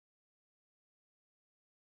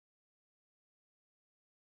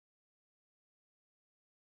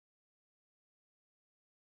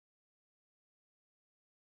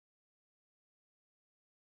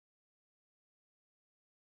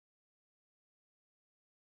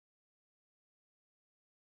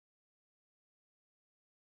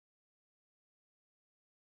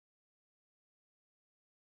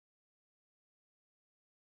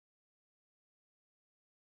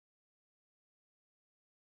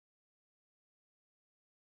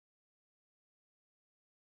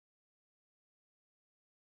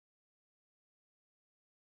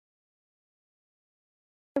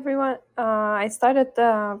Everyone. I started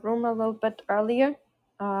the room a little bit earlier,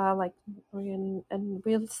 and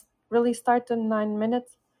we'll really start in 9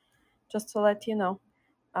 minutes, just to let you know,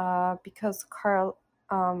 because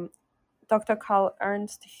Dr. Carl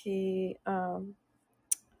Ernst,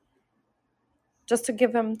 just to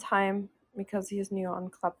give him time because he's new on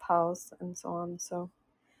Clubhouse and so on. So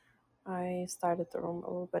I started the room a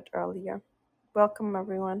little bit earlier. Welcome,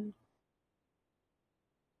 everyone.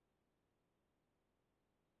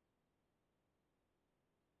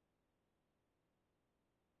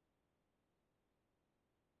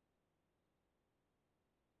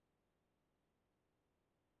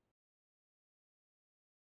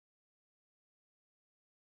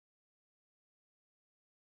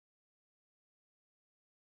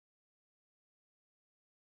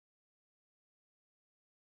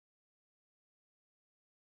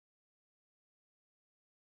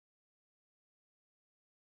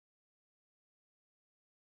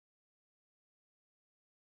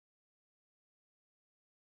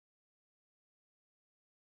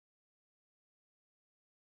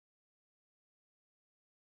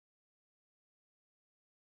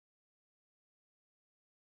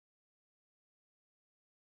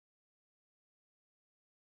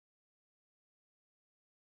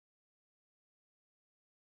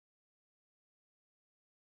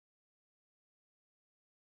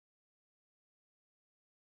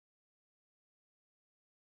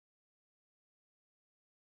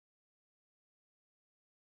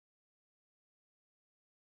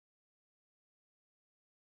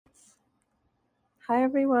 Hi,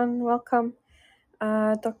 everyone. Welcome.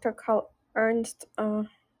 Dr. Carl Ernst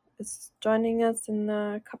is joining us in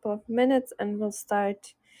a couple of minutes, and we'll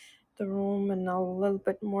start the room in a little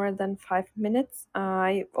bit more than 5 minutes.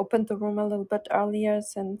 I opened the room a little bit earlier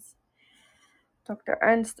since Dr.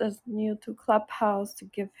 Ernst is new to Clubhouse, to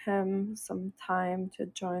give him some time to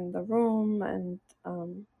join the room and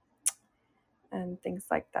things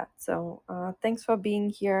like that. So thanks for being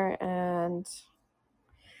here. And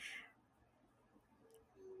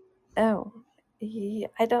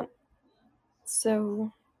I don't.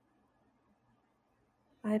 So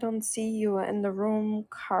I don't see you in the room,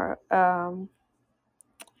 Carl.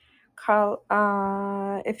 Carl,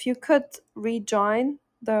 if you could rejoin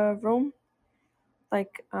the room,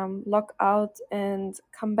 like log out and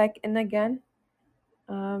come back in again,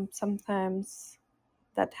 sometimes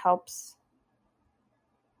that helps.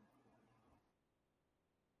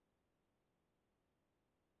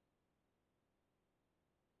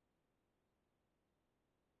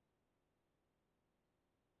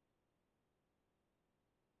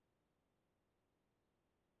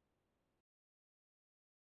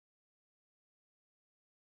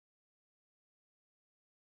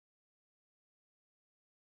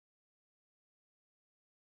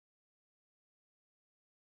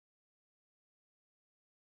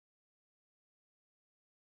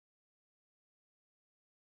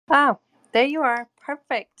 Ah, there you are.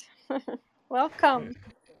 Perfect. Welcome.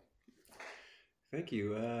 Thank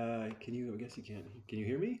you. Can you? I guess you can't. Can you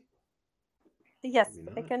hear me? Yes,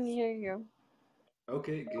 Maybe I not. can hear you.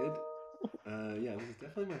 Okay, good. Yeah, this is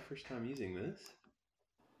definitely my first time using this.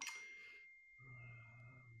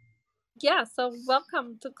 Yeah, so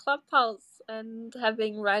welcome to Clubhouse and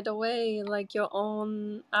having right away like your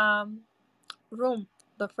own room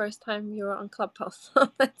the first time you're on Clubhouse.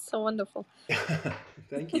 That's so wonderful.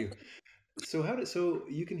 Thank you. So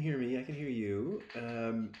you can hear me? I can hear you.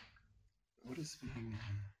 What is being?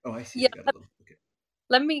 Oh, I see. Yeah, I got a little. Okay,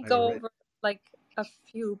 let me I have a go red. over like a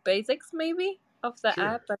few basics maybe of the Sure.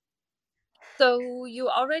 app. So you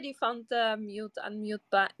already found the mute unmute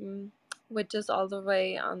button, which is all the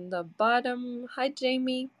way on the bottom. Hi,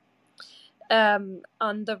 Jamie.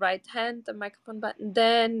 On the right hand, the microphone button.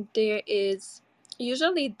 Then there is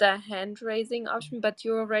usually the hand raising option, but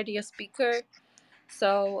you're already a speaker,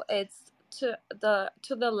 so it's to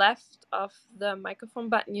the left of the microphone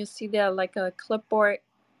button. You see there like a clipboard.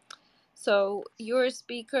 So you're a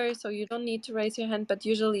speaker, so you don't need to raise your hand. But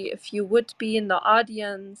usually, if you would be in the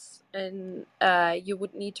audience, and you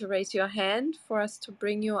would need to raise your hand for us to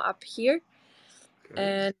bring you up here.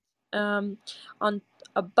 Okay. And on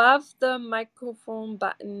above the microphone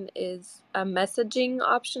button is a messaging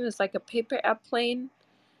option. It's like a paper airplane,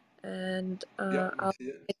 and Yep, I I'll see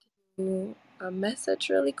it. do a message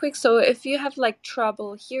really quick. So if you have like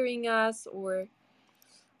trouble hearing us, or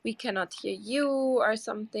we cannot hear you or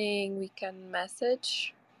something, we can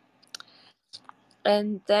message.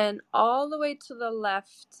 And then all the way to the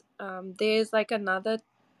left, there's like another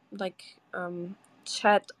like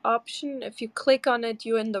chat option. If you click on it,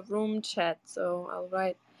 you're in the room chat. So I'll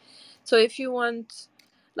write. So if you want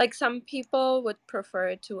Like some people would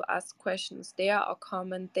prefer to ask questions there or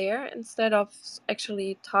comment there instead of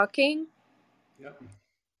actually talking. Yep.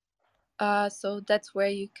 So that's where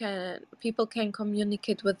you can people can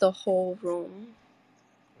communicate with the whole room.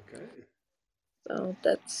 Okay. So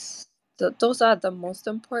those are the most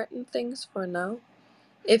important things for now.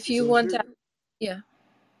 If you So is want to, there yeah,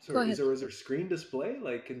 go sorry, ahead. is there screen display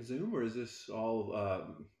like in Zoom, or is this all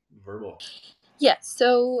verbal? Yeah.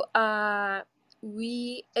 So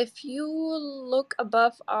we if you look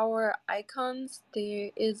above our icons,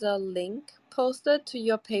 there is a link posted to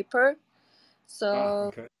your paper. Ah, So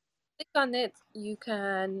okay. click on it. You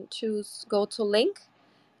can choose go to link,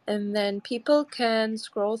 and then people can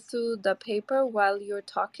scroll through the paper while you're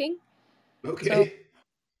talking. So Okay.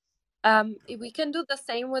 we can do the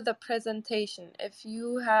same with a presentation. If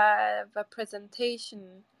you have a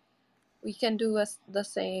presentation, we can do the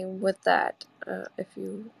same with that if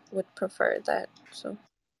you would prefer that. So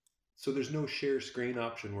So there's no share screen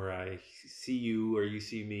option where I see you or you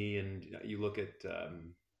see me and you look at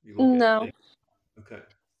no. things. Okay.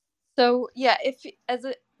 So yeah, if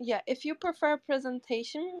you prefer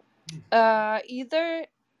presentation, either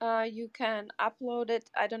you can upload it.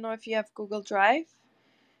 I don't know if you have Google Drive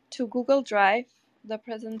to Google Drive the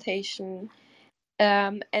presentation,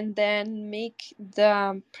 and then make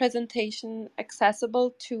the presentation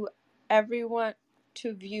accessible to everyone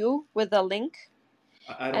to view with a link.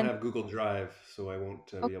 I don't And have Google Drive, so I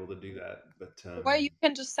won't be able to do that. But or you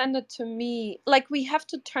can just send it to me. Like we have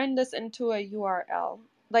to turn this into a URL.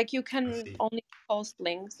 Like you I can see. only post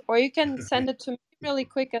links, or you can send it to me really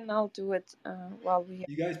quick, and I'll do it while we.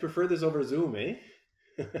 You guys prefer this over Zoom, eh?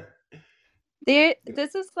 There,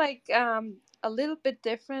 this is like a little bit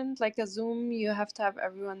different. Like a Zoom, you have to have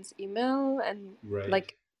everyone's email and Right.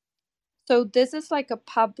 like so. This is like a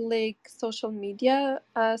public social media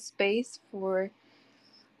space for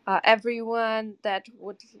everyone that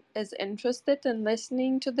would is interested in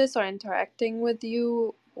listening to this or interacting with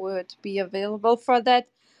you would be available for that.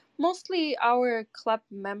 Mostly our club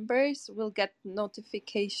members will get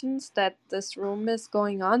notifications that this room is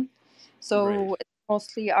going on. Right. So it's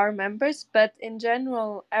mostly our members, but in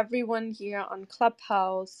general everyone here on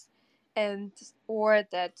Clubhouse and or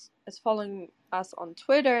that is following us on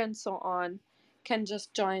Twitter and so on can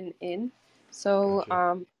just join in. So Gotcha.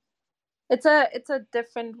 it's a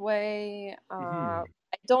different way. Hmm.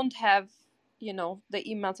 I don't have, the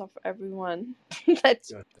emails of everyone that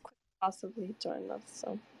Gotcha. could possibly join us.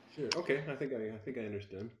 So Sure. Okay. I think I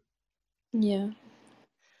understand. yeah,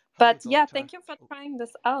 Hello, but yeah, Doctor. thank you for Oh, trying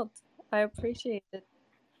this out. I appreciate it.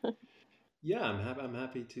 Yeah, I'm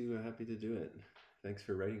happy to do it. Thanks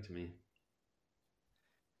for writing to me.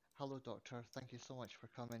 hello, Doctor. Thank you so much for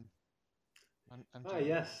coming. I'm Ah, Jamie.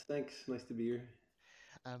 yes. Thanks. Nice to be here.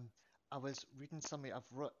 Um, I was reading something.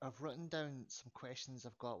 I've written down some questions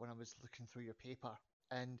I've got when I was looking through your paper,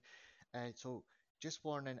 and so just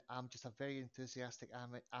warning, I'm just a very enthusiastic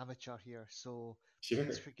amateur here. So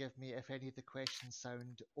please Sure. forgive me if any of the questions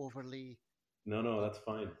sound overly. No, no, Uh, that's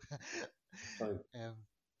fine. That's fine. um,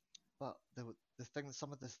 But the thing,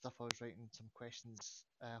 some of the stuff I was writing, some questions,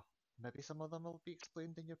 maybe some of them will be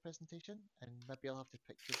explained in your presentation, and maybe I'll have to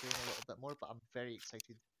pick your brain a little bit more. But I'm very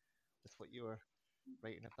excited with what you were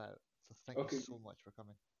writing about. So thank you Okay. so much for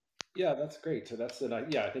coming. Yeah, that's great. So that's it.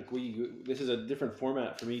 Yeah, I think this is a different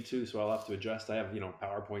format for me too, so I'll have to adjust. I have,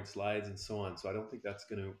 PowerPoint slides and so on, so I don't think that's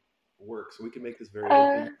going to work. So we can make this very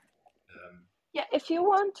open. Uh, Um, yeah, if you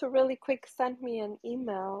want to really quick send me an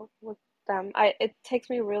email with them. It takes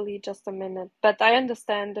me really just a minute, but I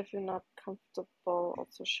understand if you're not comfortable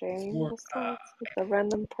also it's sharing more. the slides with a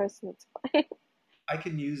random person. It's fine. I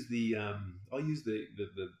can use the. I'll use the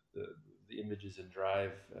images in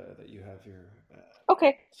Drive that you have here.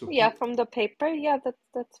 Okay, So yeah, put. from the paper, yeah,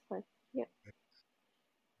 that's fine. Yeah,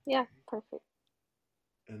 yeah, Okay, perfect.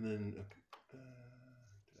 and then okay, did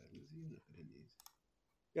I lose you? No, I didn't use.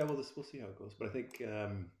 Yeah, we'll see how it goes. But I think.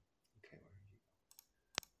 Okay, where are you?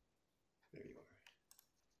 There you are.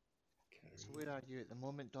 So where Carry. are you at the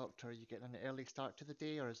moment, Doctor? Are you getting an early start to the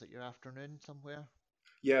day, or is it your afternoon somewhere?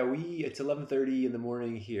 Yeah, we it's 11:30 in the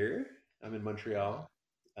morning here. I'm in Yeah. Montreal.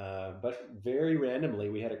 But very randomly,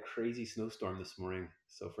 we had a crazy snowstorm this morning.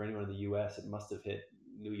 So for anyone in the U.S., it must have hit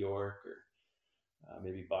New York or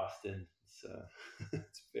maybe Boston. It's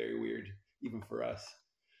it's very weird, even for us.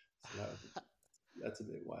 So that's a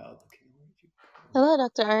bit wild. Okay, where did you go? Hello,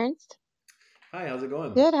 Dr. Ernst. Hi, how's it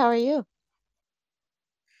going? Good. How are you?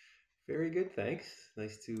 Very good, thanks.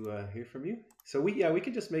 Nice to hear from you. So we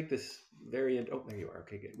could just make this very oh, there you are.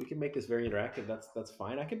 Okay, good. We can make this very interactive. That's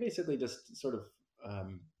fine. I can basically just sort of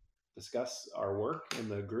discuss our work in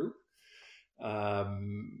the group.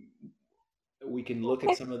 Um, we can look at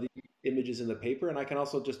Okay. some of the images in the paper, and I can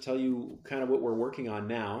also just tell you kind of what we're working on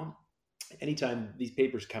now. Anytime these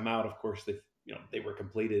papers come out, of course, they were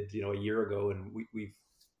completed a year ago, and we're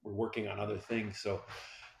working on other things. So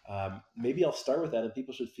maybe I'll start with that, and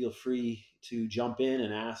people should feel free to jump in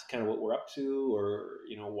and ask kind of what we're up to, or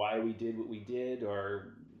why we did what we did,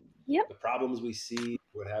 or Yep. the problems we see,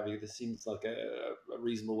 what have you. This seems like a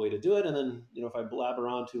reasonable way to do it. And then if I blabber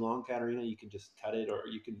on too long, Katarina, you can just cut it, or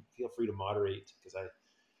you can feel free to moderate, because I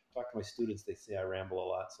talk to my students. They say I ramble a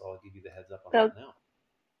lot, so I'll give you the heads up on that So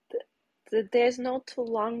now. there's no too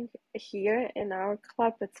long here in our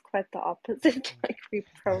club. It's quite the opposite. Mm. Like we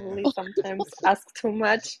probably sometimes This is ask too this is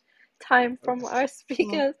much time from this is our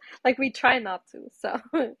speakers. Like we try not to. So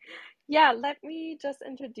yeah, let me just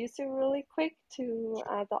introduce you really quick to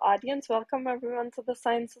sure. the audience. Welcome everyone to the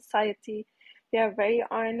Science Society. We are very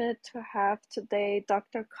honored to have today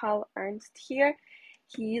Dr. Carl Ernst here.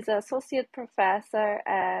 He's associate professor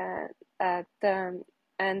at the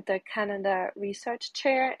and the Canada Research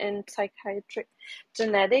Chair in Psychiatric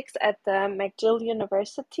Genetics at the McGill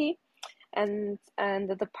University and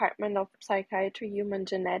the Department of Psychiatry, Human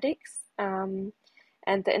Genetics, and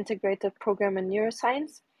the Integrated Program in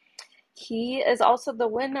Neuroscience. He is also the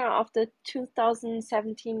winner of the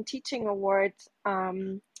 2017 Teaching Award.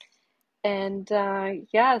 And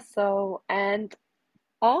yeah, so, and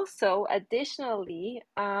also, additionally,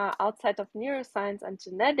 outside of neuroscience and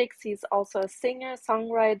genetics, he's also a singer,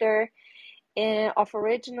 songwriter of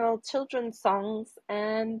original children's songs,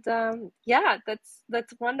 and yeah,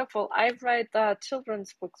 that's wonderful. I write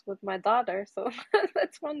children's books with my daughter, so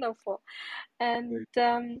that's wonderful. And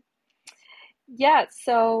yeah,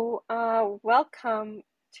 so welcome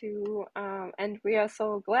to, and we are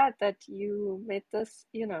so glad that you made this,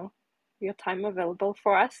 your time available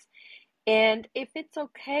for us. And if it's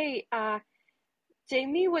okay,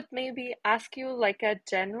 Jamie would maybe ask you like a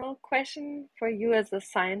general question for you as a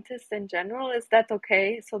scientist in general. Is that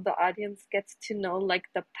okay? So the audience gets to know like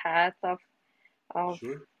the path of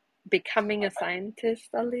Sure. becoming a scientist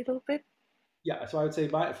a little bit. Yeah, so I would say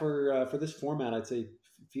for this format, I'd say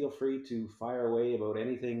feel free to fire away about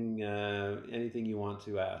anything you want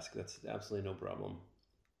to ask. That's absolutely no problem.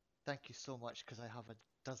 Thank you so much, because I have a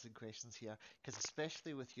dozen questions here. Because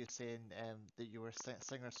especially with you saying that you were a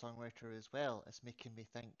singer-songwriter as well, it's making me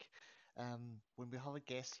think. When we have a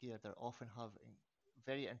guest here, they often have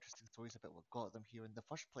very interesting stories about what got them here in the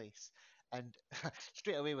first place. And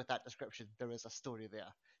straight away with that description, there is a story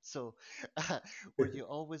there. So, were you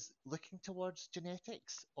always looking towards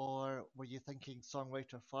genetics, or were you thinking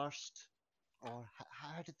songwriter first, or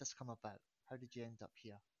how did this come about? How did you end up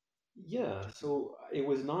here? What Yeah, you do? so it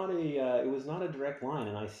was not a direct line,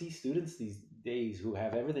 and I see students these days who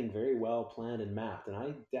have everything very well planned and mapped, and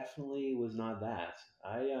I definitely was not that.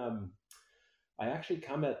 I actually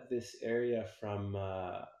come at this area from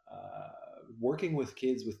working with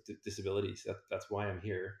kids with disabilities. That's why I'm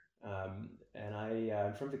here. And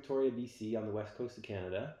I'm from Victoria, BC, on the west coast of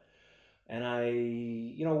Canada. And I,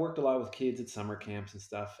 worked a lot with kids at summer camps and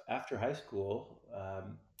stuff. After high school,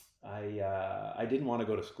 I didn't want to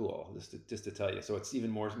go to school, just to tell you. So it's even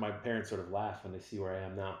more. My parents sort of laugh when they see where I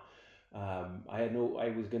am now.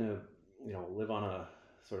 I was gonna, live on a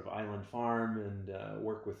sort of island farm and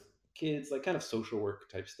work with kids, like kind of social work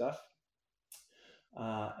type stuff.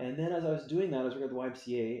 And then as I was doing that, I was working at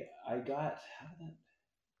the YMCA. I got,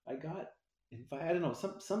 in fact, I don't know.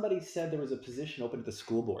 Somebody said there was a position open at the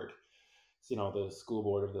school board, the school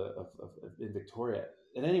board of in Victoria.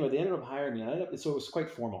 And anyway, they ended up hiring me. So it was quite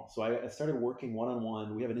formal. So I started working one on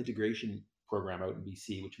one. We have an integration program out in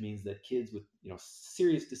BC, which means that kids with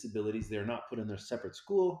serious disabilities, they're not put in their separate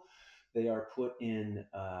school. They are put in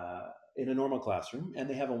a normal classroom, and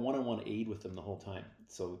they have a one-on-one aide with them the whole time.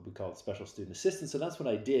 So we call it special student assistant. So that's what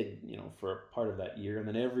I did, for part of that year. And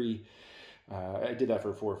then I did that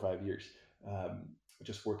for 4 or 5 years, um,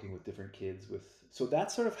 just working with different kids with. So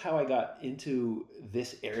that's sort of how I got into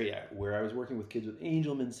this area, where I was working with kids with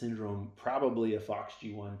Angelman syndrome, probably a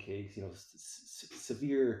FOXG1 case,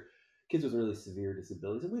 severe kids with really severe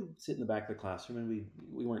disabilities. And we'd sit in the back of the classroom, and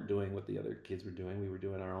we weren't doing what the other kids were doing. We were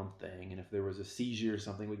doing our own thing. And if there was a seizure or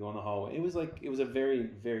something, we'd go in the hallway. It was a very,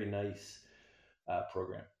 very nice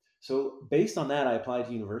program. So based on that, I applied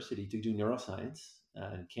to university to do neuroscience.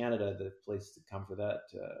 In Canada, the place to come for that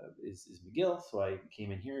is McGill. So I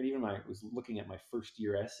came in here, and even I was looking at my first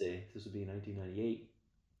year essay. This would be in 1998,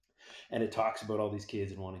 and it talks about all these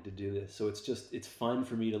kids and wanting to do this. So it's fun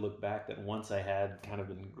for me to look back that once I had kind of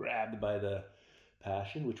been grabbed by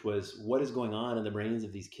passion, which was what is going on in the brains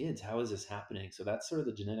of these kids? How is this happening? So that's sort of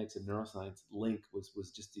the genetics and neuroscience link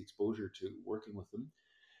was just the exposure to working with them,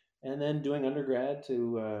 and then doing undergrad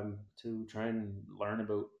to try and learn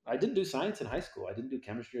about. I didn't do science in high school. I didn't do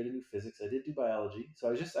chemistry. I didn't do physics. I did do biology. So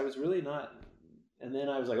I was really not. And then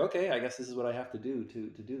I was like, okay, I guess this is what I have to do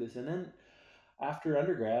to do this. And then after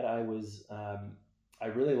undergrad, I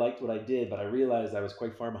really liked what I did, but I realized I was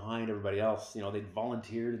quite far behind everybody else. You know, they'd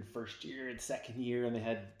volunteered in first year and second year, and they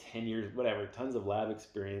had 10 years, whatever, tons of lab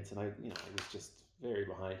experience, and I was just very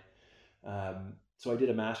behind. So I did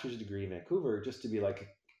a master's degree in Vancouver just to be like,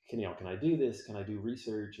 can I do this? Can I do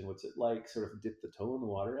research? And what's it like? Sort of dip the toe in the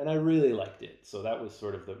water, and I really liked it. So that was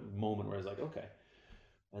sort of the moment where I was like, okay,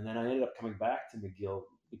 and then I ended up coming back to McGill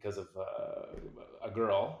because of a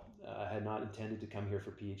girl. I had not intended to come here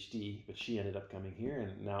for PhD, but she ended up coming here,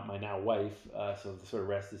 and now my now wife. So the sort of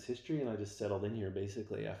rest is history, and I just settled in here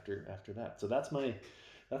basically after that. So that's my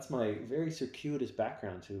very circuitous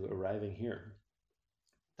background to arriving here.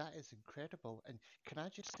 That is incredible. And can I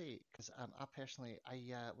just say, because I personally,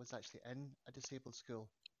 I was actually in a disabled school.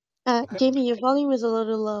 Okay. Um, Jamie, your volume is a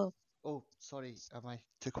little low. oh, sorry, am I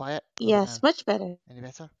too quiet? Or Yes, much better. any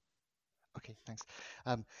better? Okay, thanks.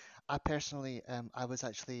 Um, I personally, I was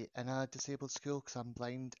actually in a disabled school because I'm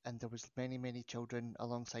blind, and there was many, many children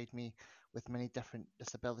alongside me with many different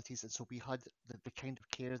disabilities, and so we had the kind of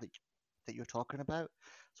care that you're talking about.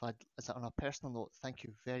 So, as on a personal note, thank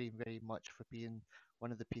you very, very much for being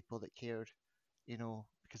one of the people that cared,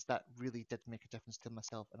 because that really did make a difference to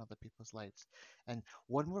myself and other people's lives. And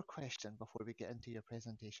one more question before we get into your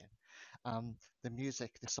presentation. The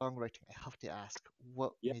music, the songwriting, I have to ask,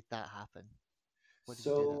 what Yeah. made that happen? What did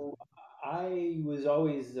you do that? So I was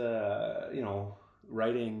always,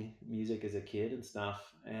 writing music as a kid and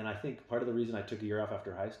stuff. And I think part of the reason I took a year off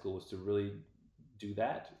after high school was to really do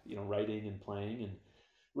that, writing and playing. And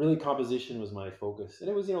really composition was my focus. And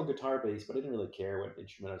it was, guitar based, but I didn't really care what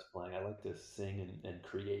instrument I was playing. I like to sing and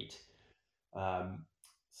create. Um,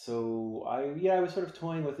 so I was sort of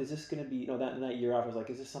toying with, is this going to be, that year off, I was like,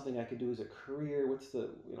 is this something I could do as a career?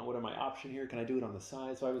 What are my options here? Can I do it on the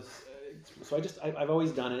side? I've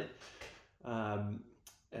always done it. Um,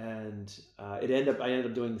 and I ended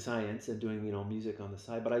up doing science and doing, music on the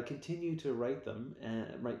side, but I continue to write them and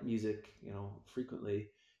write music, frequently.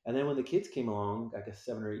 And then when the kids came along, I guess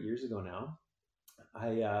 7 or 8 years ago now,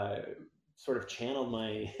 I sort of channeled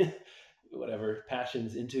my whatever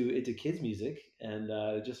passions into kids music, and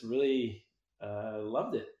just really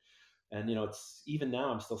loved it. And it's even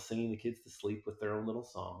now I'm still singing the kids to sleep with their own little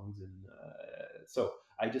songs, and so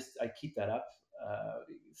I keep that up.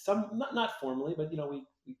 Some not formally, but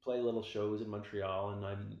we play little shows in Montreal, and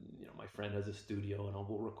my friend has a studio, and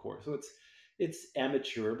we'll record. So it's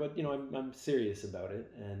amateur, but I'm serious about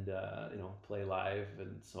it, and play live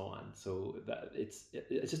and so on. So that it's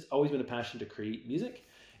just always been a passion to create music.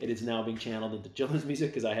 It is now being channeled into children's music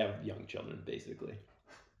because I have young children, basically.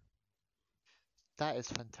 That is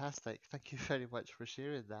fantastic. Thank you very much for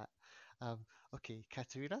sharing that. Um, okay,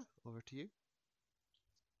 Katerina, over to you.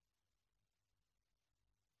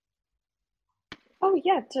 Oh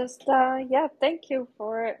yeah, just yeah, thank you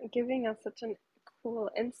for giving us such a cool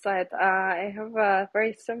insight. I have a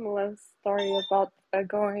very similar story about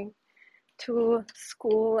going to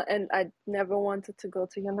school, and I never wanted to go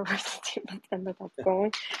to university, but ended up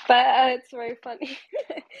going. But it's very funny.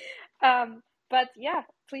 um, but yeah,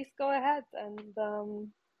 please go ahead and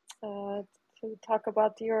uh, to talk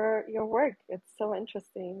about your work. It's so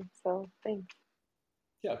interesting. So thanks.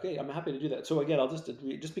 Yeah, okay, I'm happy to do that. So again, I'll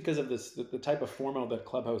just because of this the type of format that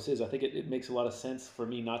Clubhouse is, I think it makes a lot of sense for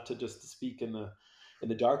me not to just speak in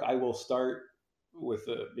the dark. I will start with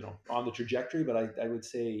on the trajectory, but I would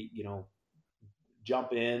say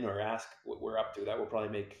jump in or ask what we're up to. That will probably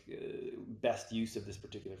make best use of this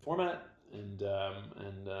particular format, and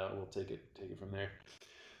we'll take it from there.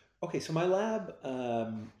 Okay, so my lab,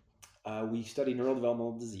 we study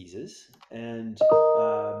neurodevelopmental diseases, and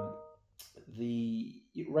the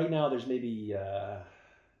right now there's maybe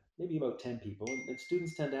about 10 people, and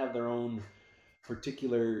students tend to have their own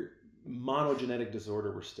particular monogenetic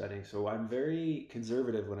disorder we're studying. So I'm very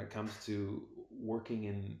conservative when it comes to working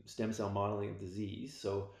in stem cell modeling of disease.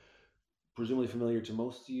 So presumably familiar to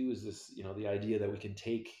most of you is this, the idea that we can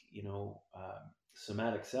take,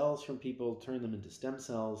 somatic cells from people, turn them into stem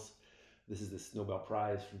cells. This is this Nobel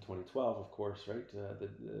Prize from 2012, of course, right?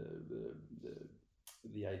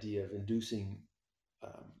 The idea of inducing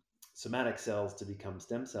um, somatic cells to become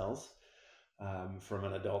stem cells from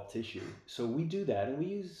an adult tissue. So we do that, and we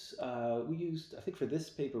used, I think for this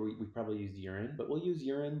paper we probably used urine, but we'll use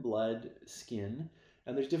urine, blood, skin,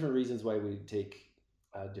 and there's different reasons why we take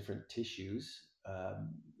different tissues.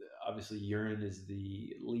 Obviously, urine is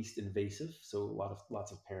the least invasive, so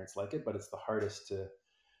lots of parents like it, but it's the hardest to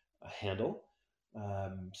handle.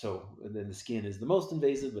 And then the skin is the most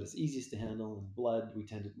invasive, but it's easiest to handle. And blood, we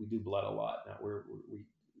do blood a lot now. We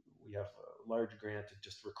have a large grant to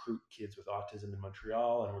just recruit kids with autism in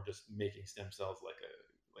Montreal, and we're just making stem cells like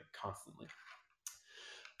constantly.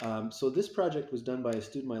 So this project was done by a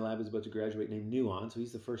student my lab is about to graduate named Nuon. So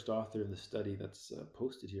he's the first author of the study that's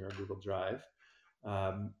posted here on Google Drive.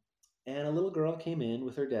 Um, and a little girl came in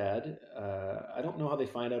with her dad. I don't know how they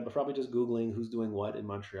find out, but probably just Googling who's doing what in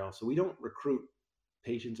Montreal. So we don't recruit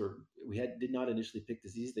patients, or did not initially pick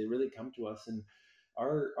disease. They really come to us, and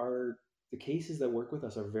our the cases that work with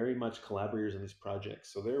us are very much collaborators in this project.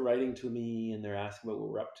 So they're writing to me and they're asking about what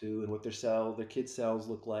we're up to and what their kids' cells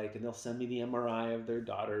look like, and they'll send me the MRI of their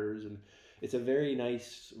daughters, and it's a very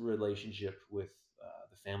nice relationship with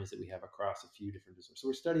the families that we have across a few different disorders. So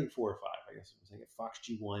we're studying 4 or 5, I guess I'm saying.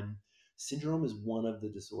 FOXG1 syndrome is one of the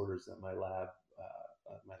disorders that my lab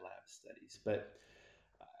studies, but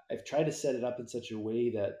I've tried to set it up in such a way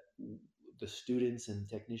that the students and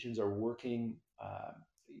technicians are working,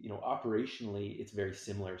 operationally, it's very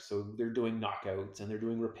similar. So they're doing knockouts and they're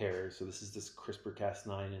doing repairs. So this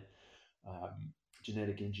CRISPR-Cas9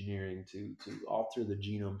 genetic engineering to alter the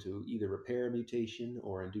genome to either repair a mutation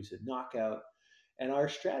or induce a knockout. And our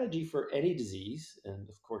strategy for any disease, and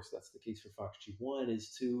of course that's the case for FOXG1,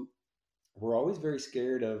 is we're always very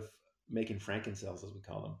scared of making Frankencells, as we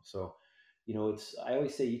call them. So, I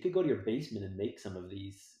always say you could go to your basement and make some of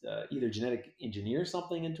these, either genetic engineer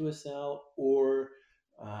something into a cell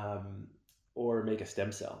um, or make a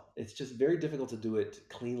stem cell. It's just very difficult to do it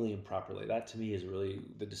cleanly and properly. That to me is really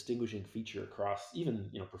the distinguishing feature across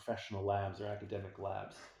even, professional labs or academic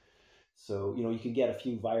labs. So, you can get a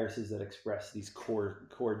few viruses that express these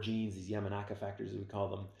core genes, these Yamanaka factors, as we call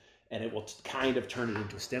them, and it will kind of turn it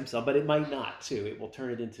into a stem cell, but it might not too. It will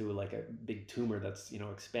turn it into like a big tumor that's,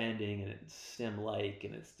 expanding, and it's stem-like,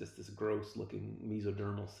 and it's just this gross looking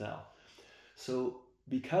mesodermal cell. So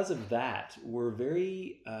because of that, we're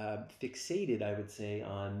very fixated, I would say,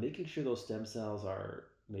 on making sure those stem cells are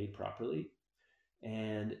made properly,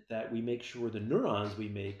 and that we make sure the neurons we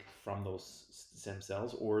make from those stem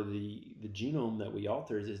cells, or the genome that we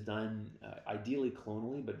alter, is done ideally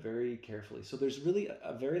clonally, but very carefully. So there's really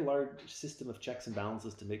a very large system of checks and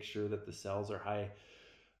balances to make sure that the cells are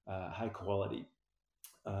high quality.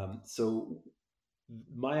 So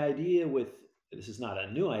my idea with this is not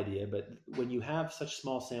a new idea, but when you have such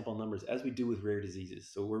small sample numbers, as we do with rare diseases,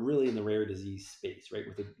 so we're really in the rare disease space, right?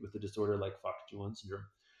 With a disorder like FOXG1 syndrome,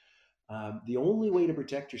 the only way to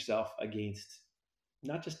protect yourself against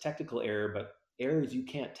not just technical error, but errors you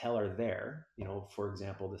can't tell are there. For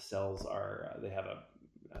example, the cells they have a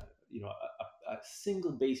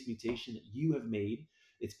single base mutation that you have made.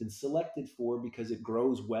 It's been selected for because it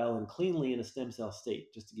grows well and cleanly in a stem cell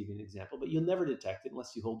state, just to give you an example. But you'll never detect it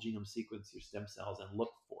unless you whole genome sequence your stem cells and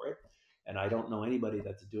look for it. And I don't know anybody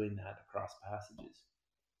that's doing that across passages.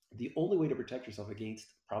 The only way to protect yourself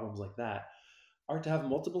against problems like that are to have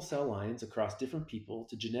multiple cell lines across different people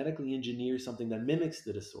to genetically engineer something that mimics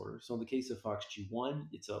the disorder. So in the case of FOXG1,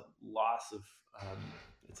 it's a loss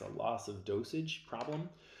of dosage problem.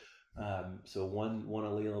 So one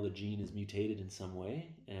allele of the gene is mutated in some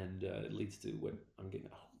way, and it leads to what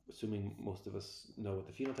assuming most of us know what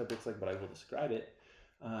the phenotype looks like, but I will describe it.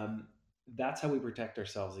 That's how we protect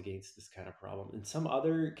ourselves against this kind of problem. In some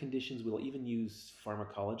other conditions, we'll even use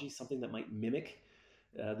pharmacology, something that might mimic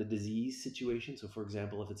the disease situation. So, for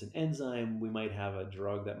example, if it's an enzyme, we might have a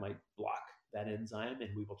drug that might block that enzyme,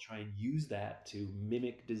 and we will try and use that to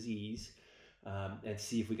mimic disease and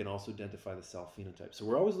see if we can also identify the cell phenotype. So,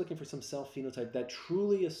 we're always looking for some cell phenotype that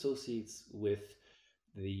truly associates with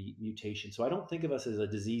the mutation. So, I don't think of us as a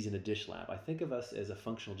disease in a dish lab. I think of us as a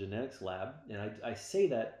functional genetics lab. And I say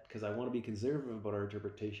that because I want to be conservative about our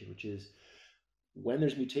interpretation, which is when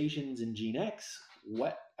there's mutations in gene X,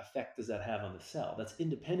 what effect does that have on the cell? That's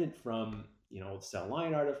independent from cell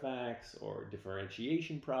line artifacts or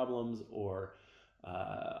differentiation problems or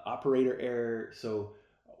operator error. So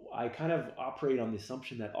I kind of operate on the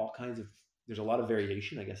assumption that there's a lot of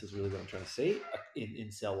variation, I guess is really what I'm trying to say,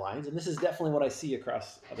 in cell lines. And this is definitely what I see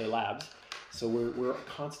across other labs. So we're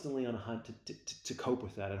constantly on a hunt to cope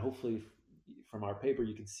with that. And hopefully from our paper,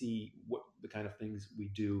 you can see what the kind of things we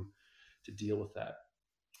do to deal with that.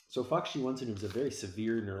 So FOXG1 syndrome is a very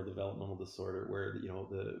severe neurodevelopmental disorder where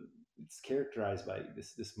it's characterized by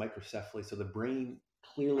this microcephaly. So the brain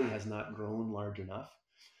clearly has not grown large enough.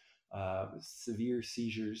 Severe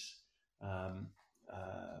seizures. The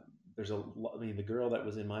girl that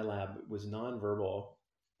was in my lab was nonverbal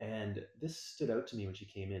And this stood out to me when she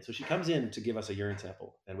came in. So she comes in to give us a urine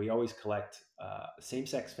sample, and we always collect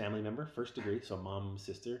same-sex family member, first degree, so mom,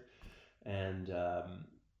 sister, and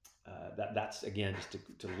that's again just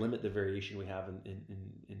to limit the variation we have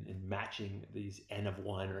in matching these N of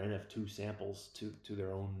one or N of two samples to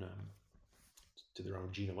their own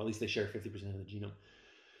genome. Well, at least they share 50% of the genome.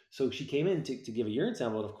 So she came in to give a urine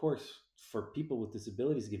sample, and of course, for people with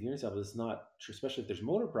disabilities to give urine samples, it's not, especially if there's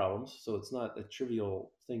motor problems, so it's not a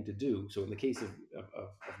trivial thing to do. So in the case of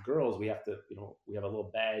girls, we have to, we have a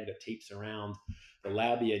little bag that tapes around the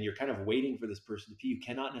labia, and you're kind of waiting for this person to pee. You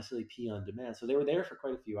cannot necessarily pee on demand. So they were there for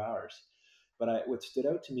quite a few hours. But what stood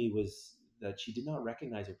out to me was that she did not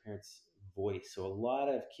recognize her parents' voice. So a lot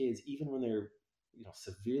of kids, even when they're,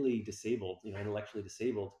 severely disabled, intellectually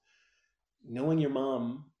disabled, knowing your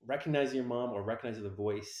mom, recognizing your mom or recognizing the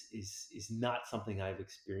voice is not something I've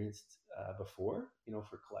experienced before.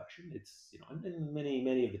 For collection, it's and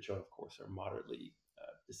many of the children, of course, are moderately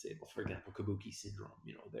disabled. For example, Kabuki syndrome.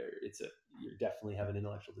 There you definitely have an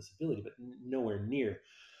intellectual disability, but nowhere near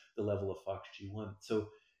the level of FOXG1. So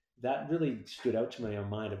that really stood out to my own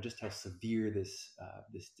mind of just how severe this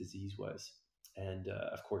disease was. And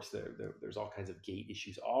of course, there's all kinds of gait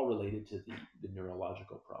issues, all related to the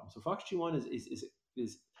neurological problem. So FOXG1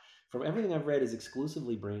 is from everything I've read is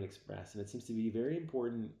exclusively brain expressed, and it seems to be very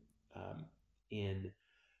important in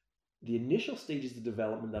the initial stages of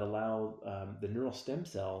development that allow the neural stem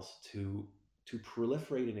cells to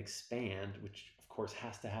proliferate and expand, which of course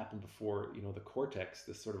has to happen before the cortex,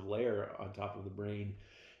 this sort of layer on top of the brain,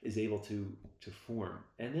 is able to form.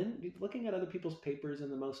 And then looking at other people's papers in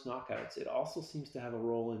the mouse knockouts, it also seems to have a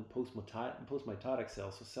role in postmitotic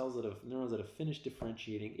cells, so neurons that have finished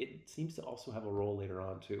differentiating. It seems to also have a role later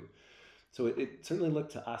on too. So it certainly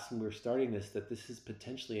looked to us when we were starting that this is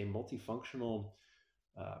potentially a multifunctional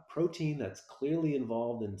protein that's clearly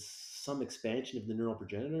involved in some expansion of the neural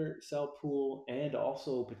progenitor cell pool, and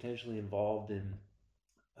also potentially involved in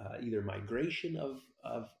either migration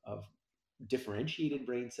of differentiated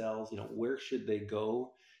brain cells. Where should they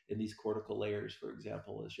go in these cortical layers, for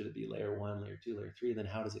example? Should it be layer one, layer two, layer three? And then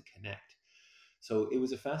how does it connect? So it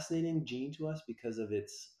was a fascinating gene to us because of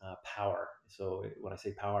its power. So when I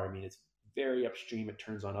say power, I mean it's very upstream. It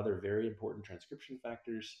turns on other very important transcription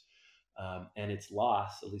factors. And its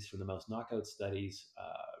loss, at least from the mouse knockout studies,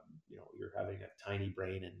 you're having a tiny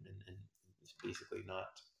brain, and it's basically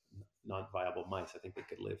not viable mice. I think they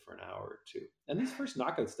could live for an hour or two. And these first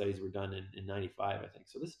knockout studies were done in 95, I think.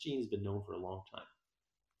 So this gene has been known for a long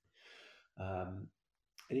time.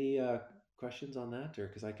 Any questions on that, or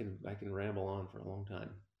because I can ramble on for a long time.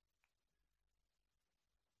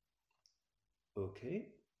 Okay.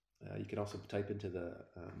 You can also type into the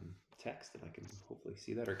text, and I can hopefully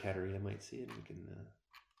see that, or Katerina might see it, and we can.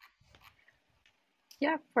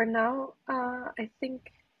 Yeah, for now, I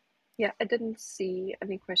think, yeah, I didn't see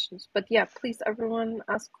any questions, but yeah, please, everyone,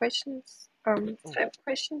 ask questions. Type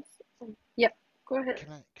questions. Yeah, go ahead.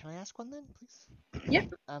 Can I ask one then, please? Yeah.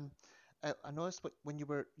 I noticed when you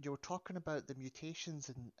were talking about the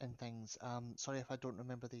mutations and things. Sorry if I don't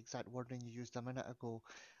remember the exact wording you used a minute ago,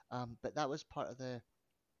 but that was part of the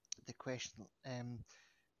question.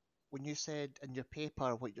 When you said in your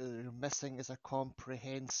paper what you're missing is a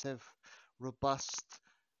comprehensive, robust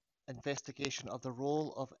investigation of the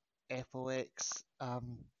role of FOX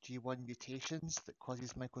G1 mutations that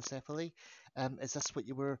causes microcephaly. Is this what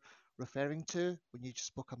you were referring to when you just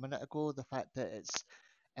spoke a minute ago? The fact that it's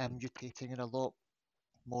mutating in a lot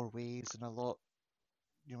more ways and a lot,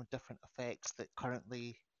 different effects that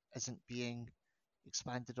currently isn't being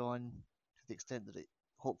expanded on to the extent that it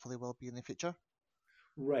hopefully will be in the future?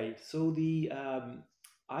 Right. So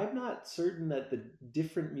I'm not certain that the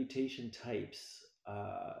different mutation types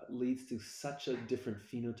leads to such a different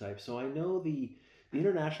phenotype. So I know the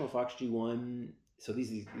International FOXG1. So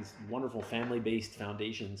these wonderful family-based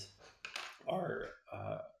foundations are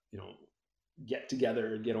get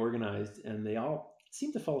together and get organized, and they all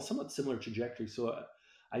seem to follow somewhat similar trajectories. So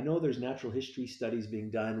I know there's natural history studies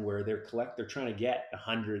being done where they're trying to get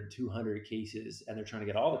 100, 200 cases, and they're trying to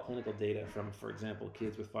get all the clinical data from, for example,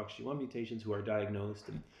 kids with FOXG1 mutations who are diagnosed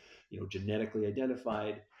and genetically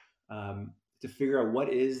identified, to figure out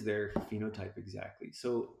what is their phenotype exactly.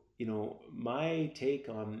 So my take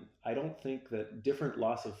on, I don't think that different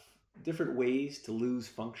ways to lose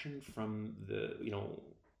function from the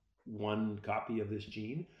one copy of this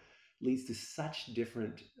gene leads to such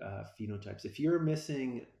different phenotypes. If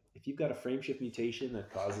you've got a frameshift mutation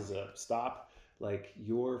that causes a stop, like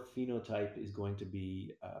your phenotype is going to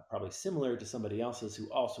be probably similar to somebody else's who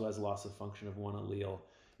also has loss of function of one allele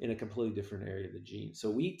in a completely different area of the gene. So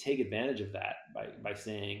we take advantage of that by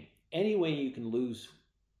saying any way you can lose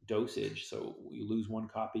dosage, so you lose one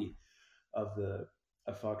copy of the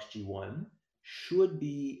of FOXG1 should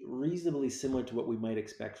be reasonably similar to what we might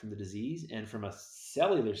expect from the disease. And from a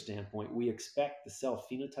cellular standpoint, we expect the cell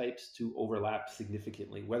phenotypes to overlap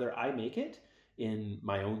significantly. Whether I make it in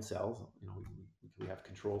my own cells, we have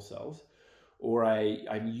control cells, or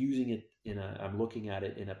I'm using it I'm looking at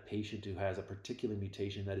it in a patient who has a particular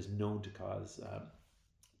mutation that is known to cause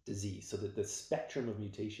disease. So that the spectrum of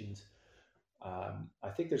mutations, I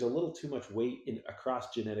think there's a little too much weight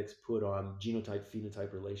across genetics put on genotype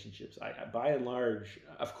phenotype relationships. By and large,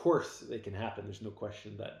 of course, they can happen. There's no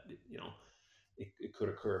question that it could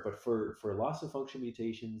occur. But for loss of function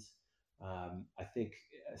mutations, I think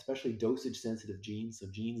especially dosage sensitive genes, so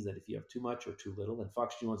genes that if you have too much or too little, and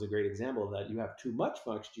FOXG1 is a great example of that. You have too much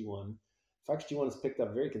FOXG1. FOXG1 is picked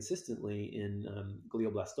up very consistently in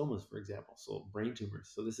glioblastomas, for example, so brain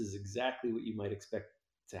tumors. So this is exactly what you might expect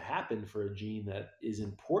to happen for a gene that is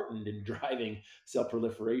important in driving cell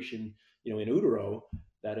proliferation, in utero,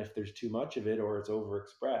 that if there's too much of it or it's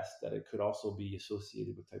overexpressed, that it could also be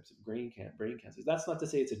associated with types of brain cancers. That's not to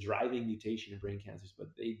say it's a driving mutation in brain cancers, but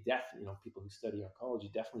they definitely, people who study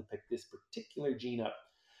oncology definitely pick this particular gene up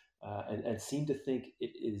and seem to think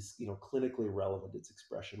it is, clinically relevant, its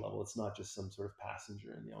expression level. It's not just some sort of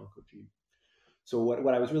passenger in the oncogene. So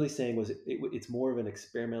what I was really saying was it's more of an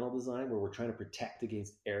experimental design where we're trying to protect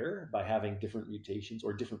against error by having different mutations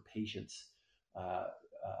or different patients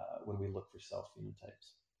when we look for cell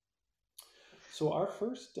phenotypes. So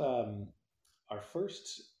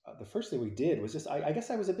the first thing we did was just, I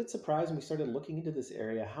guess I was a bit surprised when we started looking into this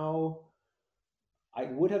area, how I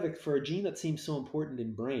would have, for a gene that seems so important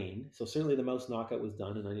in brain, so certainly the mouse knockout was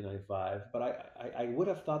done in 1995, but I would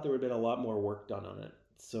have thought there would have been a lot more work done on it.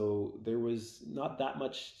 So there was not that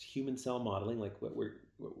much human cell modeling like what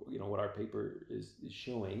our paper is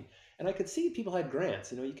showing. And I could see people had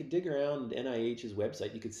grants. You could dig around NIH's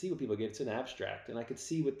website. You could see what people get. It's an abstract. And I could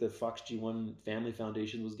see what the FOXG1 Family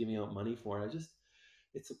Foundation was giving out money for. And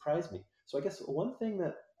it surprised me. So I guess one thing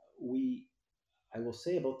that I will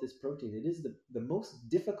say about this protein, it is the most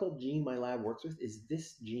difficult gene my lab works with is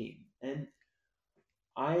this gene. And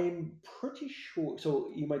I'm pretty sure.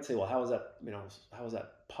 So you might say, well, how is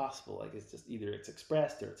that possible? Like it's just either it's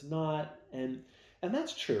expressed or it's not. And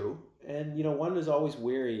that's true. And, one is always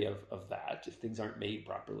wary of that. If things aren't made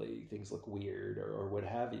properly, things look weird or what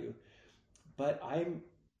have you. But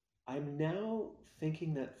I'm now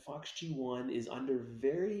thinking that FOXG1 is under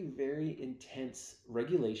very, very intense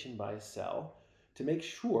regulation by a cell to make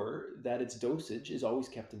sure that its dosage is always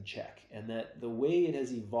kept in check, and that the way it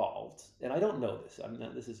has evolved, and I don't know this,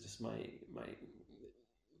 this is just my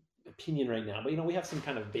opinion right now, but we have some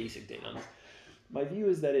kind of basic data on this. My view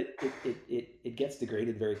is that it gets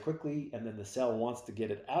degraded very quickly, and then the cell wants to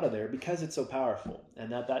get it out of there because it's so powerful,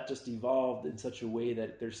 and that just evolved in such a way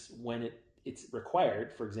that when it's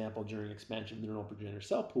required, for example, during expansion of the neural progenitor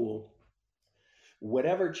cell pool,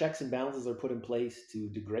 whatever checks and balances are put in place to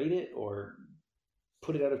degrade it or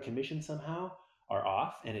put it out of commission somehow are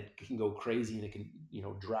off, and it can go crazy, and it can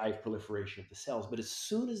drive proliferation of the cells. But as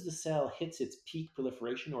soon as the cell hits its peak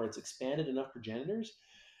proliferation or it's expanded enough progenitors,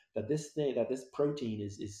 that this protein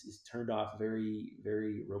is turned off very,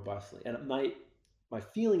 very robustly. And my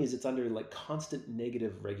feeling is it's under like constant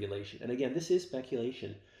negative regulation. And again, this is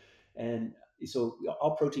speculation. And so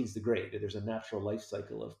all proteins degrade. There's a natural life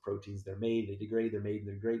cycle of proteins. They're made, they degrade, they're made, and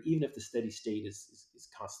they degrade, even if the steady state is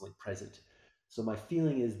constantly present. So my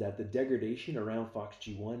feeling is that the degradation around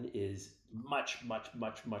FOXG1 is much, much,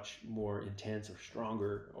 much, much more intense or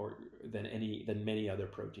stronger than many other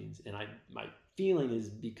proteins. And my feeling is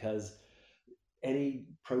because any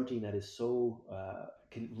protein that is so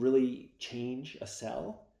can really change a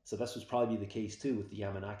cell. So this would probably be the case too with the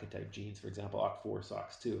Yamanaka type genes, for example, OCT4,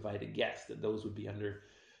 SOX2. If I had to guess, that those would be under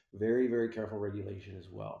very, very careful regulation as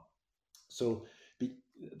well. So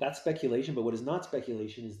that's speculation, but what is not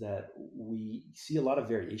speculation is that we see a lot of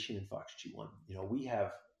variation in FOXG1.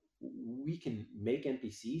 We can make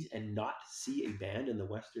NPCs and not see a band in the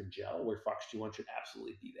Western gel where FOXG1 should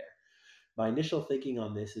absolutely be there. My initial thinking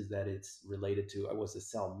on this is that it's related to, was the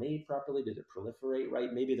cell made properly? Did it proliferate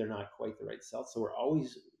right? Maybe they're not quite the right cells. So we're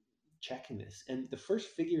always checking this. And the first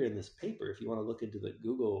figure in this paper, if you want to look into the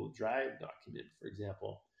Google Drive document, for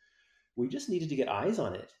example, we just needed to get eyes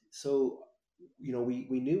on it. So, we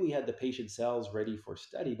knew we had the patient cells ready for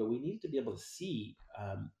study, but we needed to be able to see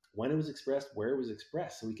when it was expressed, where it was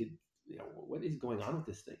expressed, so we could, what is going on with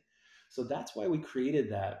this thing? So that's why we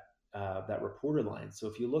created that reporter line. So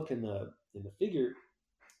if you look in the figure,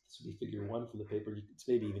 This would be figure 1 from the paper. It's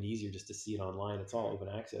maybe even easier just to see it online. It's all open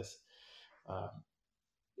access. Um,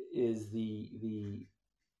 is the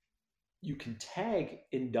you can tag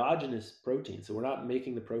endogenous protein. So we're not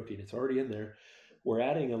making the protein; it's already in there. We're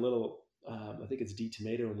adding a little. I think it's D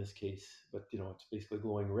tomato in this case, but it's basically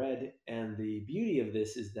glowing red. And the beauty of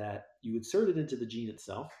this is that you insert it into the gene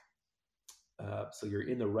itself, so you're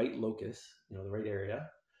in the right locus, the right area,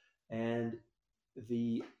 and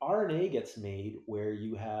the RNA gets made where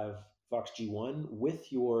you have FOXG1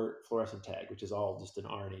 with your fluorescent tag, which is all just an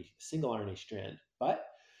RNA, single RNA strand. But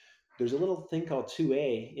there's a little thing called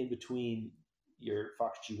 2A in between your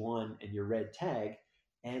FOXG1 and your red tag.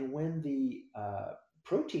 And when the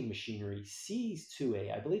protein machinery sees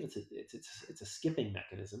 2A, I believe it's a skipping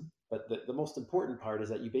mechanism. But the most important part is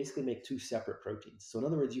that you basically make two separate proteins. So in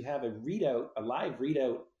other words, you have a live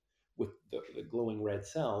readout with the glowing red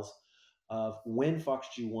cells of when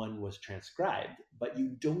FOXG1 was transcribed, but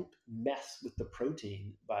you don't mess with the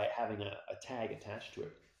protein by having a tag attached to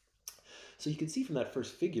it. So you can see from that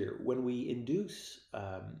first figure, when we induce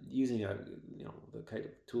using the kind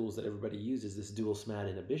of tools that everybody uses, this dual SMAD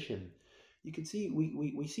inhibition, you can see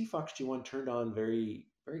we see FOXG1 turned on very,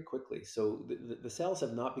 very quickly. So the cells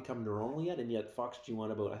have not become neuronal yet, and yet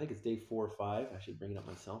FOXG1 about, I think it's day 4 or 5. I should bring it up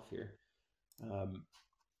myself here. Um,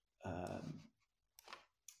 um,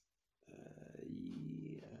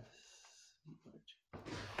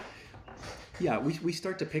 yeah, we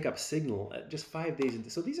start to pick up signal at just 5 days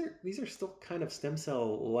into. So these are still kind of stem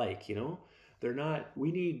cell like, they're not.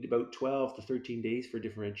 We need about 12 to 13 days for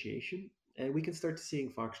differentiation, and we can start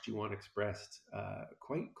seeing FOXG1 expressed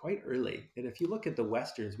quite early. And if you look at the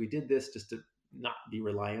Westerns, we did this just to not be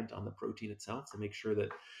reliant on the protein itself, to make sure that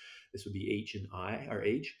this would be H and I or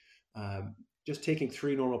H. Just taking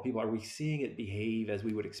 3 normal people, are we seeing it behave as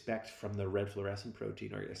we would expect from the red fluorescent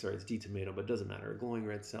protein? Or sorry, it's D tomato, but it doesn't matter, a glowing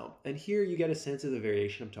red cell. And here you get a sense of the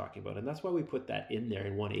variation I'm talking about. And that's why we put that in there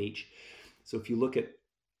in 1H. So if you look at,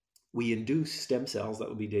 we induce stem cells, that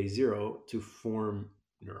would be day 0, to form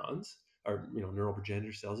neurons or neural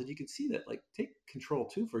progenitor cells. And you can see that, like, take control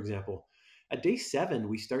 2, for example. At day 7,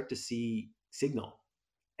 we start to see signal.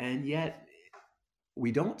 And yet we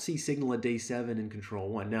don't see signal at day 7 in control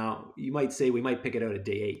 1. Now, you might say we might pick it out at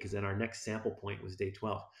day 8 because then our next sample point was day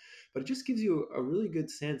 12. But it just gives you a really good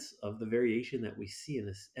sense of the variation that we see in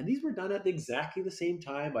this. And these were done at exactly the same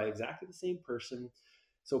time by exactly the same person.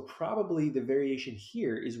 So probably the variation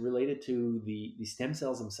here is related to the stem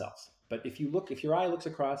cells themselves. But if your eye looks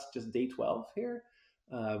across just day 12 here,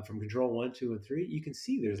 from control 1, 2, and 3, you can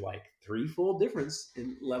see there's like 3-fold difference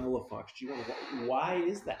in level of FOXG1. Why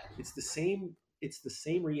is that? It's the same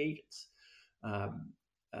reagents,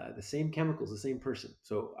 the same chemicals, the same person.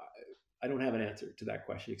 So I don't have an answer to that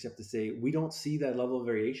question except to say we don't see that level of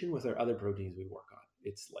variation with our other proteins we work on.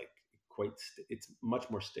 It's like it's much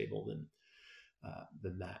more stable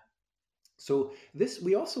than that. So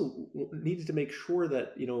we also needed to make sure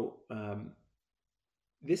that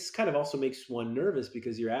this kind of also makes one nervous,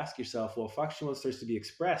 because you ask yourself, well, FOXG1 starts to be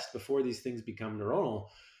expressed before these things become neuronal.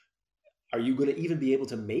 Are you going to even be able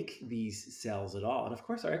to make these cells at all? And of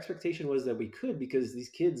course, our expectation was that we could, because these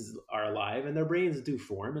kids are alive and their brains do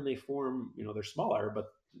form, and they form, they're smaller, but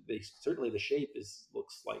certainly the shape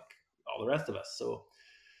looks like all the rest of us. So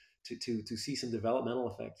to see some developmental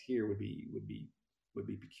effect here would be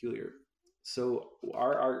peculiar. So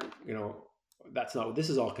our that's not, this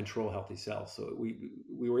is all control healthy cells. So we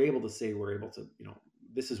were able to say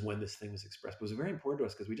this is when this thing was expressed. But it was very important to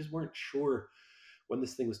us because we just weren't sure when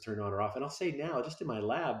this thing was turned on or off. And I'll say now, just in my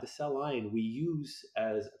lab, the cell line we use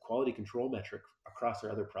as a quality control metric across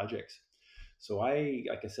our other projects. So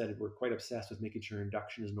like I said, we're quite obsessed with making sure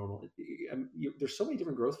induction is normal. There's so many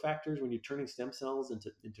different growth factors when you're turning stem cells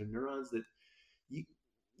into neurons that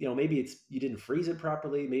maybe you didn't freeze it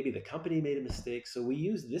properly. Maybe the company made a mistake. So we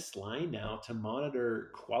use this line now to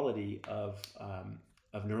monitor quality of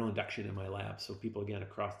neural induction in my lab. So people, again,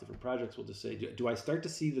 across different projects will just say, do I start to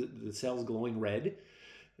see the cells glowing red,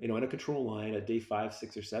 in a control line at day 5,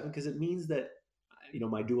 6, or 7? Because it means that,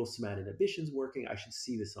 my dual SMAD inhibition is working. I should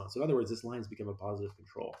see this on. So in other words, this line has become a positive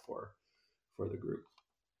control for the group.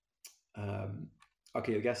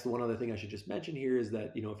 Okay, I guess the one other thing I should just mention here is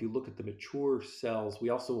that, if you look at the mature cells, we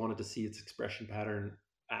also wanted to see its expression pattern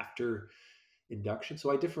after induction. So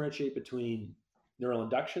I differentiate between neural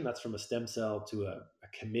induction, that's from a stem cell to a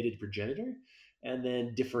committed progenitor, and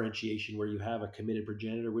then differentiation, where you have a committed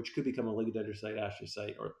progenitor, which could become a oligodendrocyte,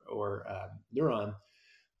 astrocyte, or neuron,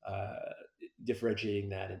 differentiating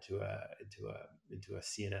that into a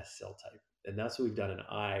CNS cell type. And that's what we've done in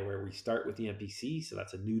eye, where we start with the MPC, so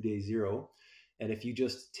that's a new day 0. And if you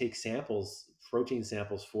just take samples protein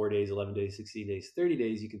samples 4 days, 11 days, 16 days, 30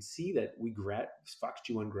 days, you can see that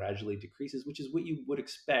FOXG1 gradually decreases, which is what you would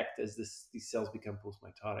expect as these cells become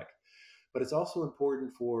post-mitotic. But it's also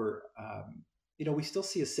important for, we still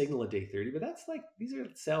see a signal at day 30, but that's like, these are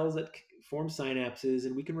cells that form synapses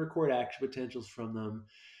and we can record action potentials from them.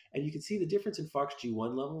 And you can see the difference in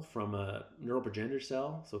FOXG1 level from a neural progenitor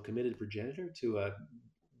cell, so committed progenitor, to a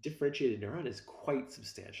differentiated neuron is quite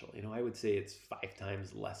substantial. I would say it's 5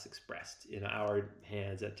 times less expressed in our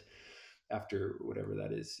hands after whatever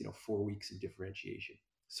that is, 4 weeks of differentiation.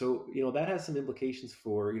 So, that has some implications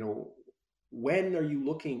for, when are you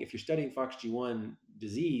looking, if you're studying FOXG1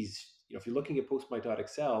 disease, if you're looking at post-mitotic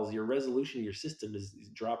cells, your resolution of your system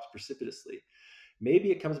drops precipitously.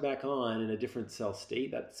 Maybe it comes back on in a different cell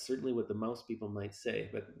state. That's certainly what the mouse people might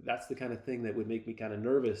say, but that's the kind of thing that would make me kind of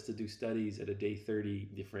nervous to do studies at a day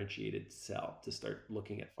 30 differentiated cell to start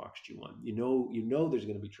looking at FOXG1. There's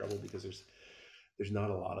going to be trouble because there's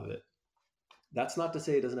not a lot of it. That's not to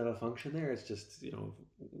say it doesn't have a function there. It's just,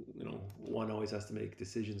 one always has to make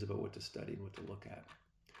decisions about what to study and what to look at.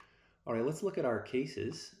 All right, let's look at our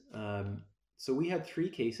cases. So we had 3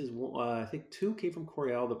 cases. I think 2 came from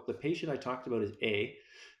Coriel. The patient I talked about is A.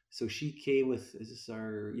 So she came with, is this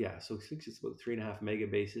our, yeah, so I think it's about 3.5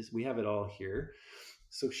 megabases. We have it all here.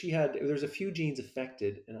 So there's a few genes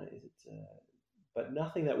affected, but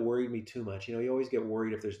nothing that worried me too much. You always get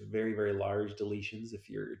worried if there's very, very large deletions,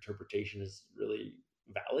 if your interpretation is really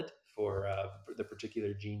valid for the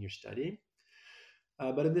particular gene you're studying.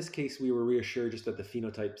 But in this case, we were reassured just that the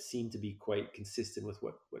phenotype seemed to be quite consistent with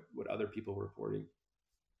what other people were reporting.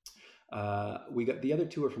 We got the other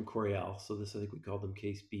 2 are from Coriel, so this, I think we called them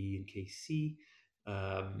case B and case C,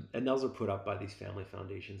 and those are put up by these family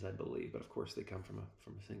foundations, I believe. But of course, they come from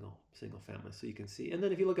a single family, so you can see. And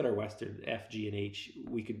then if you look at our Western F, G, and H,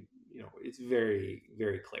 we could, it's very,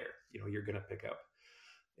 very clear. You're going to pick up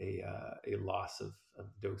a loss of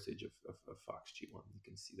dosage of FOXG1. You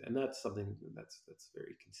can see that, and that's something that's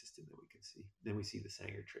very consistent that we can see. Then we see the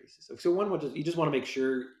Sanger traces. So you just want to make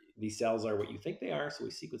sure these cells are what you think they are. So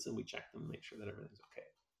we sequence them, we check them, make sure that everything's okay.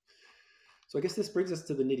 So I guess this brings us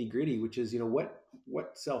to the nitty gritty, which is,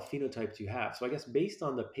 what cell phenotypes you have. So I guess based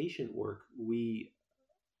on the patient work, we're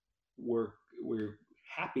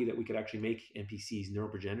happy that we could actually make NPCs, neural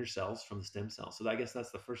progenitor cells, from the stem cells. So I guess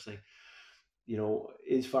that's the first thing.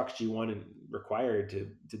 Is FOXG1 required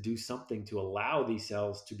to do something to allow these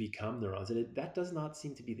cells to become neurons? And that does not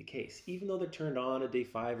seem to be the case. Even though they're turned on at day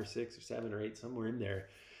 5 or 6 or 7 or 8, somewhere in there,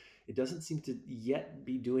 it doesn't seem to yet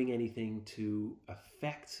be doing anything to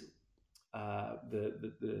affect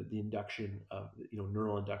the induction of,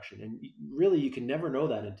 neural induction. And really, you can never know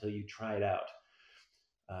that until you try it out.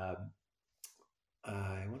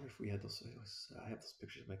 I wonder if we had those. I have those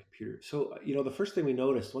pictures on my computer. So, the first thing we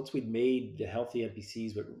noticed once we'd made the healthy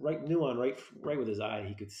NPCs, but right with his eye,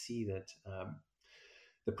 he could see that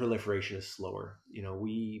the proliferation is slower.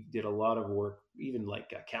 We did a lot of work, even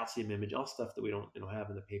like calcium image, all stuff that we don't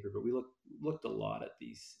have in the paper, but we looked a lot at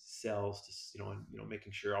these cells, just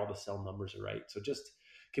making sure all the cell numbers are right. So just,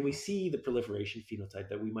 can we see the proliferation phenotype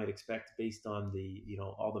that we might expect based on the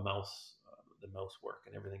all the mouse work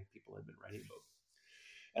and everything people have been writing about?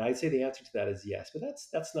 And I'd say the answer to that is yes, but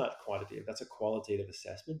that's not quantitative. That's a qualitative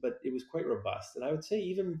assessment, but it was quite robust. And I would say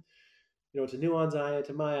even, to Nuon's eye,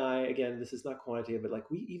 to my eye, again, this is not quantitative, but like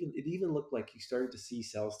it even looked like you started to see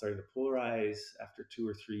cells starting to polarize after 2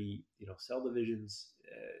 or 3, cell divisions.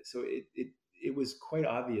 So it was quite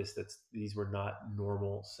obvious that these were not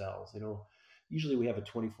normal cells. Usually we have a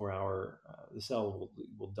 24-hour, the cell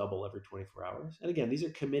will double every 24 hours. And again, these are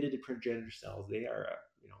committed to progenitor cells. They are,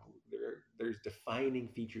 there's defining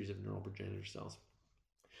features of neural progenitor cells.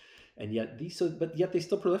 And yet but yet they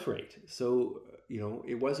still proliferate. So,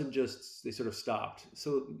 it wasn't just, they sort of stopped.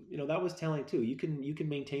 So, that was telling too. You can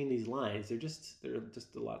maintain these lines. They're just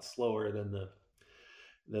a lot slower than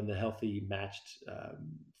the healthy matched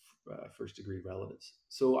first degree relatives.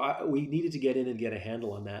 So we needed to get in and get a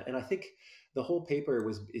handle on that. And I think the whole paper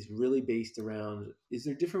is really based around, is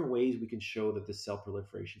there different ways we can show that the cell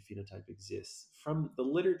proliferation phenotype exists? From the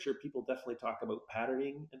literature, people definitely talk about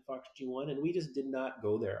patterning in FOXG1, and we just did not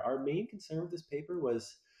go there. Our main concern with this paper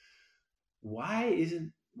was, why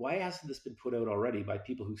hasn't this been put out already by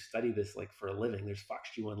people who study this like for a living? There's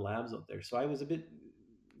FOXG1 labs out there. So I was a bit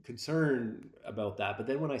concerned about that. But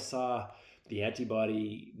then when I saw the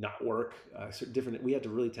antibody not work, we had to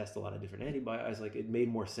really test a lot of different antibodies. I was like, it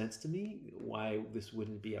made more sense to me why this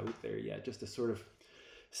wouldn't be out there yet. Just a sort of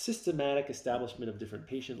systematic establishment of different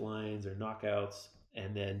patient lines or knockouts,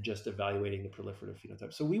 and then just evaluating the proliferative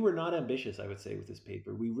phenotype. So we were not ambitious, I would say, with this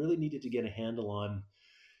paper. We really needed to get a handle on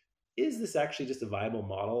is this actually just a viable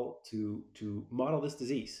model to model this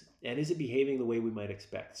disease, and is it behaving the way we might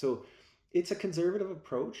expect? So it's a conservative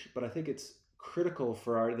approach, but I think it's critical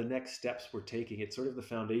for the next steps we're taking. It's sort of the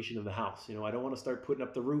foundation of the house. I don't want to start putting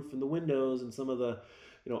up the roof and the windows and some of the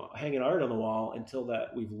hanging art on the wall until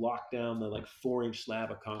that we've locked down the like 4-inch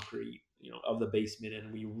slab of concrete of the basement,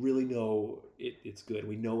 and we really know it's good.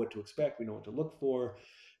 We know what to expect, we know what to look for,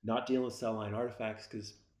 not dealing with cell line artifacts,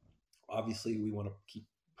 because obviously we want to keep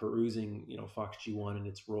perusing FOXG1 and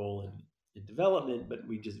its role in development, but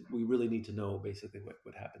we really need to know basically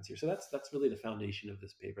what happens here. So that's really the foundation of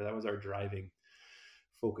this paper. That was our driving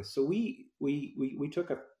focus. So we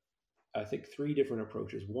took I think 3 different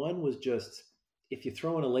approaches. One was just, if you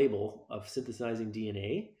throw in a label of synthesizing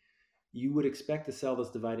DNA, you would expect the cell that's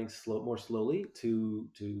dividing more slowly to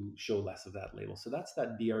show less of that label. So that's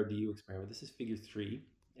that BRDU experiment. This is figure 3.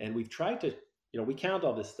 And we've tried to, we count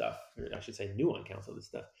all this stuff, or I should say Nuon counts all this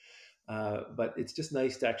stuff. But it's just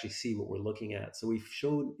nice to actually see what we're looking at. So we've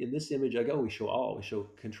shown in this image, we show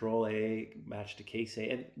control A matched to case A.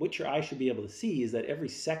 And what your eye should be able to see is that every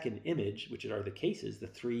second image, which are the cases, the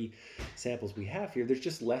 3 samples we have here, there's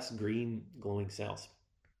just less green glowing cells.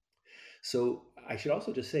 So I should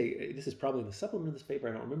also just say, this is probably in the supplement of this paper,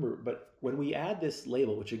 I don't remember, but when we add this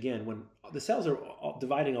label, which again, when the cells are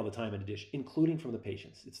dividing all the time in a dish, including from the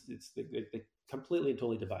patients, they completely and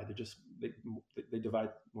totally divide. They divide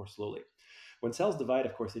more slowly. When cells divide,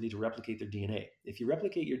 of course, they need to replicate their DNA. If you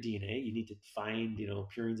replicate your DNA, you need to find,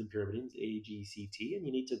 purines and pyrimidines, A, G, C, T, and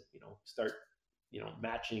you need to, start,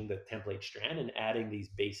 matching the template strand and adding these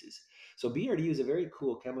bases. So BRD is a very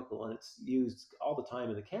cool chemical, and it's used all the time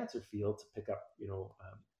in the cancer field to pick up,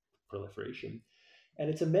 proliferation. And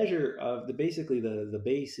it's a measure of basically the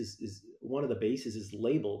base is one of the bases is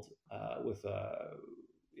labeled with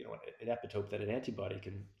an epitope that an antibody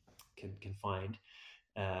can find.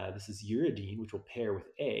 This is uridine, which will pair with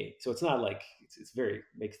A. So it's not like it's very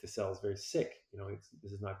makes the cells very sick.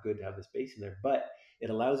 This is not good to have this base in there, but it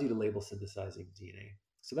allows you to label synthesizing DNA.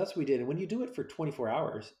 So that's what we did. And when you do it for 24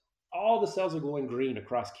 hours, all the cells are glowing green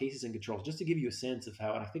across cases and controls, just to give you a sense of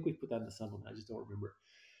how. And I think we put that in the supplement. I just don't remember.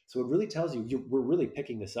 So it really tells you we're really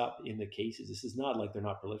picking this up in the cases. This is not like they're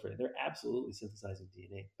not proliferating. They're absolutely synthesizing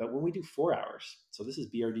DNA. But when we do 4 hours, so this is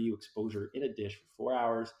BRDU exposure in a dish for 4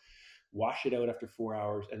 hours, wash it out after 4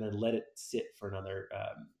 hours, and then let it sit for another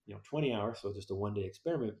 20 hours. So just a 1-day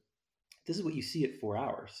experiment. This is what you see at 4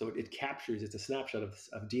 hours. So it captures, it's a snapshot of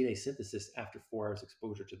DNA synthesis after 4 hours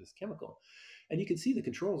exposure to this chemical. And you can see the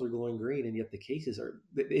controls are glowing green, and yet the cases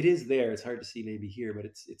it is there. It's hard to see maybe here, but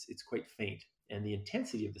it's quite faint. And the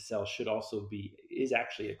intensity of the cell should also is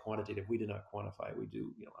actually a quantitative. We did not quantify. We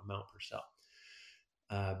do amount per cell.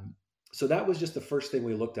 So that was just the first thing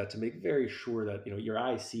we looked at to make very sure that your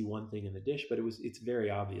eyes see one thing in the dish, but it's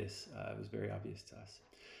very obvious. It was very obvious to us.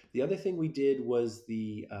 The other thing we did was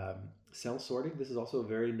the cell sorting. This is also a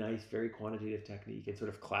very nice, very quantitative technique and sort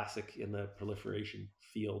of classic in the proliferation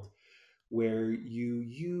field, where you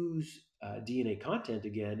use DNA content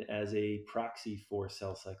again as a proxy for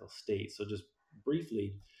cell cycle state. So just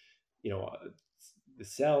briefly, the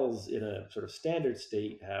cells in a sort of standard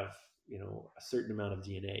state have a certain amount of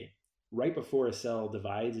DNA. Right before a cell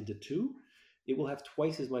divides into 2, it will have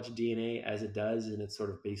twice as much DNA as it does in its sort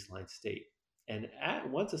of baseline state. And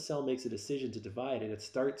once a cell makes a decision to divide and it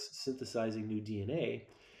starts synthesizing new DNA,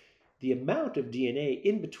 the amount of DNA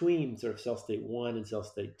in between sort of cell state 1 and cell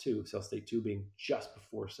state 2 being just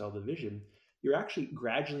before cell division, you're actually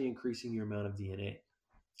gradually increasing your amount of DNA.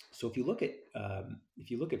 So if you look at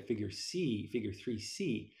figure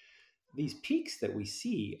 3C, these peaks that we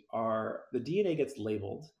see are the DNA gets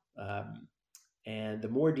labeled, and the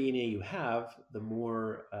more DNA you have, the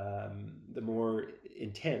more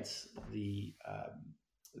intense the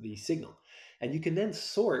signal, and you can then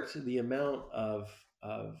sort the amount of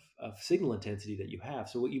signal intensity that you have.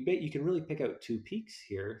 So what you can really pick out 2 peaks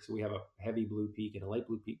here. So we have a heavy blue peak and a light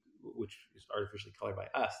blue peak, which is artificially colored by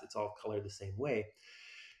us. It's all colored the same way.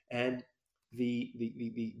 And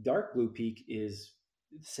the dark blue peak is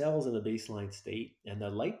cells in the baseline state, and the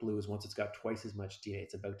light blue is once it's got twice as much DNA,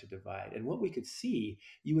 it's about to divide. And what we could see,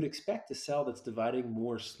 you would expect a cell that's dividing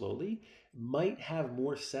more slowly might have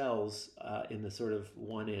more cells in the sort of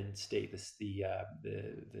 1N state,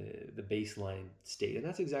 the baseline state. And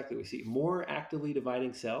that's exactly what we see. More actively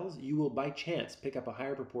dividing cells, you will by chance pick up a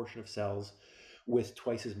higher proportion of cells with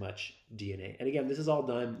twice as much DNA. And again, this is all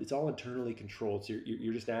done, it's all internally controlled. So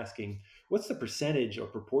you're just asking, what's the percentage or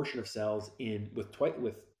proportion of cells with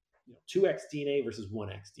 2x DNA versus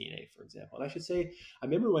 1x DNA, for example. And I should say, I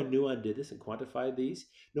remember when Nuon did this and quantified these.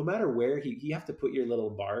 No matter where you have to put your little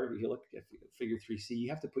bar. If you look at Figure 3C, you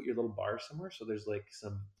have to put your little bar somewhere. So there's like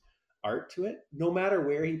some art to it. No matter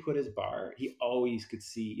where he put his bar, he always could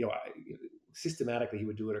see. Systematically he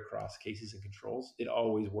would do it across cases and controls. It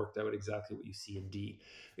always worked out exactly what you see in D.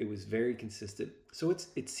 It was very consistent. So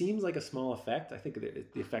it seems like a small effect. I think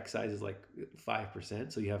the effect size is like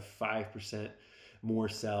 5%. So you have 5% more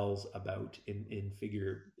cells about in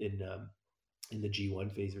the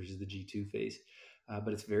G1 phase versus the G2 phase.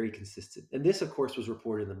 But it's very consistent. And this, of course, was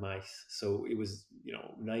reported in the mice. So it was,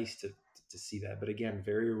 nice to see that. But again,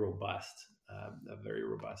 very robust, a very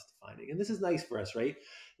robust finding. And this is nice for us, right?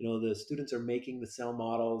 The students are making the cell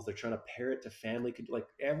models. They're trying to pair it to family. Like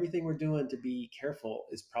everything we're doing to be careful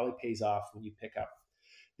is probably pays off when you pick up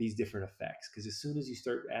these different effects. Because as soon as you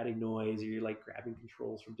start adding noise, or you're like grabbing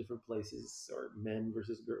controls from different places, or men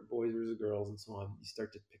versus boys versus girls, and so on, you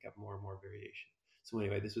start to pick up more and more variation. So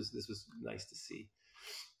anyway, this was nice to see.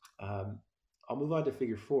 I'll move on to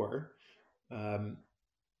Figure 4.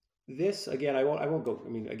 This again, I won't go. I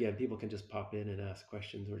mean, again, people can just pop in and ask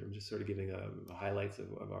questions, or I'm just sort of giving highlights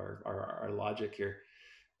of our logic here.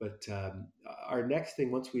 But our next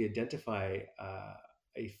thing, once we identify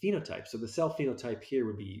a phenotype, so the cell phenotype here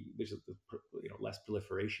would be there's less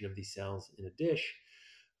proliferation of these cells in a dish.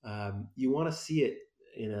 You want to see it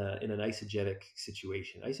in an isogenic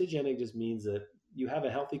situation. Isogenic just means that you have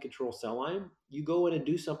a healthy control cell line. You go in and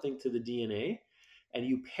do something to the DNA, and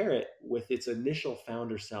you pair it with its initial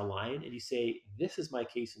founder cell line, and you say, "This is my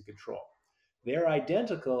case and control." They're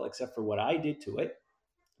identical except for what I did to it.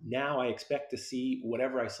 Now I expect to see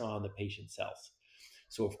whatever I saw in the patient cells.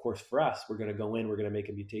 So of course, for us, we're going to go in, we're going to make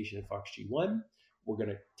a mutation in FOXG1. We're going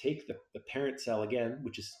to take the parent cell again,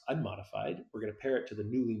 which is unmodified. We're going to pair it to the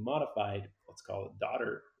newly modified, let's call it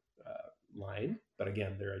daughter line. But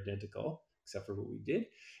again, they're identical, except for what we did.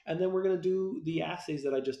 And then we're going to do the assays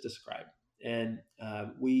that I just described. And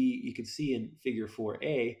you can see in Figure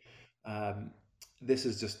 4A, this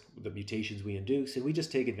is just the mutations we induce, and we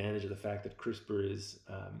just take advantage of the fact that CRISPR is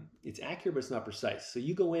it's accurate, but it's not precise. So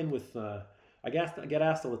you go in with I get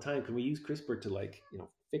asked all the time, can we use CRISPR to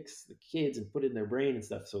fix the kids and put it in their brain and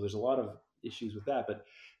stuff? So there's a lot of issues with that, but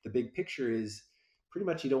the big picture is pretty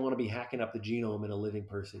much you don't want to be hacking up the genome in a living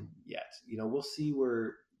person yet. We'll see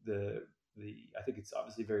where the I think it's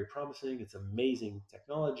obviously very promising. It's amazing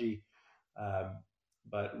technology.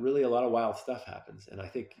 But really a lot of wild stuff happens. And I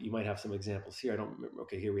think you might have some examples here. I don't remember.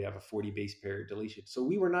 Okay, here we have a 40 base pair deletion. So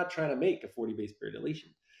we were not trying to make a 40 base pair deletion.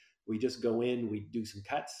 We just go in, we do some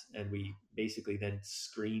cuts, and we basically then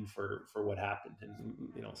screen for what happened.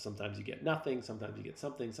 And sometimes you get nothing, sometimes you get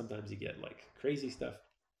something, sometimes you get like crazy stuff,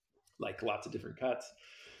 like lots of different cuts.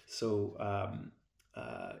 So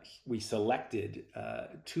we selected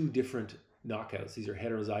two different knockouts. These are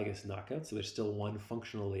heterozygous knockouts, so there's still one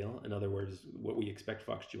functional allele. In other words, what we expect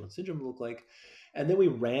FOXG1 syndrome to look like. And then we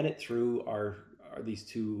ran it through these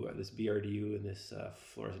two, this BRDU and this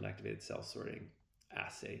fluorescent activated cell sorting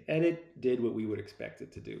assay, and it did what we would expect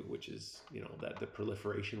it to do, which is that the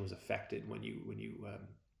proliferation was affected when you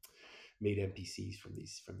made MPCs from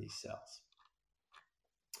these cells.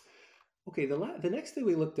 Okay, the next thing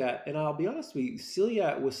we looked at, and I'll be honest with you,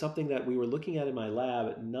 cilia was something that we were looking at in my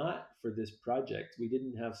lab, not for this project. We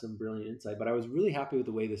didn't have some brilliant insight, but I was really happy with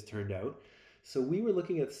the way this turned out. So we were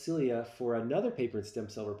looking at cilia for another paper in Stem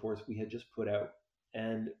Cell Reports we had just put out,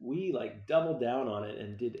 and we doubled down on it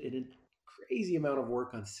and did a crazy amount of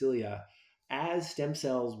work on cilia as stem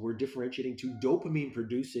cells were differentiating to dopamine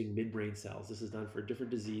producing midbrain cells. This is done for a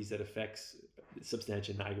different disease that affects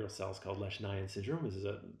substantia nigra cells called Lesch-Nyhan syndrome. This is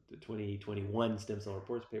a 2021 Stem Cell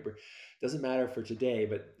Reports paper. Doesn't matter for today,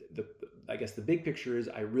 but I guess the big picture is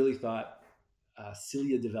I really thought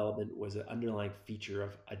cilia development was an underlying feature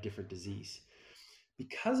of a different disease.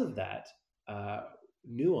 Because of that,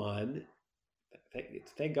 Nuon,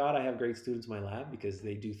 thank God I have great students in my lab because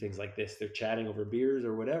they do things like this. They're chatting over beers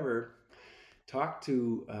or whatever. Talked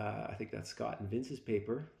to, I think that's Scott and Vince's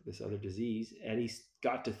paper, this other disease, and he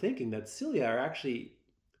got to thinking that cilia are actually,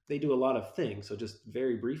 they do a lot of things. So just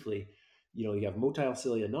very briefly, you have motile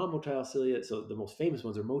cilia, non-motile cilia. So the most famous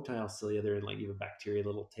ones are motile cilia. They're in even bacteria,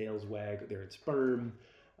 little tails wag. They're in sperm.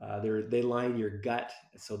 They line your gut.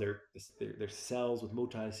 So they're cells with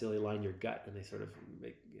motile cilia line your gut, and they sort of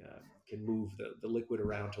can move the liquid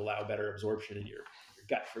around to allow better absorption in your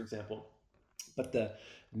gut, for example. But the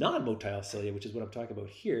non-motile cilia, which is what I'm talking about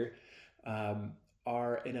here,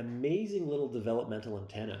 are an amazing little developmental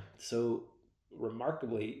antenna. So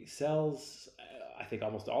remarkably, cells, I think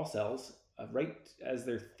almost all cells, right as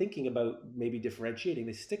they're thinking about maybe differentiating,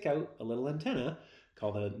 they stick out a little antenna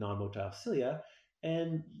called a non-motile cilia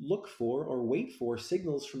and look for or wait for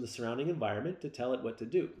signals from the surrounding environment to tell it what to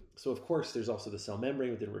do. So, of course, there's also the cell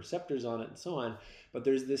membrane with the receptors on it and so on, but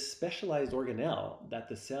there's this specialized organelle that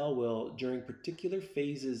the cell will, during particular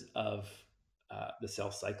phases of the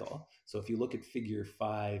cell cycle. So, if you look at figure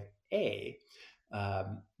 5A,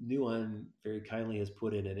 Nuon very kindly has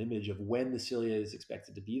put in an image of when the cilia is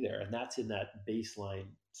expected to be there, and that's in that baseline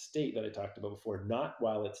state that I talked about before, not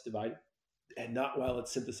while it's dividing and not while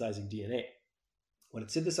it's synthesizing DNA. When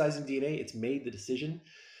it's synthesizing DNA, it's made the decision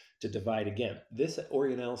to divide again. This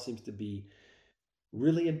organelle seems to be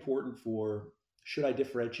really important for should I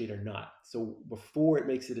differentiate or not. So before it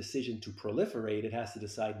makes a decision to proliferate, it has to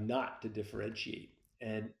decide not to differentiate.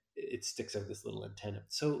 And it sticks out this little antenna.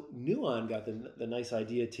 So Nuon got the nice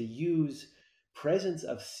idea to use presence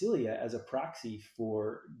of cilia as a proxy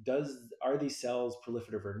for are these cells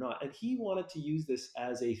proliferative or not. And he wanted to use this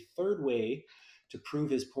as a third way to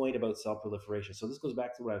prove his point about cell proliferation. So this goes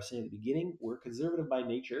back to what I was saying at the beginning. We're conservative by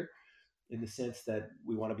nature in the sense that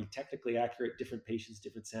we want to be technically accurate, different patients,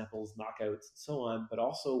 different samples, knockouts, and so on. But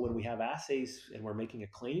also when we have assays and we're making a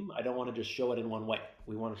claim, I don't want to just show it in one way.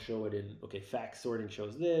 We want to show it in, okay, fact sorting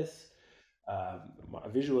shows this.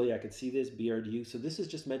 Visually, I can see this, BRDU. So this is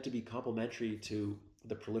just meant to be complementary to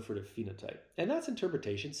the proliferative phenotype. And that's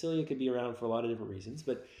interpretation. Cilia can be around for a lot of different reasons,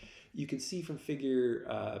 but you can see from figure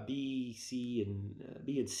B, C, and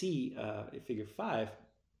B and C, figure 5,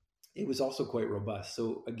 it was also quite robust.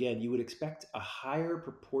 So again, you would expect a higher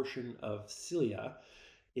proportion of cilia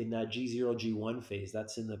in that G0, G1 phase.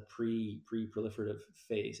 That's in the pre-proliferative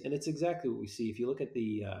phase, and it's exactly what we see. If you look at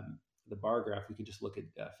the bar graph, we can just look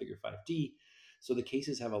at figure 5D. So the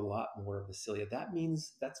cases have a lot more of the cilia. That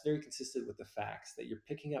means that's very consistent with the facts that you're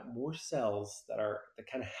picking up more cells that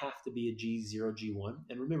kind of have to be a G0, G1.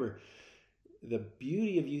 And remember, the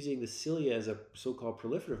beauty of using the cilia as a so-called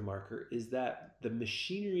proliferative marker is that the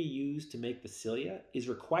machinery used to make the cilia is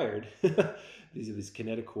required. These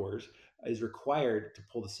kinetochores is required to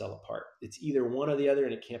pull the cell apart. It's either one or the other,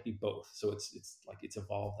 and it can't be both. So it's like it's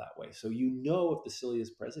evolved that way. So if the cilia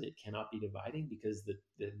is present, it cannot be dividing because the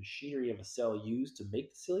machinery of a cell used to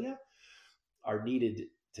make the cilia are needed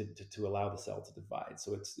to allow the cell to divide.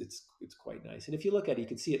 So it's quite nice. And if you look at it, you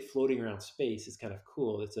can see it floating around space. It's kind of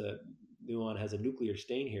cool. Nuon has a nuclear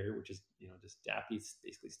stain here, which is just DAPI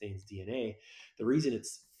basically stains DNA. The reason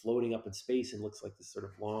it's floating up in space and looks like this sort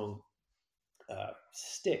of long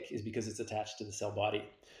stick is because it's attached to the cell body.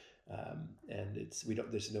 And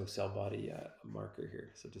there's no cell body marker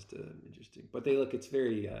here. So just interesting. But it's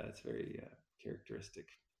very characteristic.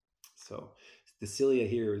 So the cilia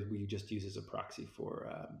here we just use as a proxy for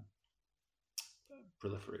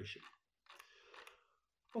proliferation.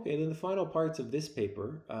 Okay, then the final parts of this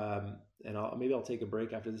paper, and maybe I'll take a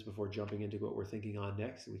break after this before jumping into what we're thinking on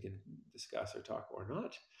next, and we can discuss or talk or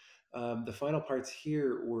not. The final parts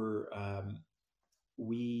here were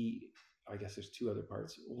I guess there's two other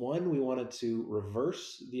parts. One, we wanted to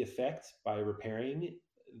reverse the effect by repairing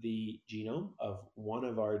the genome of one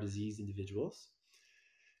of our diseased individuals.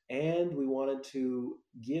 And we wanted to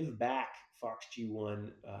give back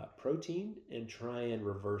FOXG1 protein and try and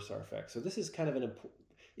reverse our effect. So this is kind of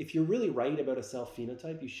if you're really right about a cell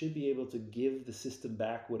phenotype, you should be able to give the system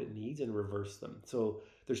back what it needs and reverse them. So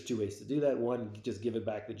there's two ways to do that. One, just give it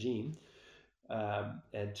back the gene.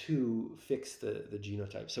 And two, fix the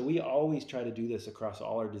genotype. So we always try to do this across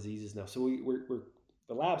all our diseases now. So we're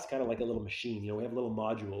the lab's kind of like a little machine. We have little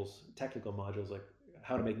modules, technical modules, like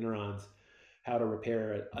how to make neurons, how to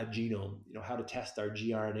repair a genome, how to test our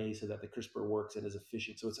gRNA so that the CRISPR works and is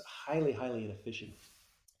efficient. So it's highly, highly inefficient.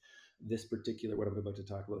 This particular, what I'm about to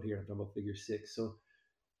talk about here, I'm talking about figure 6. So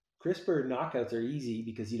CRISPR knockouts are easy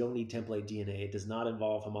because you don't need template DNA. It does not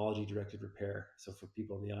involve homology-directed repair. So for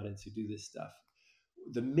people in the audience who do this stuff,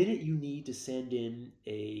 the minute you need to send in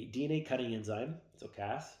a DNA cutting enzyme, so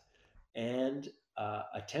Cas, and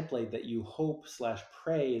a template that you hope /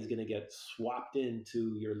 pray is going to get swapped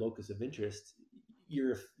into your locus of interest,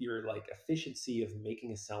 your like efficiency of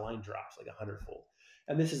making a cell line drops like 100-fold.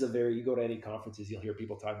 And this is you go to any conferences, you'll hear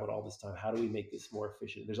people talk about all this time. How do we make this more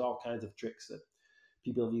efficient? There's all kinds of tricks that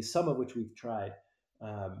people have used, some of which we've tried.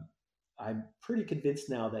 I'm pretty convinced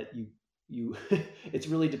now that it's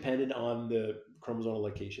really dependent on the chromosomal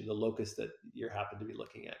location, the locus that you happen to be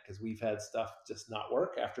looking at, because we've had stuff just not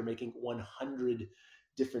work after making 100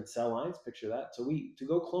 different cell lines. Picture that. So to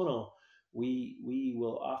go clonal, we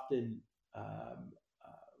will often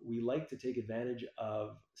we like to take advantage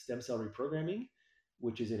of stem cell reprogramming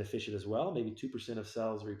which is inefficient as well. Maybe 2% of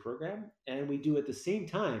cells reprogram. And we do at the same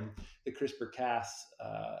time the CRISPR-Cas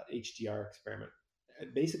HDR experiment.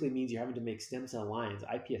 It basically means you're having to make stem cell lines,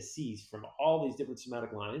 iPSCs, from all these different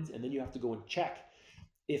somatic lines, and then you have to go and check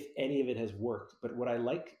if any of it has worked. But what I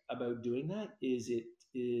like about doing that is it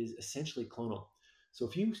is essentially clonal. So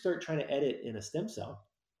if you start trying to edit in a stem cell,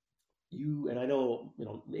 and I know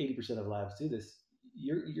 80% of labs do this,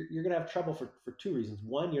 you're going to have trouble for two reasons.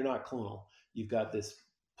 One, you're not clonal. You've got this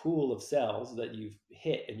pool of cells that you've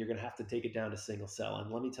hit, and you're going to have to take it down to single cell.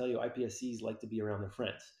 And let me tell you, iPSCs like to be around their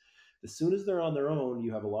friends. As soon as they're on their own,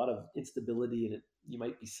 you have a lot of instability, and you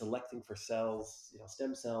might be selecting for cells,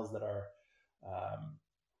 stem cells that are um,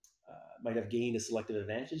 might have gained a selective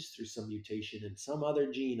advantage through some mutation in some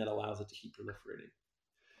other gene that allows it to keep proliferating.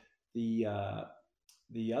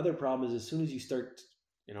 The other problem is as soon as you start,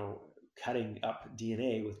 cutting up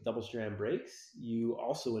DNA with double-strand breaks, you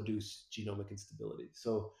also induce genomic instability.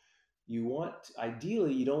 So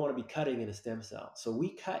ideally, you don't want to be cutting in a stem cell. So we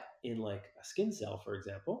cut in like a skin cell, for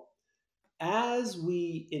example, as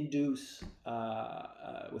we induce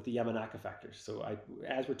with the Yamanaka factors. So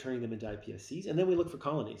as we're turning them into iPSCs, and then we look for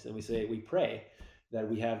colonies, and we pray that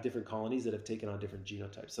we have different colonies that have taken on different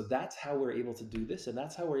genotypes. So that's how we're able to do this, and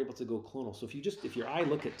that's how we're able to go clonal. So if your eye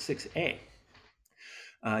look at 6A,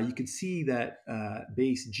 you can see that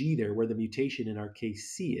base G there, where the mutation in our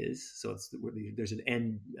case C is. So there's an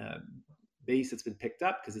N base that's been picked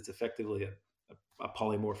up because it's effectively a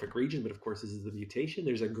polymorphic region, but of course this is the mutation.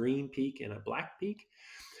 There's a green peak and a black peak.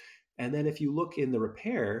 And then if you look in the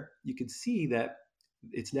repair, you can see that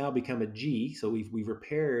it's now become a G. So we've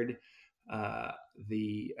repaired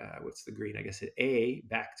what's the green? I guess an A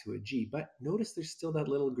back to a G. But notice there's still that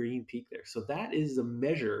little green peak there. So that is a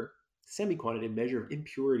measure, semi-quantitative measure of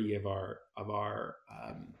impurity of our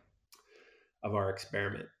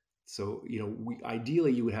experiment. So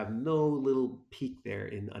ideally you would have no little peak there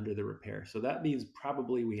under the repair. So that means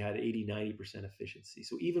probably we had 80-90% efficiency.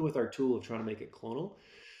 So even with our tool of trying to make it clonal,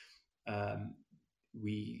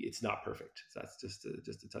 it's not perfect. So that's just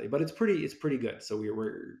to tell you, but it's pretty good. So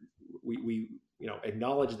we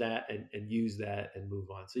acknowledge that and use that and move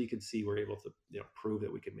on. So you can see we're able to prove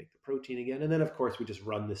that we can make the protein again. And then of course we just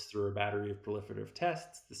run this through a battery of proliferative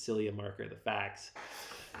tests, the cilia marker, the FACS,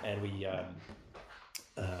 and we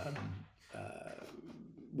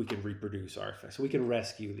can reproduce our effect. So we can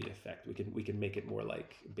rescue the effect. We can make it more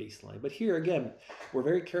like baseline. But here again, we're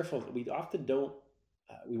very careful. We often don't.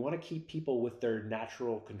 We want to keep people with their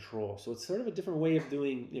natural control. So it's sort of a different way of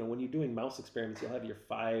doing. When you're doing mouse experiments, you'll have your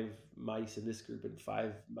 5 mice in this group and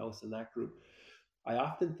 5 mouse in that group. I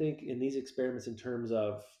often think in these experiments in terms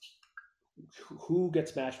of who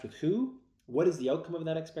gets matched with who, what is the outcome of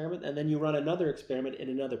that experiment, and then you run another experiment in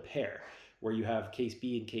another pair where you have case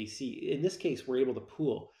B and case C. In this case, we're able to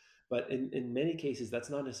pool, but in many cases, that's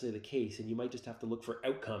not necessarily the case, and you might just have to look for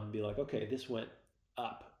outcome and be like, okay, this went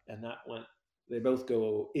up and that went. They both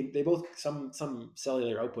go. Some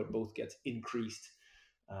cellular output both gets increased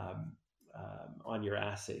on your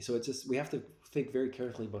assay. So it's just we have to think very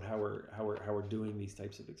carefully about how we're doing these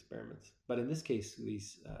types of experiments. But in this case,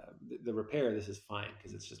 the repair, this is fine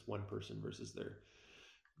because it's just one person versus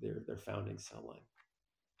their founding cell line.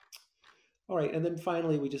 All right, and then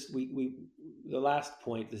finally, we the last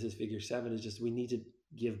point. This is figure 7. Is just we need to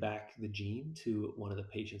give back the gene to one of the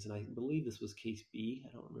patients, and I believe this was case B.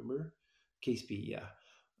 I don't remember. Case B, yeah.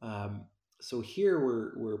 So here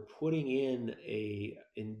we're putting in a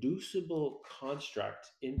inducible construct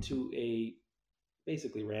into a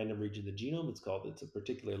basically random region of the genome. It's a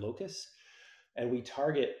particular locus, and we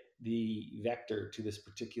target the vector to this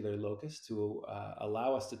particular locus to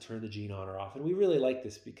allow us to turn the gene on or off. And we really like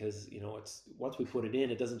this because it's once we put it in,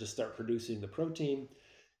 it doesn't just start producing the protein.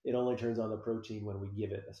 It only turns on the protein when we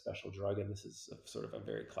give it a special drug, and this is sort of a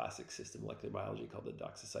very classic system, molecular biology, called the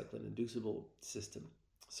doxycycline inducible system.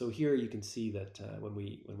 So here you can see that when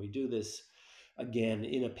we do this again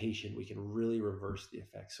in a patient, we can really reverse the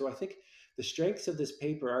effects. So I think the strengths of this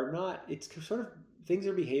paper are not. It's sort of things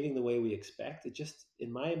are behaving the way we expect. It just,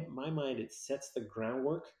 in my mind, it sets the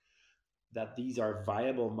groundwork that these are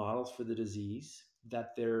viable models for the disease,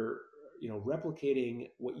 that they're replicating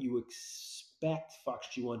what you expect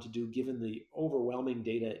FOXG1 to do given the overwhelming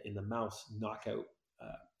data in the mouse knockout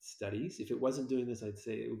studies. If it wasn't doing this, I'd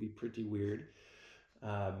say it would be pretty weird.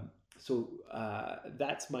 So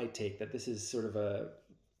that's my take, that this is sort of a,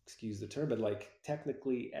 excuse the term, but like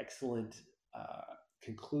technically excellent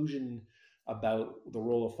conclusion about the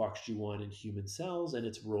role of FOXG1 in human cells and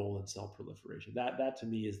its role in cell proliferation. That to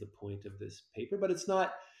me is the point of this paper, but it's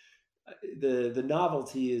not the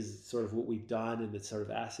novelty is sort of what we've done and the sort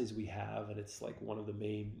of assays we have, and it's like one of the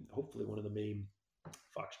main, hopefully one of the main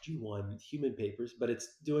FoxG1 human papers, but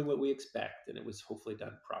it's doing what we expect, and it was hopefully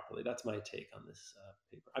done properly. That's my take on this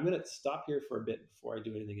paper. I'm going to stop here for a bit before I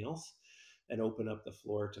do anything else, and open up the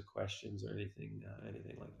floor to questions or anything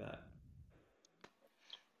like that.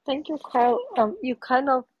 Thank you, Carl. You kind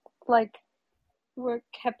of like were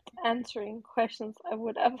kept answering questions I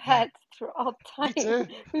would have had throughout Me time. too.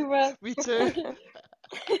 We were Me too.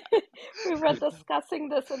 we were discussing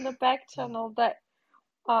this in the back channel that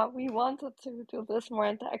we wanted to do this more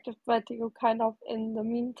interactive, but you kind of in the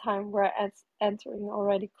meantime were answering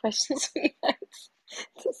already questions we had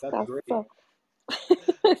That's discussed. great. So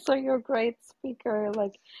so you're a great speaker.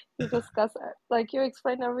 Like you discuss, like you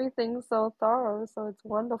explain everything so thorough. So it's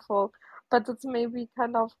wonderful, but it's maybe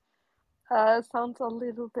kind of sounds a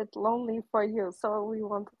little bit lonely for you. So we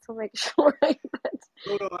wanted to make sure that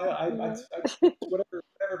No, no, yeah. whatever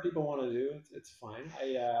people want to do, it's fine.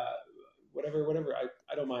 I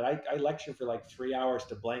don't mind. I lecture for like 3 hours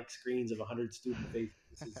to blank screens of 100 student faces.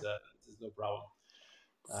 This is no problem.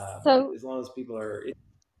 So As long as people are.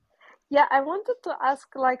 yeah, I wanted to ask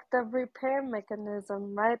like the repair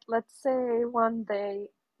mechanism, right? Let's say one day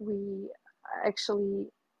we actually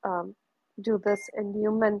do this in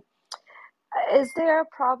human. Is there a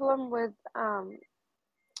problem with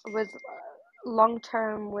long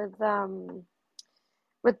term with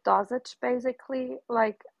dosage basically?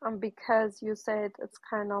 Like because you said it's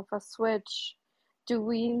kind of a switch. Do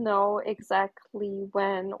we know exactly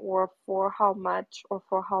when or for how much or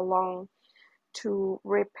for how long to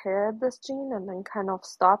repair this gene and then kind of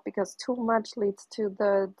stop, because too much leads to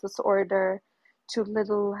the disorder, too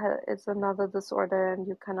little is another disorder, and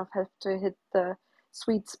you kind of have to hit the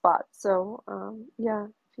sweet spot. So yeah,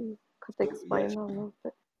 if you could So yes, explain a little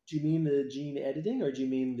bit. do you mean the gene editing, or do you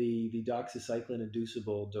mean the doxycycline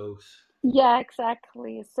inducible dose? Yeah,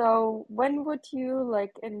 exactly. So when would you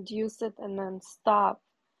like induce it and then stop?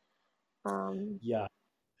 um Yeah.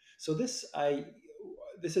 So this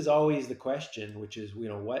is always the question, which is,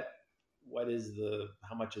 what is the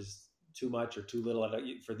how much is too much or too little?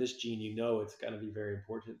 For this gene, it's going to be very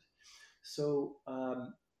important. So I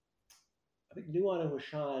think Nuan and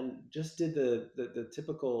Hushan just did the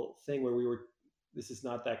typical thing where we were. This is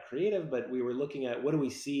not that creative, but we were looking at what do we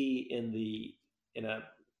see in a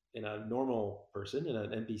in a normal person, in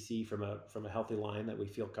an NPC from a healthy line that we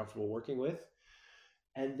feel comfortable working with,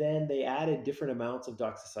 and then they added different amounts of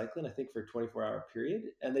doxycycline, I think, for a 24-hour period,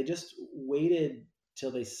 and they just waited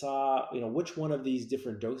till they saw, which one of these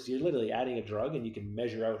different doses. You're literally adding a drug, and you can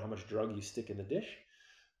measure out how much drug you stick in the dish.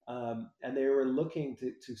 And they were looking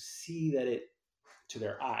to see that it, to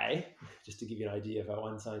their eye, just to give you an idea of how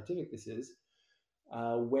unscientific this is,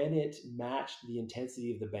 when it matched the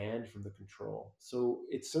intensity of the band from the control. So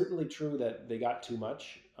it's certainly true that they got too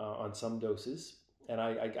much on some doses. And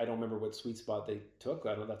I don't remember what sweet spot they took.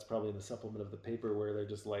 I don't. That's probably in the supplement of the paper where they're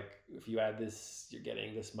just like, if you add this, you're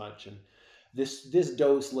getting this much, and this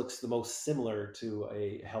dose looks the most similar to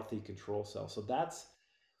a healthy control cell. So that's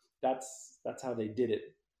how they did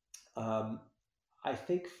it. Um, I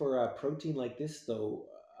think for a protein like this, though,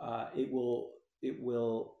 it will.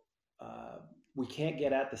 Uh, we can't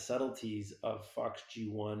get at the subtleties of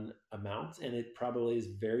FOXG1 amounts, and it probably is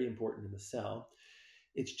very important in the cell.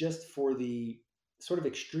 It's just for the sort of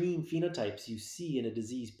extreme phenotypes you see in a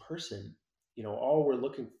diseased person. All we're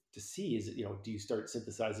looking to see is, do you start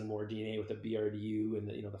synthesizing more DNA with the BRDU and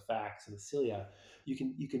the FACS and the cilia? You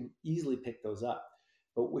can easily pick those up.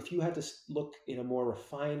 But if you had to look in a more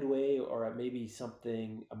refined way, or at maybe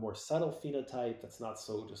a more subtle phenotype that's not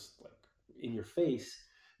so just like in your face,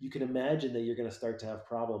 you can imagine that you're going to start to have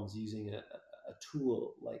problems using a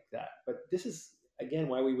tool like that. But this is again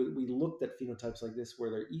why we looked at phenotypes like this, where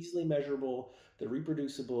they're easily measurable, they're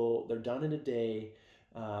reproducible, they're done in a day.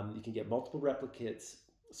 You can get multiple replicates.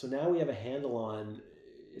 So now we have a handle on.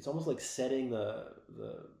 It's almost like setting the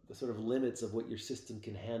sort of limits of what your system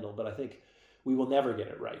can handle. But I think we will never get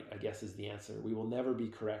it right, I guess, is the answer. We will never be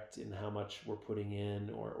correct in how much we're putting in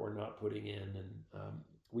or not putting in. And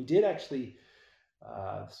we did actually,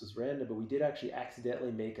 this was random, but we did actually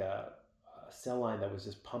accidentally make a cell line that was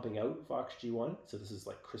just pumping out FOXG1. So this is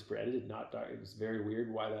like CRISPR edited, not dark. It was very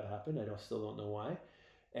weird why that happened. Still don't know why.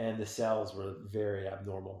 And the cells were very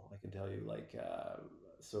abnormal, I can tell you.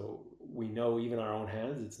 So we know even our own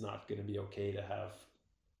hands, it's not going to be okay to have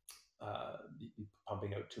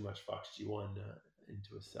pumping out too much FOXG1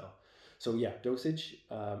 into a cell. So yeah, dosage.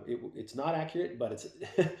 It's not accurate, but it's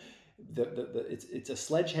it's a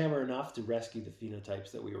sledgehammer enough to rescue the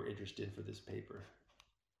phenotypes that we were interested in for this paper.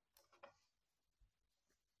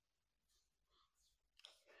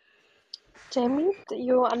 Jamie,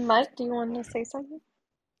 you and Mike, do you want to say something?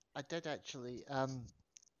 I did actually.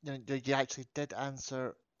 You actually did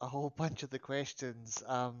answer a whole bunch of the questions.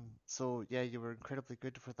 So yeah, you were incredibly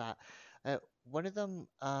good for that. One of them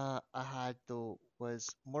I had though was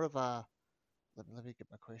more of a. Let me get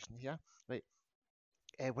my question here. Right.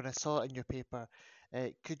 When I saw it in your paper,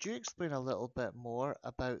 could you explain a little bit more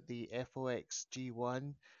about the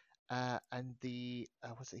FOXG1 and the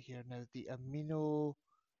what's it here now? The amino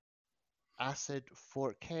acid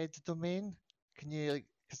forkhead domain. Can you like,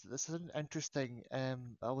 because this is interesting.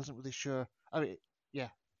 I wasn't really sure. I mean, yeah,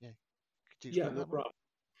 yeah. Could you Yeah, explain no that more? problem.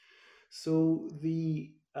 So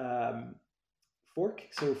the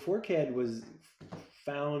Forkhead was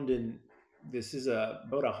found in this is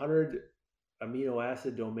about 100 amino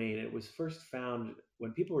acid domain. It was first found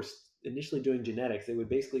when people were initially doing genetics. They would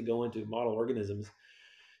basically go into model organisms,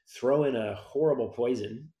 throw in a horrible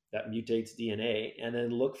poison that mutates DNA, and then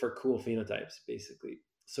look for cool phenotypes, basically.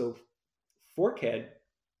 So Forkhead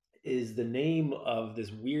is the name of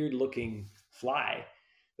this weird looking fly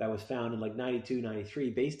that was found in like 92, 93,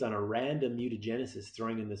 based on a random mutagenesis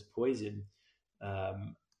throwing in this poison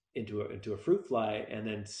um, into a fruit fly and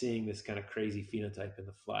then seeing this kind of crazy phenotype in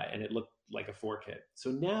the fly. And it looked like a forkhead. So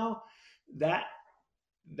now that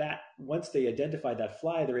once they identified that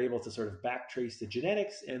fly, they're able to sort of backtrace the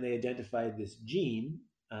genetics, and they identified this gene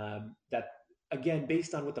that, again,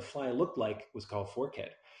 based on what the fly looked like, was called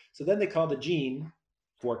forkhead. So then they called the gene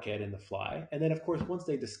forkhead in the fly, and then of course once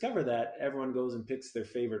they discover that, everyone goes and picks their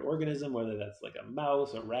favorite organism, whether that's like a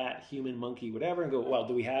mouse, a rat, human, monkey, whatever, and go, well,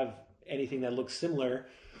 do we have anything that looks similar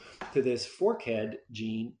to this forkhead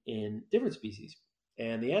gene in different species?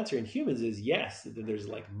 And the answer in humans is yes. There's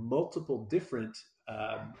like multiple different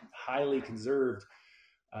highly conserved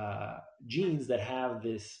genes that have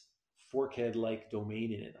this forkhead-like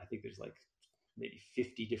domain in it. I think there's like maybe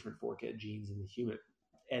 50 different forkhead genes in the human.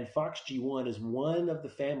 And FOXG1 is one of the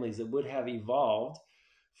families that would have evolved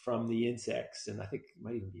from the insects, and I think it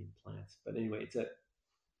might even be in plants. But anyway,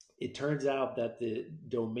 it turns out that the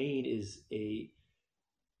domain is a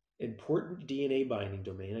important DNA binding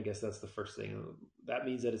domain. I guess that's the first thing. That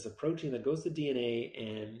means that it's a protein that goes to DNA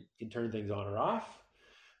and can turn things on or off,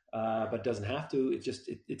 but doesn't have to.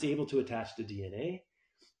 It's able to attach to DNA.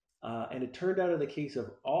 And it turned out in the case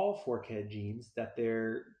of all forkhead genes that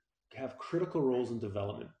they have critical roles in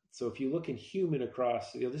development. So if you look in human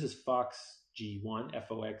across, this is FOXG1,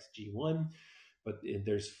 FOXG1, but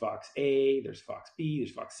there's Fox A, there's Fox B,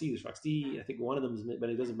 there's Fox C, there's Fox D. I think one of them is, but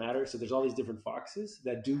it doesn't matter. So there's all these different foxes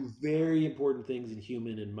that do very important things in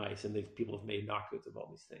human and mice, and people have made knockouts of all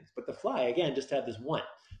these things. But the fly, again, just had this one,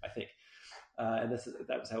 I think, and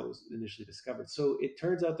that was how it was initially discovered. So it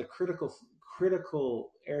turns out the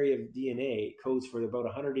critical area of DNA codes for about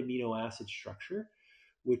 100 amino acid structure,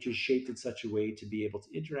 which is shaped in such a way to be able to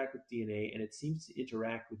interact with DNA, and it seems to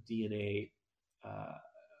interact with DNA. Uh,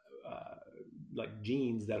 uh, like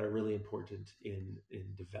genes that are really important in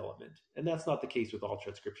development, and that's not the case with all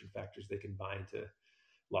transcription factors. They can bind to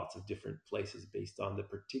lots of different places based on the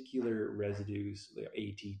particular residues, like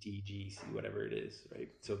ATT, GC, whatever it is, right?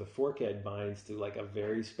 So the forkhead binds to like a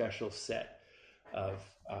very special set of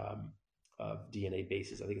DNA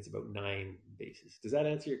bases. I think it's about 9 bases. Does that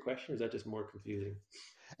answer your question, or is that just more confusing?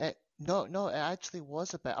 No, no, it actually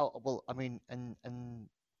was a bit. Oh, well, I mean, and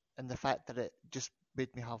the fact that it just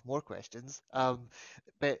made me have more questions.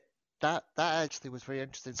 But that actually was very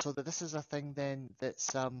interesting. So that this is a thing then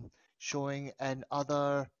that's showing in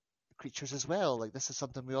other creatures as well. Like this is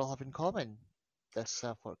something we all have in common. This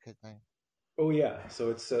forkhead thing. Oh yeah, so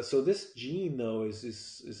it's so this gene though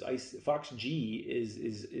is Fox G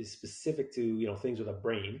is specific to things with a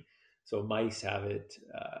brain. So mice have it.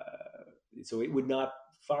 So it would not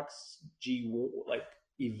Fox G like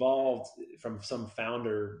evolved from some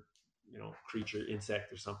founder, creature,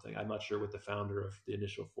 insect or something. I'm not sure what the founder of the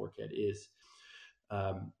initial forkhead is.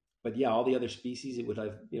 Um, but yeah, all the other species, it would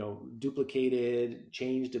have, duplicated,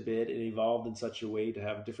 changed a bit, and evolved in such a way to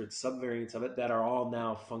have different subvariants of it that are all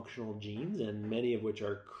now functional genes, and many of which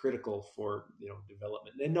are critical for,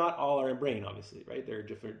 development. And not all are in brain, obviously, right? They're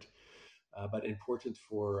different, but important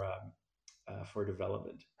for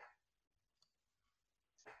development.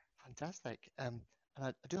 Fantastic. And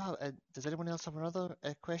I do have. Does anyone else have another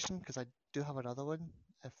question? Because I do have another one.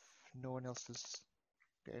 If no one else has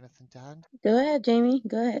got anything to hand. Go ahead, Jamie.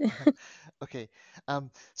 Go ahead. Okay.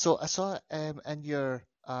 So I saw in your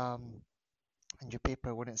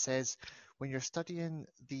paper when it says when you're studying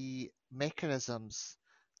the mechanisms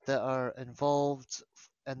that are involved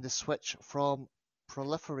in the switch from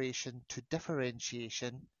proliferation to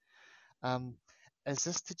differentiation, is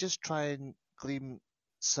this to just try and glean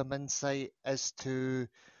some insight as to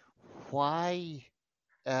why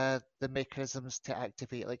the mechanisms to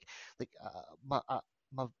activate, my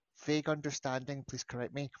vague understanding, please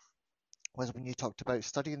correct me, was when you talked about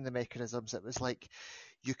studying the mechanisms, it was like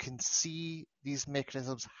you can see these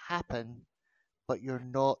mechanisms happen, but you're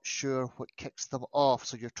not sure what kicks them off.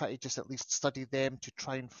 So you're trying to just at least study them to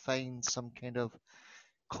try and find some kind of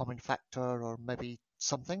common factor or maybe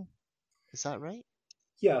something. Is that right?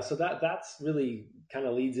 Yeah, so that's really kind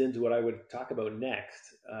of leads into what I would talk about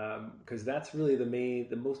next, because that's really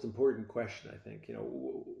the most important question. I think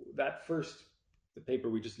that first the paper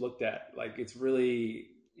we just looked at, like it's really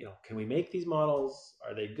can we make these models?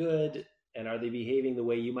 Are they good? And are they behaving the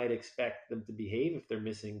way you might expect them to behave if they're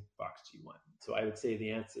missing FOXG1? So I would say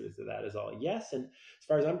the answer to that is all yes. And as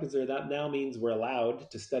far as I'm concerned, that now means we're allowed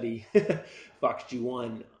to study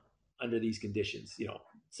FOXG1 under these conditions.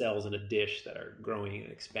 Cells in a dish that are growing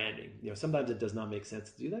and expanding. Sometimes it does not make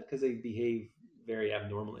sense to do that because they behave very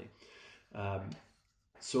abnormally.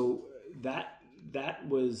 So that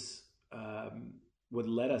was what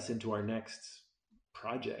led us into our next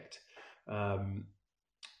project.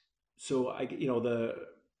 So I can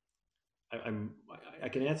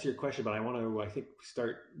answer your question, but I want to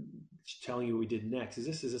start telling you what we did next.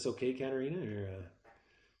 Is this okay, Katerina? Or,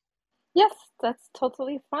 Yes, that's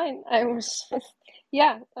totally fine. I was just,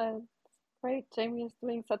 yeah, great. Jamie is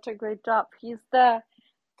doing such a great job. He's the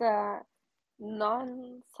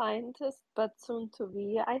non-scientist, but soon to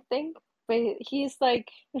be, I think. But he's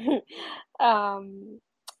like, um,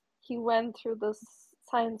 he went through this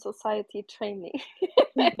science society training.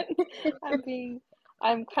 I'm being,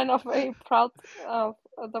 I'm kind of very proud of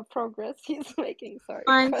the progress he's making. Sorry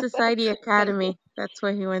Science for that. Society Thank you. Academy. That's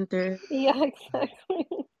what he went through. Yeah, exactly.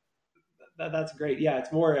 that's great. Yeah,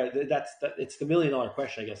 it's more it's the $1,000,000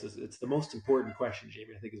 question, I guess. It's the most important question,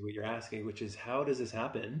 Jamie. I think is what you're asking, which is how does this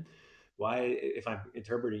happen? Why, if I'm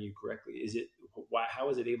interpreting you correctly, how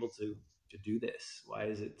is it able to do this? Why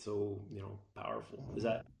is it so powerful? Is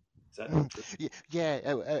that true? Yeah,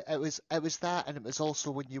 it was that, and it was also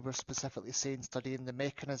when you were specifically saying studying the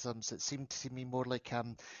mechanisms. It seemed to me more like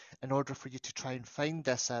in order for you to try and find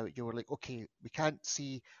this out, you were like, okay, we can't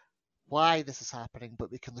see why this is happening,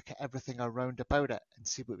 but we can look at everything around about it and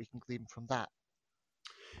see what we can glean from that.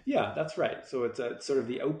 Yeah, that's right. So it's sort of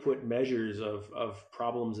the output measures of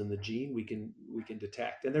problems in the gene we can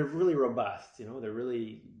detect, and they're really robust. They're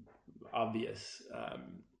really obvious,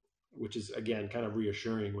 which is again kind of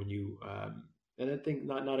reassuring when you. And I think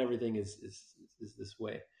not everything is this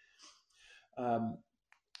way. Um,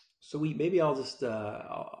 so maybe I'll just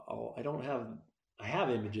I don't have I have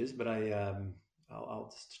images, but I'll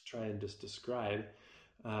just try and just describe.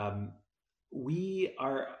 Um, we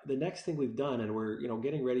are the next thing we've done, and we're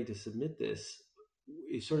getting ready to submit this.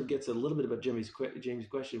 It sort of gets a little bit about James'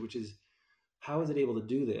 question, which is how is it able to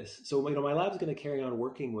do this? So my lab's going to carry on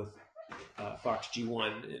working with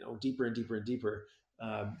FOXG1, deeper and deeper and deeper,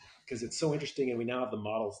 because it's so interesting, and we now have the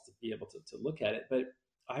models to be able to look at it. But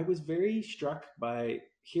I was very struck by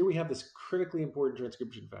here we have this critically important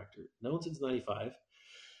transcription factor known since '95,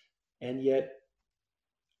 and yet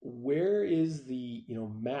where is the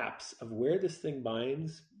maps of where this thing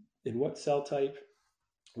binds in what cell type,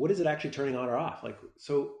 what is it actually turning on or off? Like,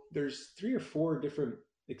 so there's 3 or 4 different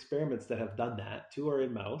experiments that have done that. 2 are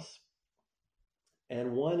in mouse,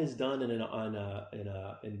 and 1 is done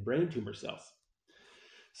in brain tumor cells.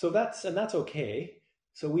 So that's okay.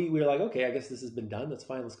 So we were like, okay, I guess this has been done. That's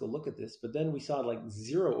fine. Let's go look at this. But then we saw like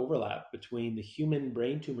zero overlap between the human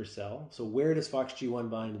brain tumor cell. So where does FOXG1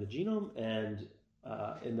 bind in the genome and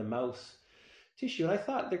in the mouse tissue? And I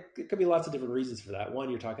thought there could be lots of different reasons for that. One,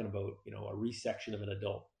 you're talking about a resection of an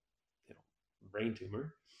adult brain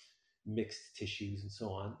tumor, mixed tissues, and so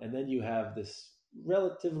on. And then you have this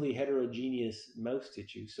relatively heterogeneous mouse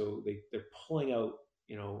tissue. So they're pulling out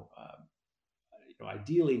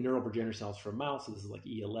ideally neural progenitor cells from mouse. So this is like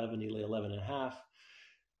E11, E11 and a half,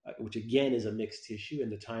 which again is a mixed tissue,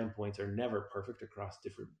 and the time points are never perfect across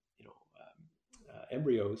different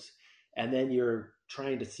embryos. And then you're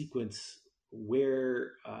trying to sequence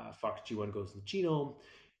where FOXG1 goes in the genome.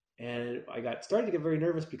 And I started to get very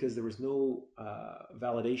nervous because there was no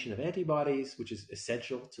validation of antibodies, which is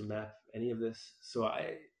essential to map any of this. So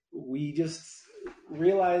we just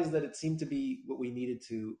realized that it seemed to be what we needed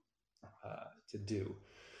to do.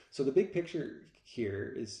 So the big picture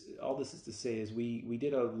here is all this is to say is we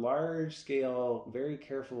did a large scale, very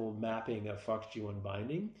careful mapping of FOXG1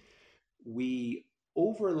 binding. We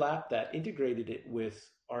overlapped that, integrated it with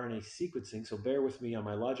RNA sequencing. So bear with me on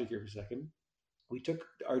my logic here for a second. We took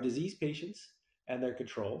our disease patients and their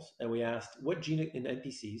controls, and we asked what gene in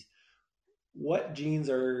NPCs,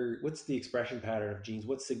 what's the expression pattern of genes?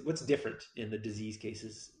 What's different in the disease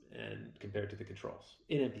cases and compared to the controls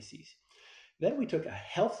in NPCs? Then we took a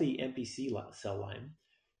healthy NPC cell line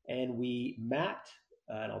and we mapped,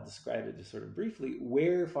 and I'll describe it just sort of briefly,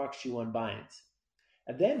 where FOXG1 binds.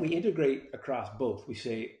 And then we integrate across both. We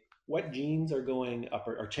say what genes are going up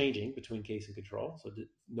or are changing between case and control, so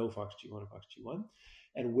no FOXG1 or FOXG1,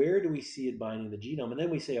 and where do we see it binding the genome? And then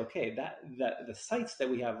we say, okay, that the sites that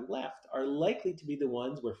we have left are likely to be the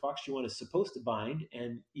ones where FOXG1 is supposed to bind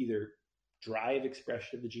and either drive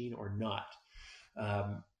expression of the gene or not.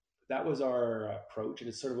 That was our approach, and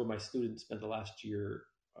it's sort of what my students spent the last year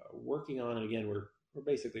working on. And again, we're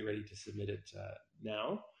basically ready to submit it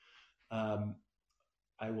now.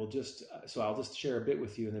 I'll just share a bit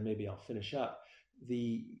with you, and then maybe I'll finish up.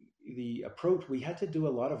 The approach, we had to do a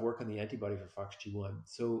lot of work on the antibody for FOXG1.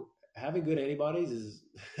 So having good antibodies is,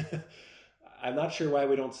 I'm not sure why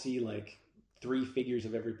we don't see like 3 figures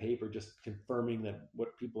of every paper just confirming that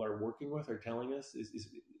what people are working with are telling us is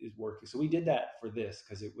working. So we did that for this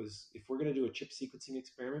because it was, if we're going to do a chip sequencing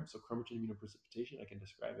experiment, so chromatin immunoprecipitation, I can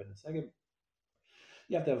describe it in a second,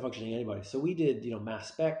 you have to have a functioning antibody. So we did, mass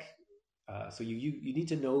spec. So you need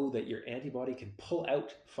to know that your antibody can pull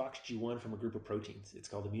out FOXG1 from a group of proteins. It's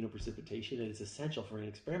called immunoprecipitation, and it's essential for an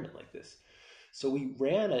experiment like this. So we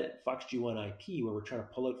ran a FOXG1 IP where we're trying to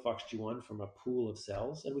pull out FOXG1 from a pool of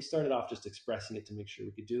cells, and we started off just expressing it to make sure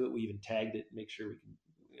we could do it. We even tagged it, make sure we can,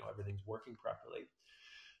 everything's working properly.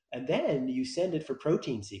 And then you send it for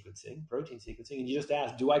protein sequencing, and you just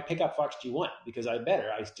ask, do I pick up FOXG1? Because I better.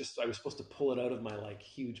 I was supposed to pull it out of my like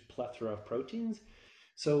huge plethora of proteins.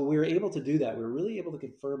 So we were able to do that. We were really able to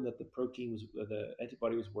confirm that the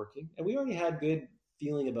antibody was working, and we already had good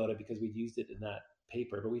feeling about it because we'd used it in that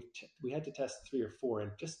paper. But we had to test 3 or 4,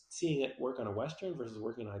 and just seeing it work on a Western versus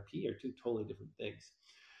working on IP are 2 totally different things.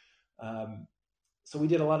 So we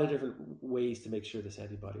did a lot of different ways to make sure this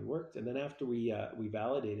antibody worked, and then after we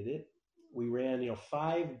validated it, we ran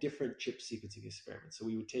 5 different chip sequencing experiments. So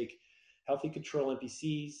we would take healthy control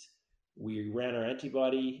NPCs. We ran our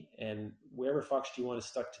antibody, and wherever FOXG1 is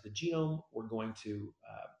stuck to the genome, we're going to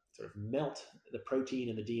sort of melt the protein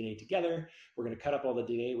and the DNA together. We're going to cut up all the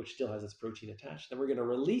DNA, which still has its protein attached. Then we're going to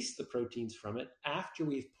release the proteins from it after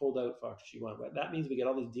we've pulled out FOXG1. But that means we get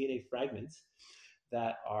all these DNA fragments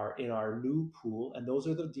that are in our new pool, and those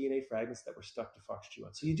are the DNA fragments that were stuck to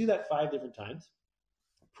FOXG1. So you do that 5 different times,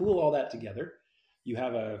 pool all that together. You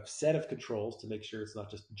have a set of controls to make sure it's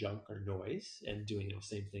not just junk or noise, and doing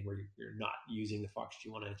same thing where you're not using the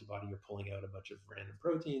FOXG1 antibody, you're pulling out a bunch of random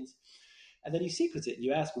proteins, and then you sequence it.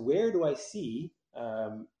 You ask, where do I see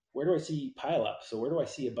pile up? So where do I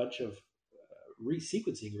see a bunch of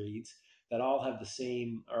sequencing reads that all have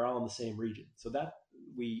are all in the same region? So that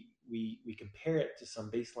we compare it to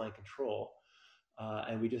some baseline control.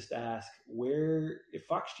 And we just ask if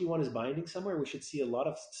FOXG1 is binding somewhere, we should see a lot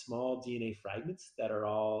of small DNA fragments that are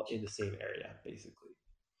all in the same area, basically.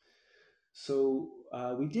 So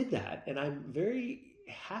we did that, and I'm very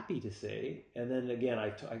happy to say, and then again,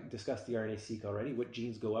 I discussed the RNA-seq already, what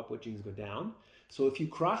genes go up, what genes go down. So if you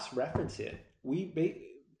cross-reference it,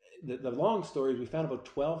 the long story is we found about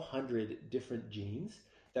 1,200 different genes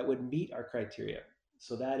that would meet our criteria.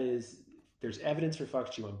 So that is, there's evidence for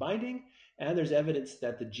FOXG1 binding, and there's evidence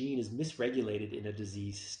that the gene is misregulated in a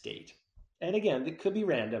disease state. And again, it could be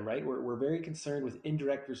random, right? We're very concerned with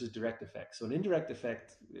indirect versus direct effects. So an indirect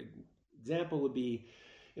effect example would be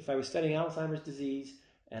if I was studying Alzheimer's disease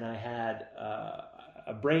and I had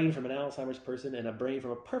a brain from an Alzheimer's person and a brain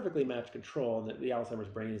from a perfectly matched control, and the Alzheimer's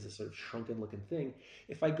brain is a sort of shrunken looking thing.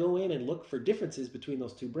 If I go in and look for differences between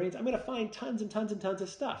those 2 brains, I'm going to find tons and tons and tons of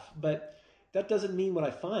stuff. But that doesn't mean what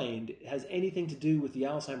I find has anything to do with the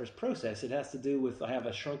Alzheimer's process. It has to do with, I have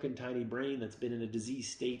a shrunken tiny brain that's been in a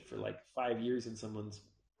disease state for like 5 years in someone's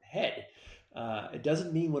head. It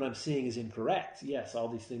doesn't mean what I'm seeing is incorrect. Yes, all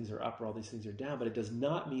these things are up or all these things are down, but it does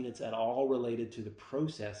not mean it's at all related to the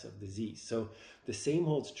process of disease. So the same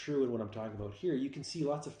holds true in what I'm talking about here. You can see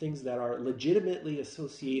lots of things that are legitimately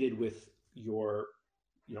associated with your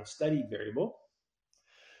studied variable,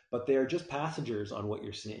 but they're just passengers on what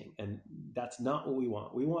you're seeing. And that's not what we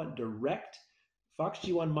want. We want direct,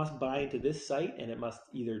 FOXG1 must bind to this site, and it must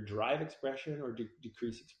either drive expression or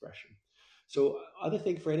decrease expression. So other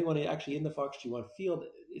thing for anyone actually in the FOXG1 field,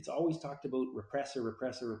 it's always talked about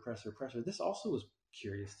repressor. This also was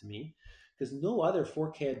curious to me because no other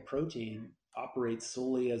forkhead protein operates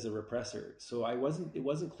solely as a repressor. So it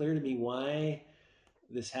wasn't clear to me why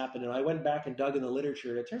this happened, and I went back and dug in the literature,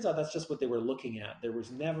 and it turns out that's just what they were looking at. It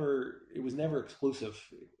was never exclusive,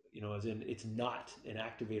 as in it's not an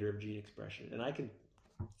activator of gene expression. And I can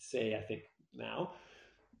say, I think now,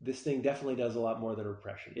 this thing definitely does a lot more than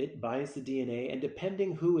repression. It binds the DNA, and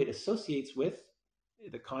depending who it associates with,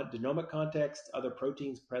 the genomic context, other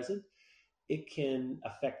proteins present, it can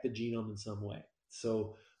affect the genome in some way.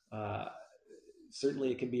 So uh, certainly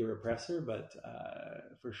it can be a repressor, but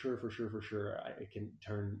for sure, it can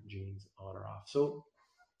turn genes on or off. So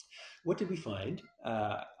what did we find?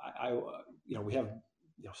 We have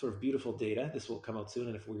sort of beautiful data. This will come out soon,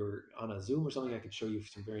 and if we were on a Zoom or something, I could show you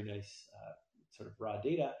some very nice sort of raw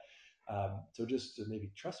data. So just to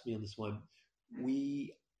maybe trust me on this one,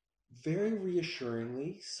 we very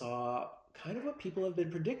reassuringly saw kind of what people have been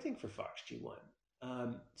predicting for FOXG1.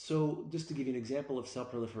 So just to give you an example of cell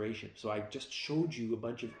proliferation. So I just showed you a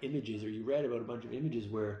bunch of images, or you read about a bunch of images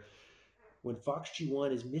where when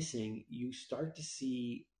FOXG1 is missing, you start to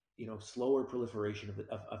see slower proliferation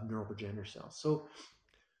of neural progenitor cells. So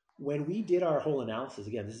when we did our whole analysis,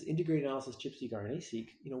 again, this is integrated analysis, ChIP-seq, RNA-seq,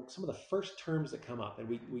 some of the first terms that come up, and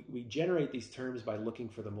we generate these terms by looking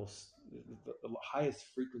for the highest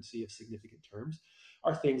frequency of significant terms,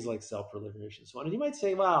 are things like cell proliferation and so on. And you might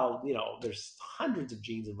say, well, there's hundreds of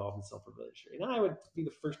genes involved in cell proliferation. And I would be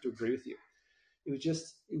the first to agree with you.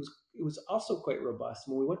 It was also quite robust.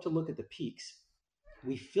 When we went to look at the peaks,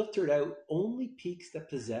 we filtered out only peaks that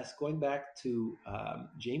possess, going back to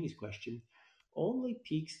Jamie's question, only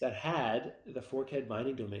peaks that had the fork head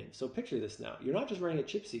binding domain. So picture this now. You're not just running a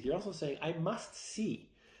ChIP-seq. You're also saying, I must see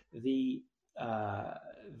the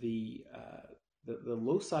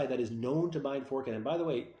loci that is known to bind fork head. And by the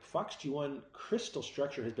way, FOXG1 crystal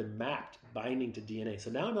structure has been mapped binding to DNA. So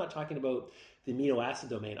now I'm not talking about the amino acid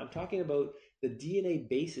domain. I'm talking about the DNA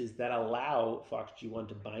bases that allow FOXG1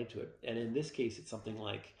 to bind to it. And in this case, it's something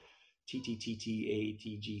like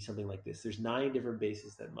TTTTATG, something like this. There's 9 different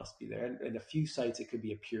bases that must be there. And a few sites, it could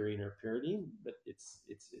be a purine or a pyridine, but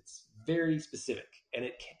it's very specific. And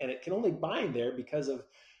it can only bind there because of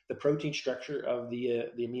the protein structure of the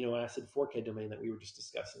amino acid fork head domain that we were just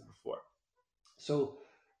discussing before. So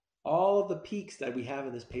all of the peaks that we have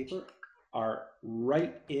in this paper are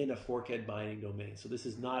right in a fork head binding domain. So this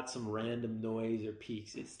is not some random noise or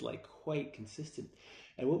peaks. It's like quite consistent.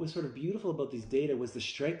 And what was sort of beautiful about these data was the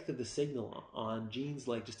strength of the signal on genes,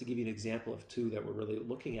 like, just to give you an example of 2 that we're really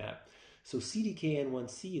looking at. So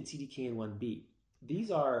CDKN1C and CDKN1B,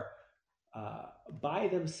 these are by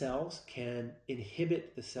themselves can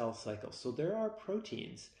inhibit the cell cycle. So there are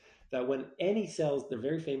proteins that when any cells, they're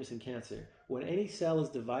very famous in cancer, when any cell is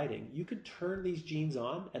dividing, you could turn these genes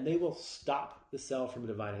on and they will stop the cell from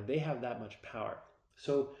dividing. They have that much power.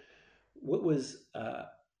 So what was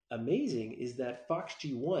amazing is that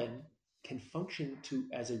FOXG1 can function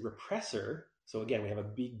as a repressor. So again, we have a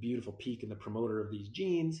big, beautiful peak in the promoter of these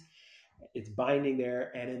genes. It's binding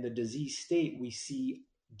there. And in the disease state, we see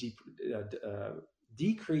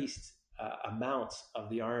decreased amounts of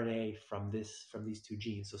the RNA from these 2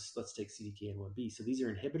 genes. So let's take CDKN1B. So these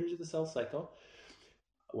are inhibitors of the cell cycle.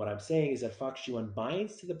 What I'm saying is that FOXG1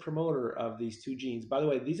 binds to the promoter of these 2 genes. By the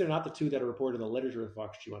way, these are not the 2 that are reported in the literature with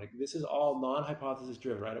FOXG1. This is all non-hypothesis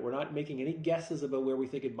driven, right? We're not making any guesses about where we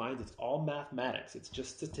think it binds. It's all mathematics. It's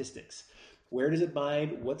just statistics. Where does it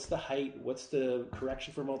bind? What's the height? What's the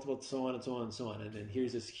correction for multiple, so on and so on and so on. And then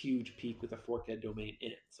here's this huge peak with a fork head domain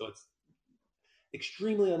in it. So it's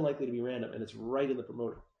extremely unlikely to be random, and it's right in the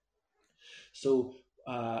promoter. So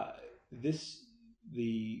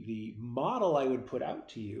the model I would put out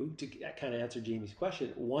to you to kind of answer Jamie's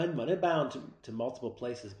question, one, but it bound to multiple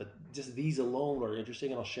places, but just these alone are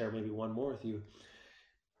interesting, and I'll share maybe one more with you.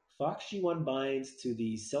 FOXG1 binds to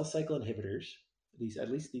these cell cycle inhibitors,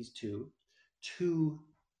 at least these 2, to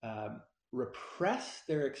repress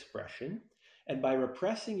their expression. And by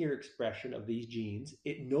repressing your expression of these genes,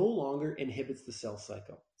 it no longer inhibits the cell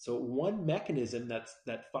cycle. So one mechanism that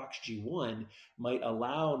FOXG1 might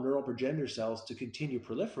allow neural progenitor cells to continue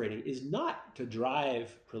proliferating is not to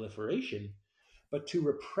drive proliferation, but to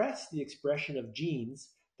repress the expression of genes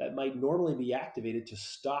that might normally be activated to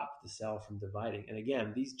stop the cell from dividing. And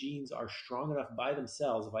again, these genes are strong enough by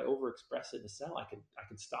themselves. If I overexpress it in a cell, I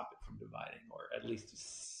can stop it from dividing, or at least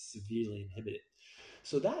severely inhibit it.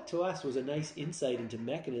 So that to us was a nice insight into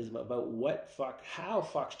mechanism about how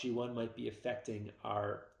FOXG1 might be affecting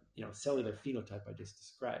our cellular phenotype I just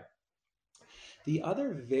described. The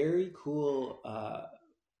other very cool,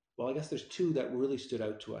 well, I guess there's 2 that really stood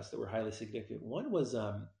out to us that were highly significant. One was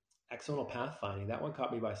axonal path finding. That one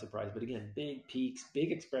caught me by surprise. But again, big peaks,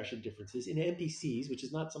 big expression differences in NPCs, which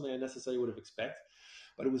is not something I necessarily would have expected,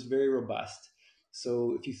 but it was very robust.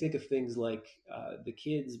 So if you think of things like the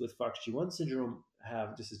kids with FOXG1 syndrome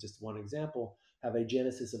this is just one example, have a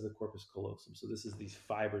genesis of the corpus callosum. So this is these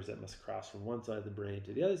fibers that must cross from one side of the brain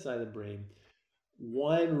to the other side of the brain.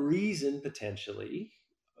 One reason potentially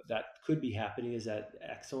that could be happening is that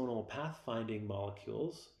axonal pathfinding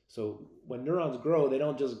molecules. So when neurons grow, they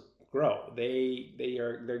don't just grow.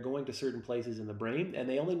 They're going to certain places in the brain, and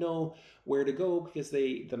they only know where to go because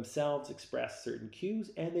they themselves express certain cues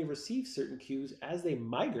and they receive certain cues as they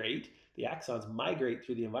migrate. The axons migrate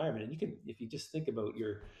through the environment, and you can, if you just think about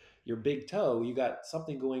your big toe, you got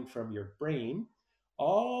something going from your brain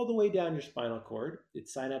all the way down your spinal cord.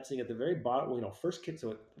 It's synapsing at the very bottom, first kick.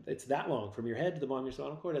 So it's that long from your head to the bottom of your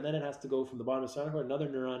spinal cord. And then it has to go from the bottom of the spinal cord, another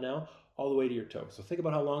neuron now, all the way to your toe. So think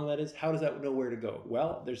about how long that is. How does that know where to go?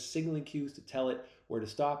 Well, there's signaling cues to tell it where to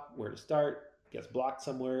stop, where to start. Gets blocked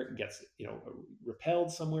somewhere, gets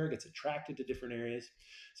repelled somewhere, gets attracted to different areas.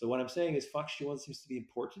 So what I'm saying is FOXG1 seems to be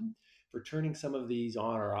important for turning some of these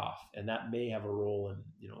on or off, and that may have a role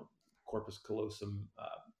in corpus callosum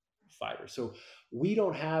fiber. So we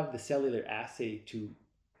don't have the cellular assay to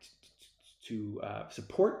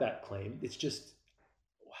support that claim. It's just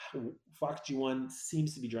FOXG1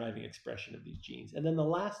 seems to be driving expression of these genes. And then the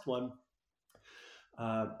last one,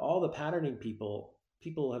 all the patterning people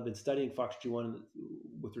have been studying FOXG1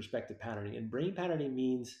 with respect to patterning. And brain patterning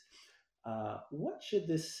means what should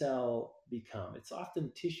this cell become? It's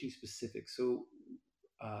often tissue specific. So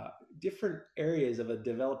different areas of a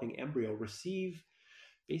developing embryo receive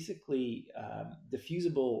basically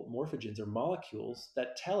diffusible morphogens or molecules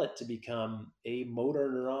that tell it to become a motor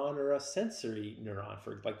neuron or a sensory neuron,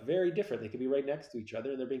 for like very different. They could be right next to each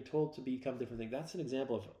other and they're being told to become different things. That's an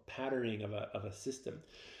example of patterning of a system.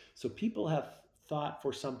 So people have thought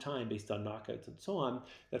for some time, based on knockouts and so on,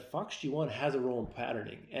 that FOXG1 has a role in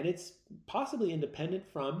patterning, and it's possibly independent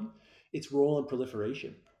from its role in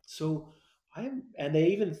proliferation. So and they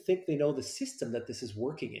even think they know the system that this is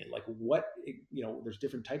working in, like there's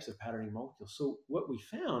different types of patterning molecules. So what we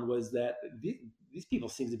found was that these people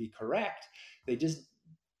seem to be correct. They just,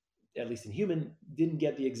 at least in human, didn't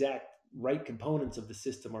get the exact right components of the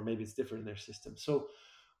system, or maybe it's different in their system. So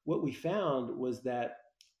what we found was that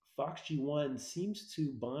FOXG1 seems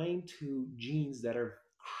to bind to genes that are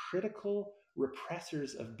critical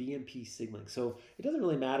repressors of BMP signaling. So it doesn't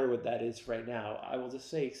really matter what that is right now. I will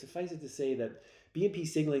just say, suffice it to say that BMP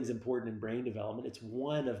signaling is important in brain development. It's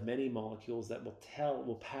one of many molecules that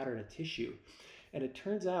will pattern a tissue. And it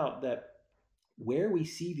turns out that where we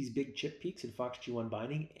see these big chip peaks in FOXG1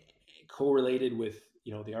 binding correlated with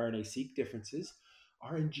the RNA-seq differences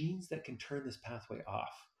are in genes that can turn this pathway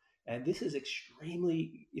off. And this is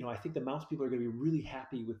extremely, I think the mouse people are going to be really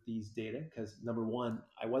happy with these data because number one,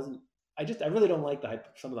 I really don't like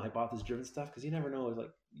some of the hypothesis driven stuff because you never know. It's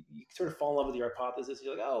like you sort of fall in love with your hypothesis.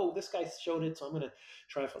 You're like, oh, this guy showed it, so I'm going to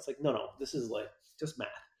try. It's like, no, this is like just math.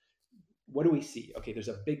 What do we see? Okay, there's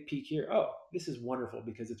a big peak here. Oh, this is wonderful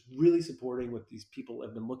because it's really supporting what these people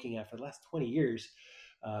have been looking at for the last 20 years.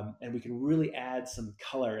 And we can really add some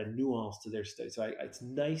color and nuance to their study. So it's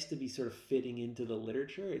nice to be sort of fitting into the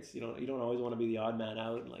literature. It's, you don't always want to be the odd man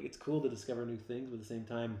out. And like, it's cool to discover new things, but at the same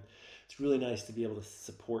time, it's really nice to be able to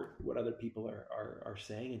support what other people are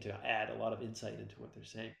saying and to add a lot of insight into what they're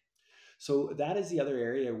saying. So that is the other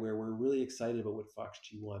area where we're really excited about what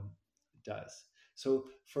FOXG1 does. So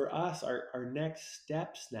for us, our next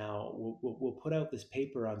steps now, we'll put out this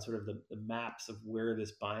paper on sort of the maps of where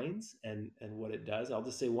this binds and what it does. I'll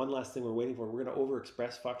just say one last thing we're waiting for. We're going to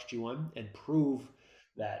overexpress FOXG1 and prove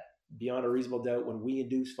that beyond a reasonable doubt, when we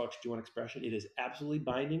induce FOXG1 expression, it is absolutely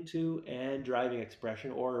binding to and driving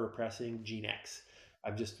expression or repressing gene X.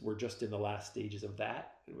 We're just in the last stages of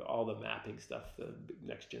that. All the mapping stuff, the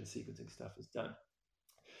next gen sequencing stuff is done.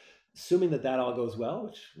 Assuming that all goes well,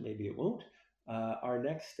 which maybe it won't, our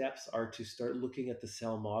next steps are to start looking at the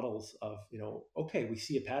cell models of, okay, we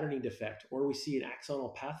see a patterning defect or we see an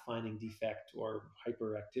axonal pathfinding defect or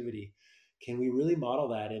hyperactivity. Can we really model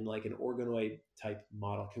that in like an organoid type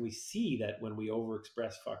model? Can we see that when we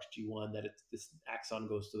overexpress FOXG1 that this axon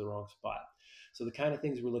goes to the wrong spot? So the kind of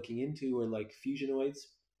things we're looking into are like fusionoids,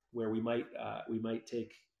 where we might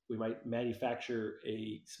manufacture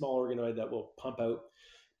a small organoid that will pump out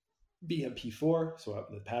BMP4, so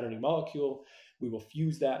the patterning molecule. We will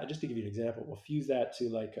fuse that. Just to give you an example, we'll fuse that to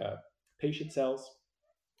like patient cells.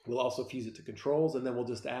 We'll also fuse it to controls, and then we'll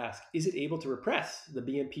just ask, is it able to repress the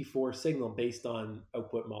BMP4 signal based on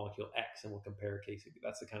output molecule X? And we'll compare case.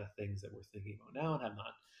 That's the kind of things that we're thinking about now and have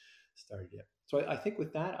not started yet. So I think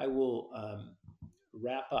with that, I will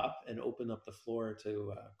wrap up and open up the floor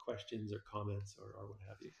to questions or comments or what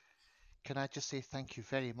have you. Can I just say thank you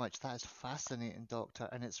very much? That is fascinating, Doctor,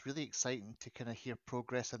 and it's really exciting to kind of hear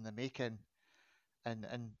progress in the making. And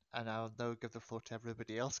I'll now give the floor to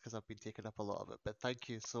everybody else because I've been taking up a lot of it. But thank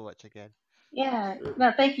you so much again. Yeah, Sure.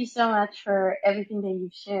 no, thank you so much for everything that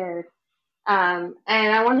you've shared. And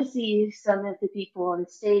I want to see if some of the people on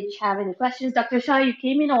stage have any questions. Dr. Shaw, you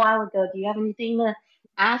came in a while ago. Do you have anything to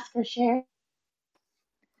ask or share?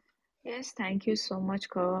 Yes, thank you so much,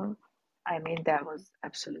 Carl. I mean, that was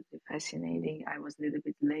absolutely fascinating. I was a little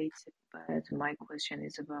bit late, but my question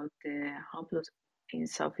is about the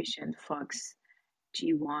haploinsufficient Fox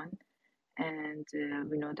G1. And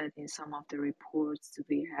we know that in some of the reports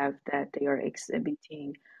we have that they are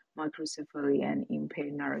exhibiting microcephaly and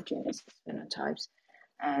impaired neurogenesis phenotypes,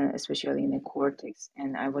 especially in the cortex.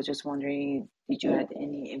 And I was just wondering, did you have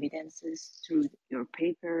any evidences through your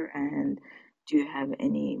paper, and do you have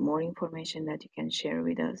any more information that you can share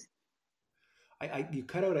with us? You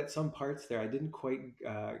cut out at some parts there. I didn't quite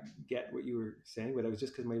get what you were saying, but it was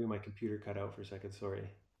just because maybe my computer cut out for a second. Sorry.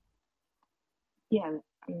 Yeah,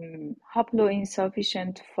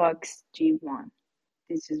 haploinsufficient Fox G1.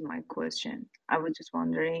 This is my question. I was just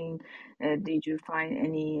wondering, did you find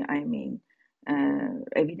any,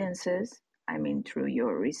 evidences, through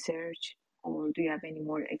your research, or do you have any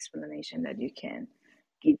more explanation that you can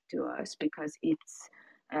give to us? Because it's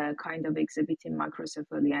kind of exhibiting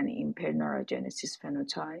microcephaly and impaired neurogenesis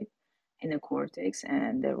phenotype in the cortex,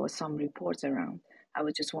 and there was some reports around. I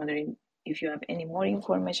was just wondering if you have any more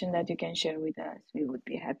information that you can share with us. We would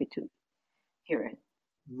be happy to hear it.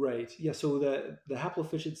 Right. Yeah. So the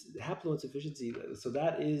haploinsufficiency. So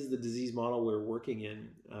that is the disease model we're working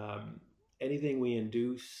in. Anything we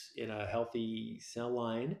induce in a healthy cell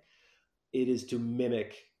line, it is to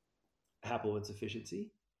mimic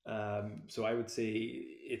haploinsufficiency. So I would say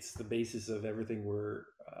it's the basis of everything we're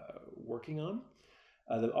working on.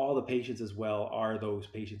 All the patients as well are those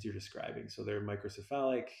patients you're describing. So they're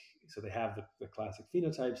microcephalic, so they have the classic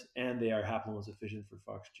phenotypes, and they are haploinsufficient for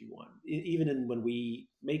FOXG1. When we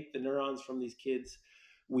make the neurons from these kids,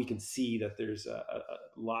 we can see that there's a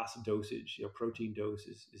loss of dosage. Protein dose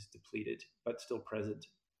is depleted, but still present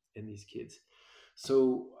in these kids.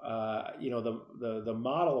 So the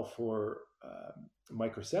model for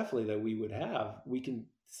microcephaly that we would have, we can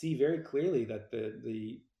see very clearly that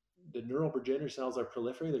the neural progenitor cells are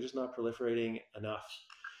proliferating. They're just not proliferating enough.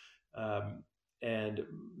 And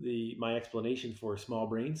my explanation for small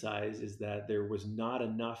brain size is that there was not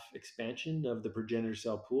enough expansion of the progenitor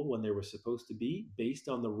cell pool when there was supposed to be, based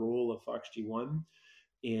on the role of FOXG1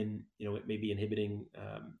 in, it may be inhibiting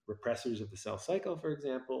repressors of the cell cycle, for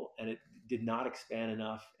example, and it did not expand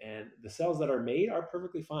enough. And the cells that are made are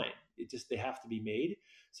perfectly fine. They have to be made.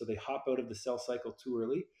 So they hop out of the cell cycle too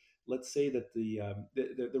early. Let's say that the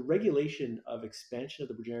regulation of expansion of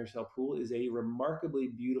the progenitor cell pool is a remarkably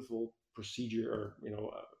beautiful procedure, or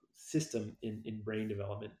system in brain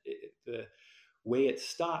development. The way it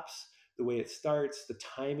stops, the way it starts, the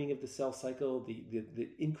timing of the cell cycle, the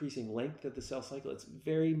increasing length of the cell cycle, it's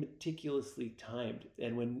very meticulously timed.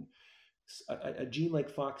 And when a gene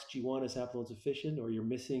like FOXG1 is haploinsufficient, or you're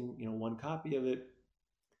missing one copy of it,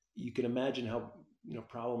 you can imagine how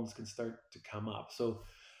problems can start to come up. So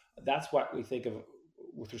that's what we think of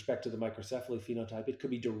with respect to the microcephaly phenotype. It could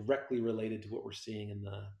be directly related to what we're seeing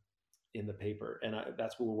in the paper, and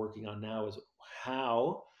that's what we're working on now, is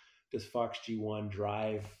how does FOXG1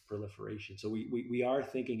 drive proliferation. So we are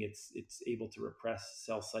thinking it's able to repress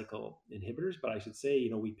cell cycle inhibitors, but I should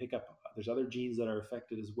say, we pick up, there's other genes that are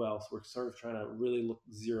affected as well. So we're sort of trying to really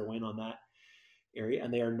zero in on that area,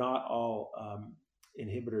 and they are not all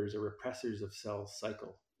inhibitors or repressors of cell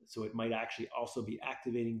cycle. So it might actually also be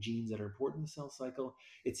activating genes that are important in the cell cycle.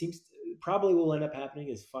 It seems probably will end up happening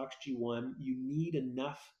is FOXG1. You need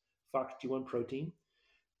enough FOXG1 protein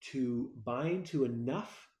to bind to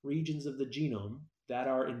enough regions of the genome that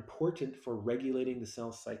are important for regulating the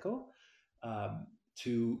cell cycle,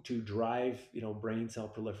 to drive brain cell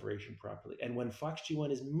proliferation properly. And when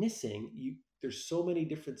FOXG1 is missing, there's so many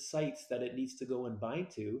different sites that it needs to go and bind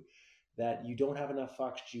to, that you don't have enough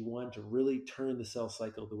FOXG1 to really turn the cell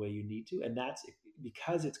cycle the way you need to. And that's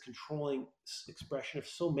because it's controlling expression of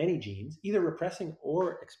so many genes, either repressing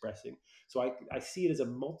or expressing. So I see it as a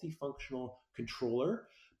multifunctional controller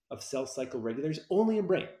of cell cycle regulators only in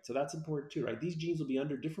brain. So that's important too, right? These genes will be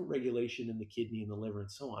under different regulation in the kidney and the liver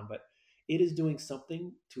and so on, but it is doing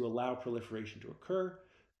something to allow proliferation to occur.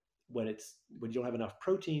 When you don't have enough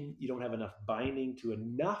protein, you don't have enough binding to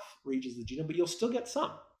enough regions of the genome, but you'll still get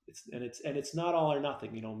some. It's not all or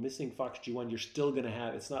nothing. Missing FOXG1, you're still going to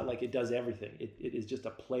have. It's not like it does everything. It is just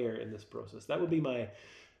a player in this process. That would be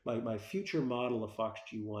my future model of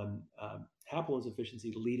FOXG1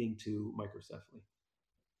 haploinsufficiency leading to microcephaly.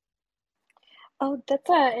 Oh, that's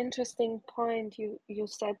an interesting point you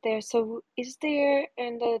said there. So, is there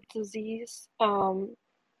in the disease,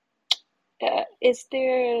 is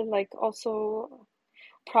there like also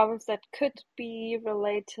problems that could be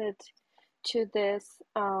related to this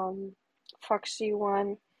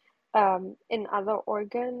FOXG1 in other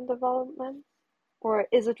organ development, or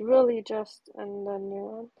is it really just in the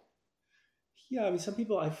neuron? Yeah, I mean, some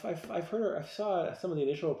people I've heard, I saw some of the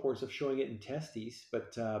initial reports of showing it in testes,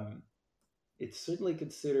 but it's certainly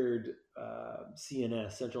considered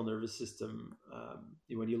CNS, central nervous system.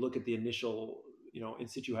 When you look at the initial, in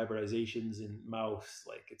situ hybridizations in mouse,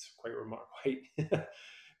 like it's quite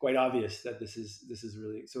quite obvious that this is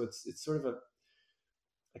really, so it's sort of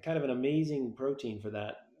a kind of an amazing protein for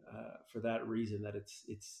that reason, that it's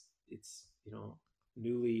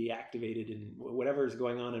newly activated, and whatever is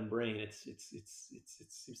going on in brain, it seems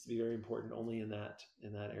to be very important only in that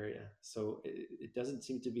area. So it doesn't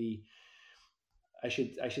seem to be. I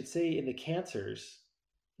should say, in the cancers,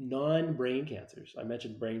 non-brain cancers. I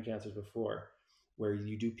mentioned brain cancers before, where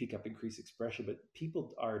you do pick up increased expression, but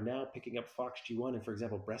people are now picking up FOXG1 and, for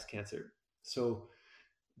example, breast cancer. So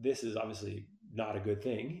this is obviously not a good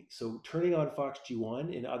thing. So turning on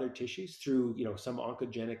FOXG1 in other tissues through some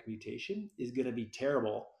oncogenic mutation is going to be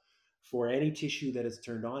terrible for any tissue that is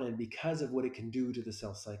turned on, and because of what it can do to the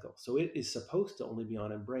cell cycle. So it is supposed to only be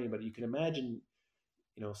on in brain, but you can imagine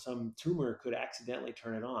some tumor could accidentally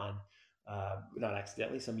turn it on. Not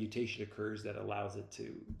accidentally, some mutation occurs that allows it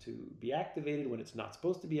to be activated when it's not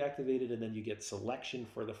supposed to be activated, and then you get selection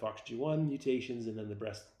for the FOXG1 mutations, and then the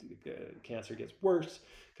breast cancer gets worse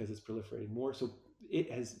because it's proliferating more. So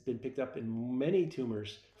it has been picked up in many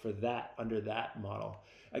tumors for that, under that model.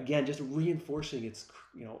 Again, just reinforcing its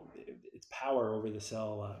power over the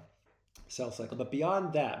cell cycle. But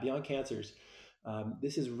beyond that, beyond cancers,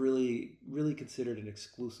 this is really, really considered an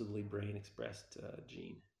exclusively brain expressed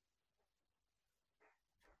gene.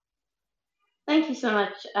 Thank you so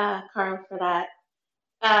much, Carl, for that.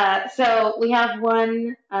 So we have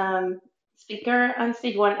one speaker on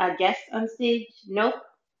stage, one guest on stage. Nope.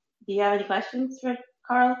 Do you have any questions for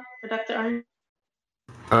Carl, for Dr. Ernst?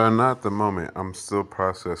 Not at the moment. I'm still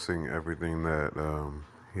processing everything that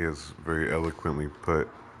he has very eloquently put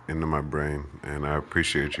into my brain, and I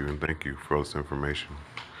appreciate you and thank you for all this information.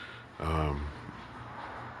 I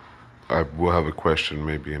will have a question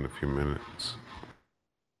maybe in a few minutes.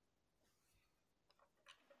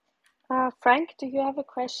 Frank, do you have a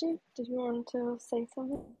question? Did you want to say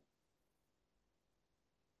something?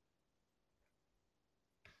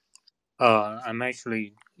 I'm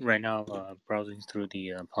actually right now pausing through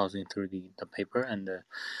the paper, and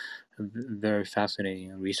very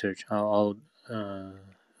fascinating research.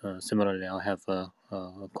 Similarly, I'll have a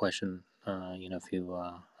question in a few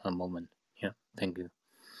a moment. Yeah, thank you.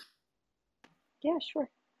 Yeah, sure.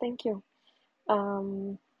 Thank you.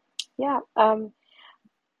 Yeah.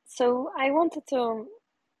 So I wanted to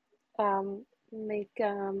make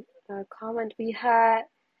a comment.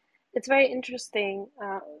 It's very interesting.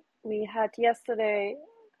 We had yesterday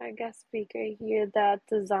a guest speaker here that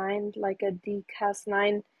designed like a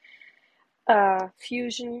DCAS9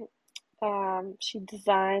 fusion. She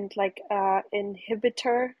designed like a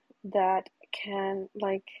inhibitor that can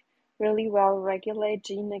like really well regulate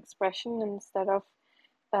gene expression instead of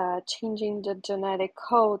changing the genetic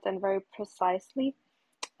code, and very precisely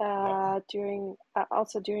during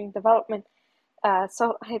development.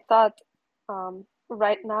 So I thought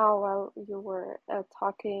right now, while you were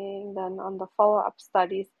talking then on the follow-up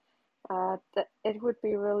studies, that it would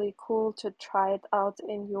be really cool to try it out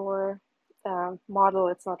in your model.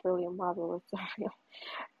 It's not really a model, it's a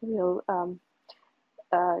real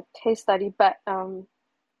case study, but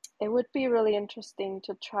it would be really interesting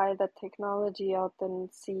to try the technology out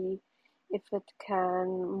and see if it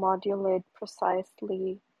can modulate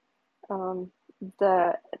precisely um,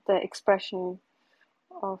 the expression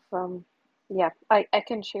of yeah. I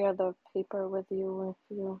can share the paper with you if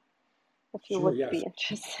you Sure. would Yes. be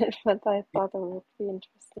interested, but I thought it would be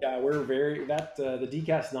interesting. Yeah, we're very the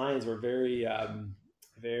DCAS nines. We're very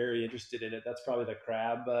very interested in it. That's probably the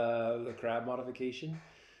crab modification.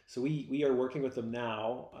 So we are working with them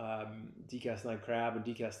now. DCAS9 crab and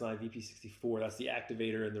DCAS9 VP64. That's the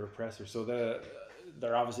activator and the repressor. So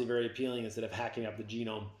they're obviously very appealing instead of hacking up the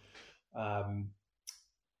genome. Um,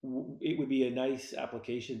 it would be a nice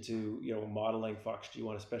application to modeling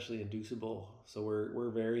FOXG1, especially inducible. So we're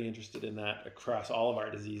very interested in that across all of our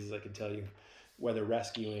diseases. I can tell you, whether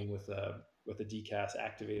rescuing with a DCAS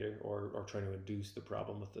activator, or trying to induce the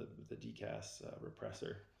problem with the DCAS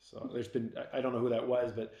repressor. So there's been, I don't know who that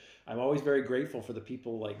was, but I'm always very grateful for the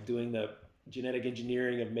people like doing genetic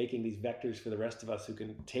engineering of making these vectors for the rest of us who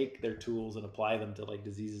can take their tools and apply them to like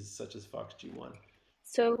diseases such as FOXG1?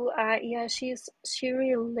 So yeah, she's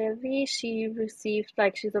Shiri Levy. She received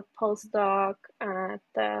like she's a postdoc at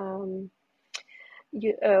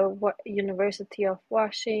University of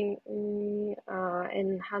Washington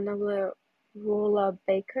in Hannibal Rula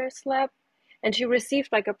Baker's lab, and she received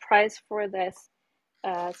like a prize for this.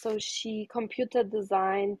 So she computer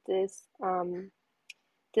designed this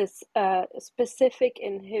specific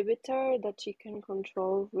inhibitor that she can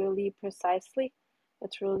control really precisely.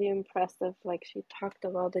 It's really impressive. Like she talked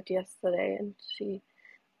about it yesterday, and she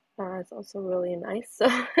is also really nice. So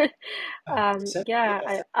yeah,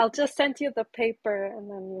 Yes. I'll just send you the paper, and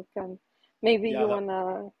then you can maybe Yeah, you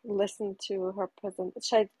wanna listen to her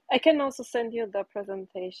presentation. I can also send you the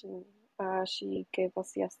presentation she gave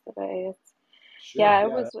us yesterday. It's sure. yeah,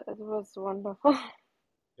 Yeah, it was wonderful.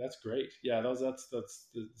 that's great. Yeah,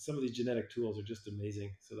 some of these genetic tools are just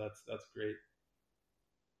amazing. So that's great.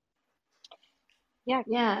 Yeah.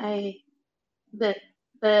 Yeah, the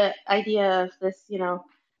the idea of this,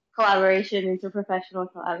 collaboration,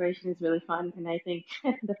 interprofessional collaboration is really fun, and I think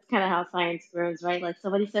that's kind of how science grows, right? Like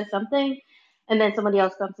somebody says something, and then somebody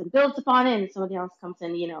else comes and builds upon it, and somebody else comes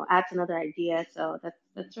and adds another idea. So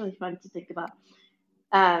that's really fun to think about.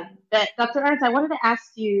 But Dr. Ernst, I wanted to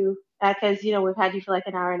ask you because we've had you for like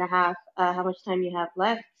an hour and a half. How much time you have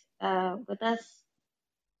left with us?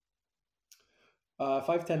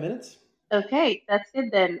 5, 10 minutes. Okay, that's good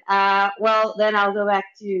then. Well, then I'll go back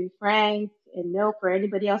to Frank and Nope or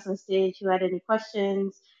anybody else on stage who had any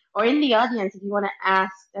questions, or in the audience if you want to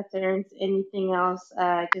ask Dr. Ernst anything else,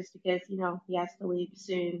 just because he has to leave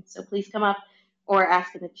soon. So please come up or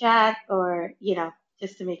ask in the chat, or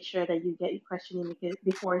just to make sure that you get your question in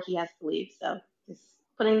before he has to leave. So just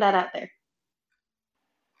putting that out there.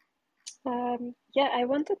 Yeah, I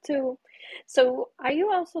wanted to. So, are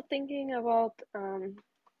you also thinking about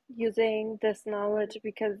using this knowledge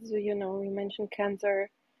because we mentioned cancer,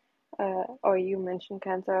 or you mentioned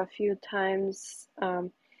cancer a few times.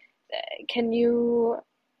 Can you,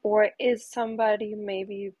 or is somebody,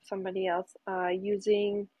 maybe somebody else,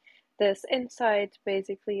 using this insight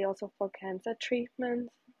basically also for cancer treatment?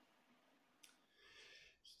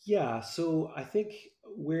 Yeah, so I think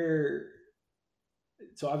we're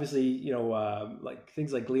so obviously, like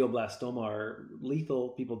things like glioblastoma are lethal.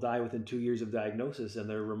 People die within 2 years of diagnosis, and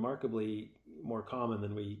they're remarkably more common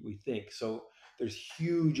than we think. So there's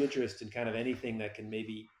huge interest in kind of anything that can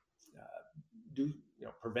maybe do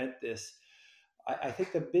prevent this. I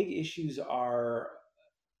think the big issues are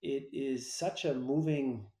it is such a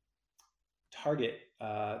moving target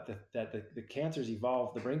that the cancers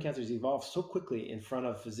evolve, the brain cancers evolve so quickly in front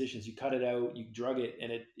of physicians. You cut it out, you drug it,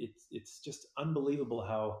 and it's just unbelievable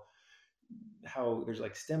how there's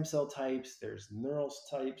like stem cell types, there's neural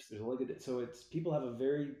types, there's oligod. So it's people have a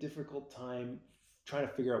very difficult time trying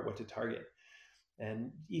to figure out what to target.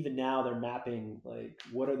 And even now they're mapping like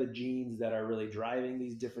what are the genes that are really driving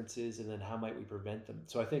these differences, and then how might we prevent them.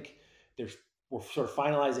 So I think there's we're sort of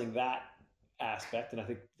finalizing that aspect, and I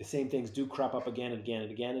think the same things do crop up again and again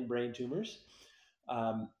and again in brain tumors.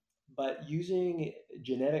 Um, but using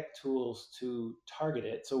genetic tools to target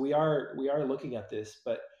it, so we are looking at this,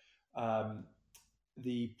 but um,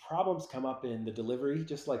 the problems come up in the delivery,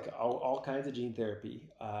 just like all kinds of gene therapy.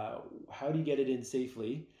 How do you get it in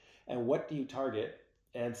safely, and what do you target?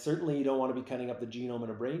 And certainly, you don't want to be cutting up the genome in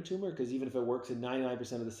a brain tumor, because even if it works in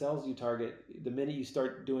 99% of the cells you target, the minute you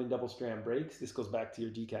start doing double strand breaks, this goes back to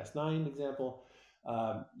your DCAS9 example,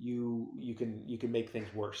 you can make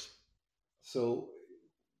things worse. So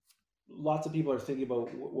lots of people are thinking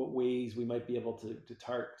about what ways we might be able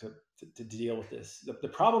to deal with this. The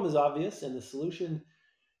problem is obvious, and the solution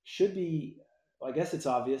should be, I guess it's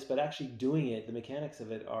obvious, but actually doing it, the mechanics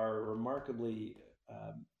of it are remarkably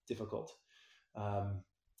difficult. Um,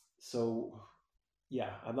 so,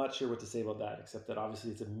 yeah, I'm not sure what to say about that, except that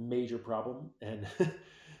obviously it's a major problem, and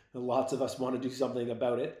lots of us want to do something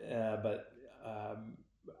about it. But um,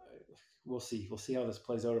 we'll see. We'll see how this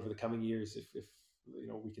plays out over the coming years. If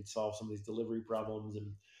we can solve some of these delivery problems,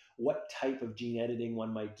 and what type of gene editing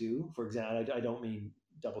one might do. For example, I don't mean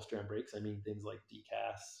double strand breaks. I mean things like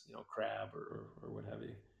DCAS, crab or what have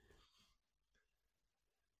you.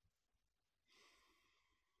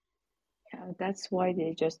 Yeah, that's why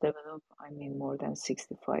they just develop, more than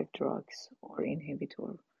 65 drugs or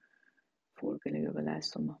inhibitor for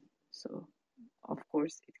glioblastoma. So, of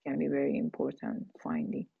course, it can be very important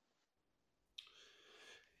finding.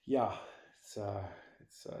 Yeah,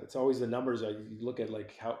 it's always the numbers. You look at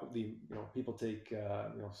like how people take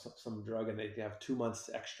some drug and they have 2 months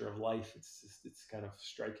extra of life. It's kind of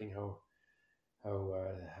striking how how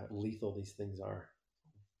lethal these things are.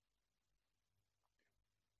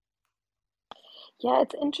 Yeah,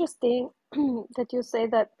 it's interesting that you say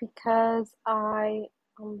that because I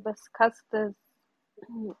discussed this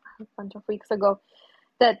a bunch of weeks ago.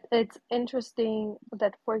 That it's interesting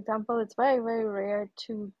that, for example, it's very, very rare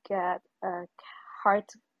to get a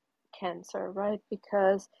heart cancer, right?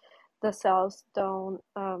 Because the cells don't,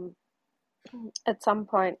 at some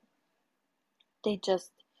point, they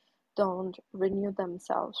just don't renew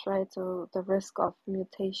themselves, right? So the risk of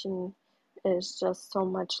mutation is just so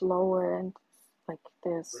much lower, and like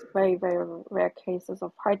there's very, very rare cases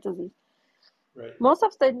of heart disease. Right. Most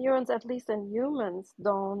of the neurons, at least in humans,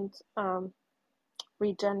 don't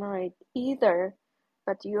regenerate either,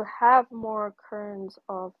 but you have more occurrence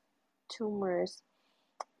of tumors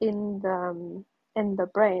in the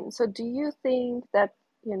brain. So do you think that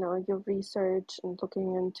your research and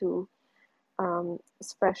looking into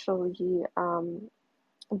especially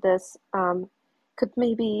this could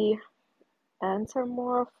maybe answer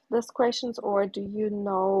more of these questions, or do you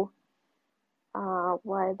know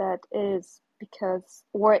why that is? Because,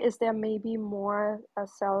 or is there maybe more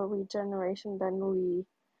cell regeneration than we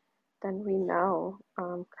know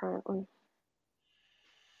currently?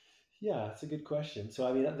 Yeah, it's a good question. So,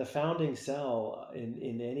 I mean, the founding cell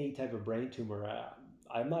in any type of brain tumor,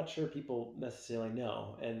 I'm not sure people necessarily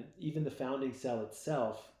know. And even the founding cell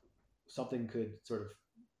itself, something could sort of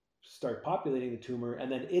start populating the tumor,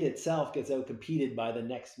 and then it itself gets out competed by the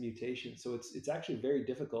next mutation. So it's actually very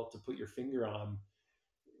difficult to put your finger on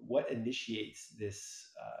what initiates this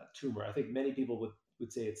tumor. I think many people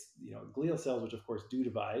would say it's glial cells, which of course do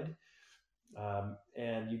divide,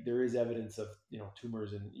 and there is evidence of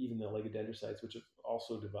tumors and even the oligodendrocytes, which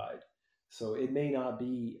also divide. So it may not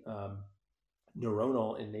be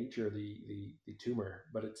neuronal in nature, the tumor,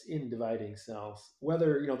 but it's in dividing cells.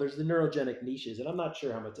 Whether there's the neurogenic niches, and I'm not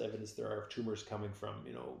sure how much evidence there are of tumors coming from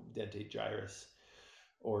dentate gyrus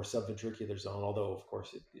or subventricular zone, although of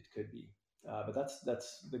course it could be. But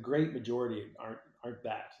that's the great majority aren't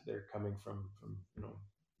that. They're coming from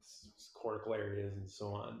cortical areas and so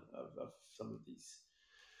on of some of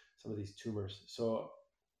these tumors. So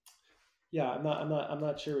yeah, I'm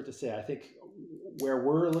not sure what to say. I think where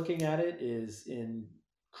we're looking at it is in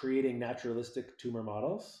creating naturalistic tumor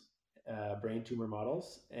models, brain tumor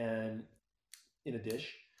models, and in a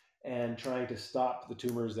dish, and trying to stop the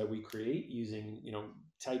tumors that we create using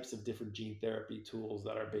types of different gene therapy tools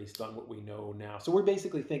that are based on what we know now. So we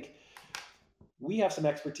basically think we have some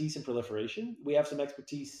expertise in proliferation. We have some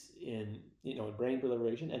expertise in in brain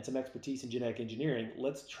proliferation and some expertise in genetic engineering.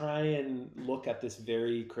 Let's try and look at this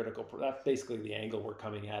very critical. That's basically the angle we're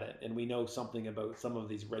coming at it, and we know something about some of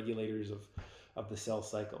these regulators of the cell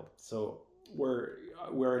cycle. So we're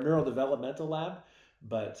a neurodevelopmental lab,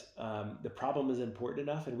 but the problem is important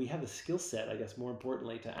enough, and we have the skill set, I guess, more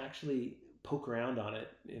importantly, to actually poke around on it.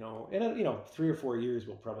 In 3 or 4 years,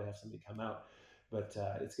 we'll probably have something come out, but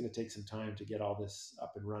it's going to take some time to get all this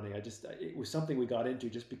up and running. It was something we got into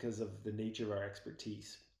just because of the nature of our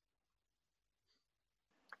expertise.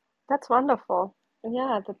 That's wonderful.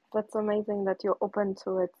 Yeah, that's amazing that you're open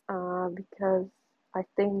to it, because I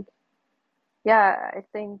think, yeah, I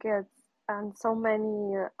think it's, and so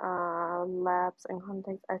many labs and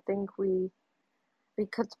contexts, I think we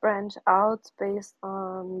could branch out based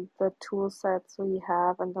on the tool sets we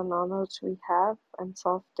have and the knowledge we have and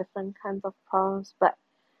solve different kinds of problems. But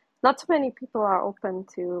not too many people are open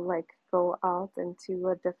to like go out into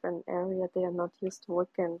a different area they are not used to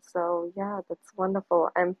working. So yeah, that's wonderful.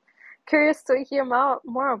 I'm curious to hear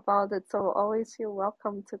more about it. So always feel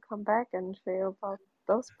welcome to come back and share about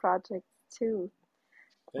those projects too.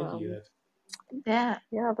 Thank you. Um, Yeah.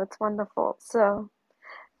 yeah, that's wonderful. So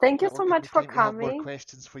thank you That will so give me much for time to have more coming.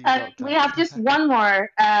 questions for you, We Doctor. have just one more,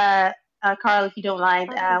 Carl, if you don't mind.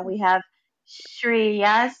 We have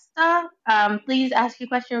Shreyasta. Please ask your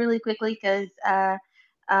question really quickly because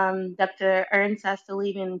Dr. Ernst has to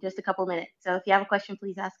leave in just a couple minutes. So if you have a question,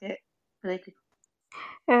 please ask it really quickly.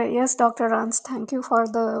 Yes, Dr. Rans, thank you for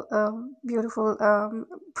the beautiful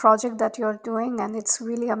project that you're doing, and it's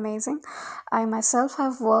really amazing. I myself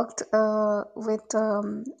have worked with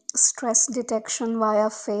stress detection via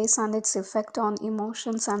face and its effect on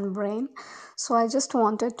emotions and brain. So I just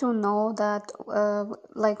wanted to know that,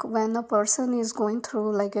 like, when a person is going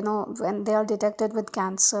through, like, when they are detected with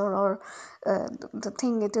cancer or the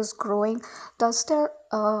thing it is growing, does there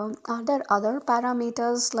are there other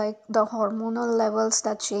parameters like the hormonal levels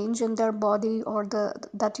that change in their body, or that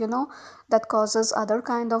that causes other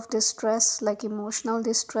kind of distress like emotional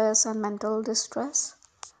distress and mental distress?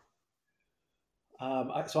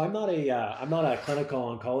 So I'm not a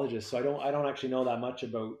clinical oncologist, so I don't actually know that much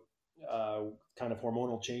about kind of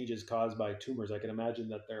hormonal changes caused by tumors. I can imagine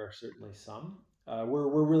that there are certainly some. We're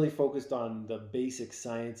really focused on the basic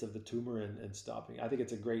science of the tumor and stopping. I think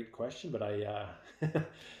it's a great question, but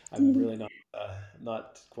I'm really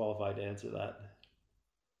not qualified to answer that.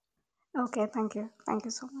 Okay, thank you. Thank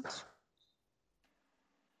you so much.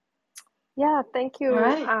 Yeah, thank All you.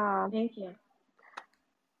 right. Thank you.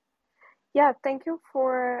 Yeah, thank you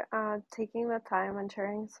for taking the time and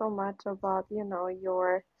sharing so much about,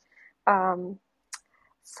 your um,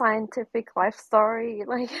 scientific life story,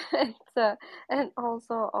 like and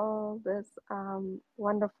also all this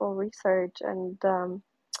wonderful research. And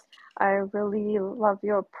I really love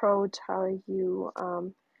your approach, how you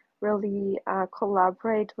really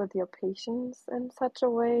collaborate with your patients in such a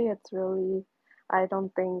way. It's really, I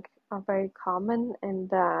don't think, very common,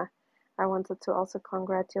 and I wanted to also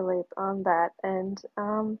congratulate on that. And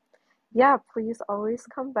yeah, please always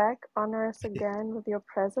come back, honor us again with your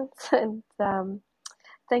presence, and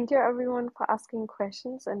thank you everyone for asking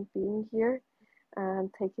questions and being here and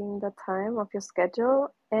taking the time of your schedule.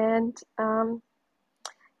 And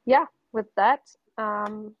yeah, with that,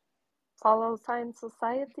 follow Science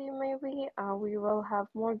Society maybe. We will have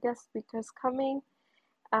more guest speakers coming.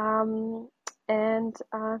 And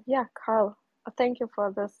yeah, Carl, thank you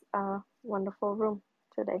for this wonderful room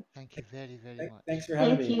today. Thank you very, very Thanks much. for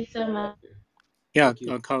having Thank me. you so much. Yeah, Thank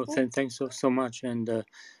you. Carl, thanks so much, and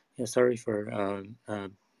yeah, sorry for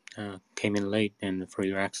came in late and for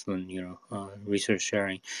your excellent research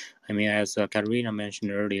sharing. I mean, as Katerina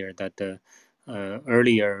mentioned earlier, that the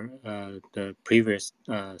previous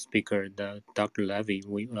speaker, Dr. Levy,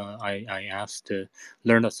 I asked to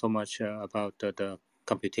learn so much about the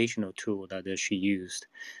computational tool that she used.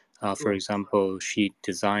 For Cool. example, she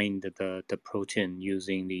designed the protein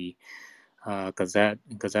using the Gazette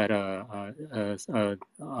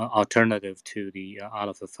alternative to the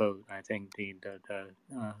AlphaFold. I think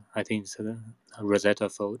I think it's the Rosetta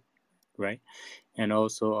Fold, right? And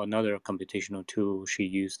also another computational tool she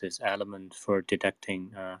used is Element for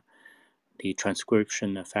detecting the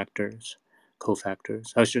transcription factors,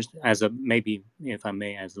 cofactors. I was just as a maybe if I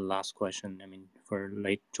may as the last question. I mean, for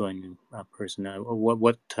late joining person,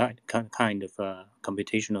 what kind of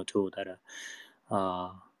computational tool that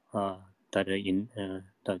uh, uh, that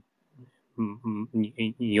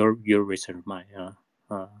your research might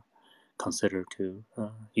consider to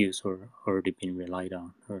use or already been relied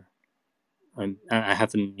on, or I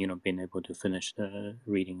haven't been able to finish the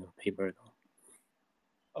reading of paper though.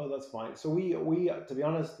 Oh, that's fine. So we to be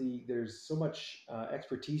honest, there's so much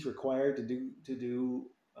expertise required to do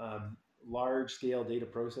large scale data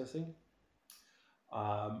processing.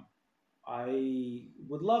 Um, I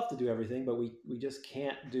would love to do everything, but we just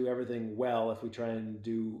can't do everything well if we try and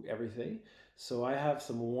do everything. So I have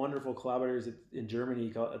some wonderful collaborators in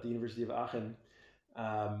Germany at the University of Aachen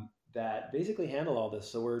that basically handle all this.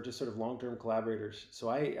 So we're just sort of long-term collaborators. So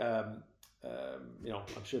I'm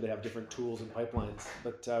sure they have different tools and pipelines,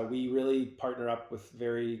 but we really partner up with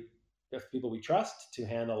people we trust to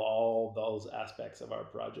handle all those aspects of our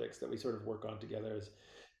projects that we sort of work on together as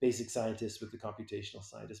basic scientists with the computational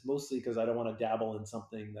scientists, mostly because I don't want to dabble in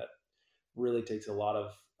something that really takes a lot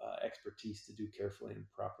of expertise to do carefully and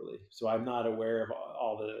properly. So I'm not aware of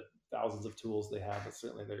all the thousands of tools they have, but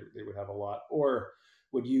certainly they would have a lot, or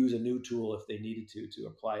would use a new tool if they needed to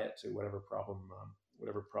apply it to whatever problem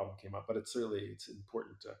came up. But it's an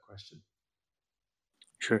important question.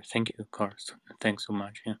 Sure, thank you, Carl. Thanks so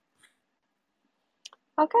much. Yeah.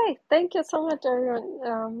 Okay, thank you so much, everyone.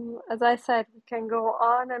 As I said, we can go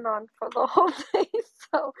on and on for the whole day,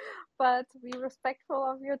 so but be respectful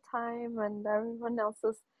of your time and everyone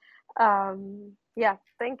else's. Yeah,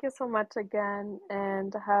 thank you so much again,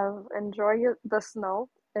 and enjoy the snow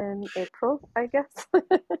in April, I guess.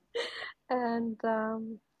 And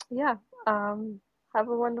yeah, have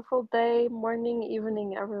a wonderful day, morning,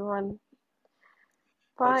 evening, everyone.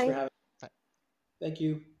 Thanks for Bye. having. Thank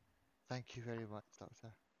you. Thank you very much,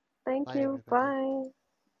 Doctor. Thank Bye, you. everybody. Bye.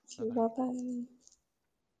 Bye bye. Bye bye.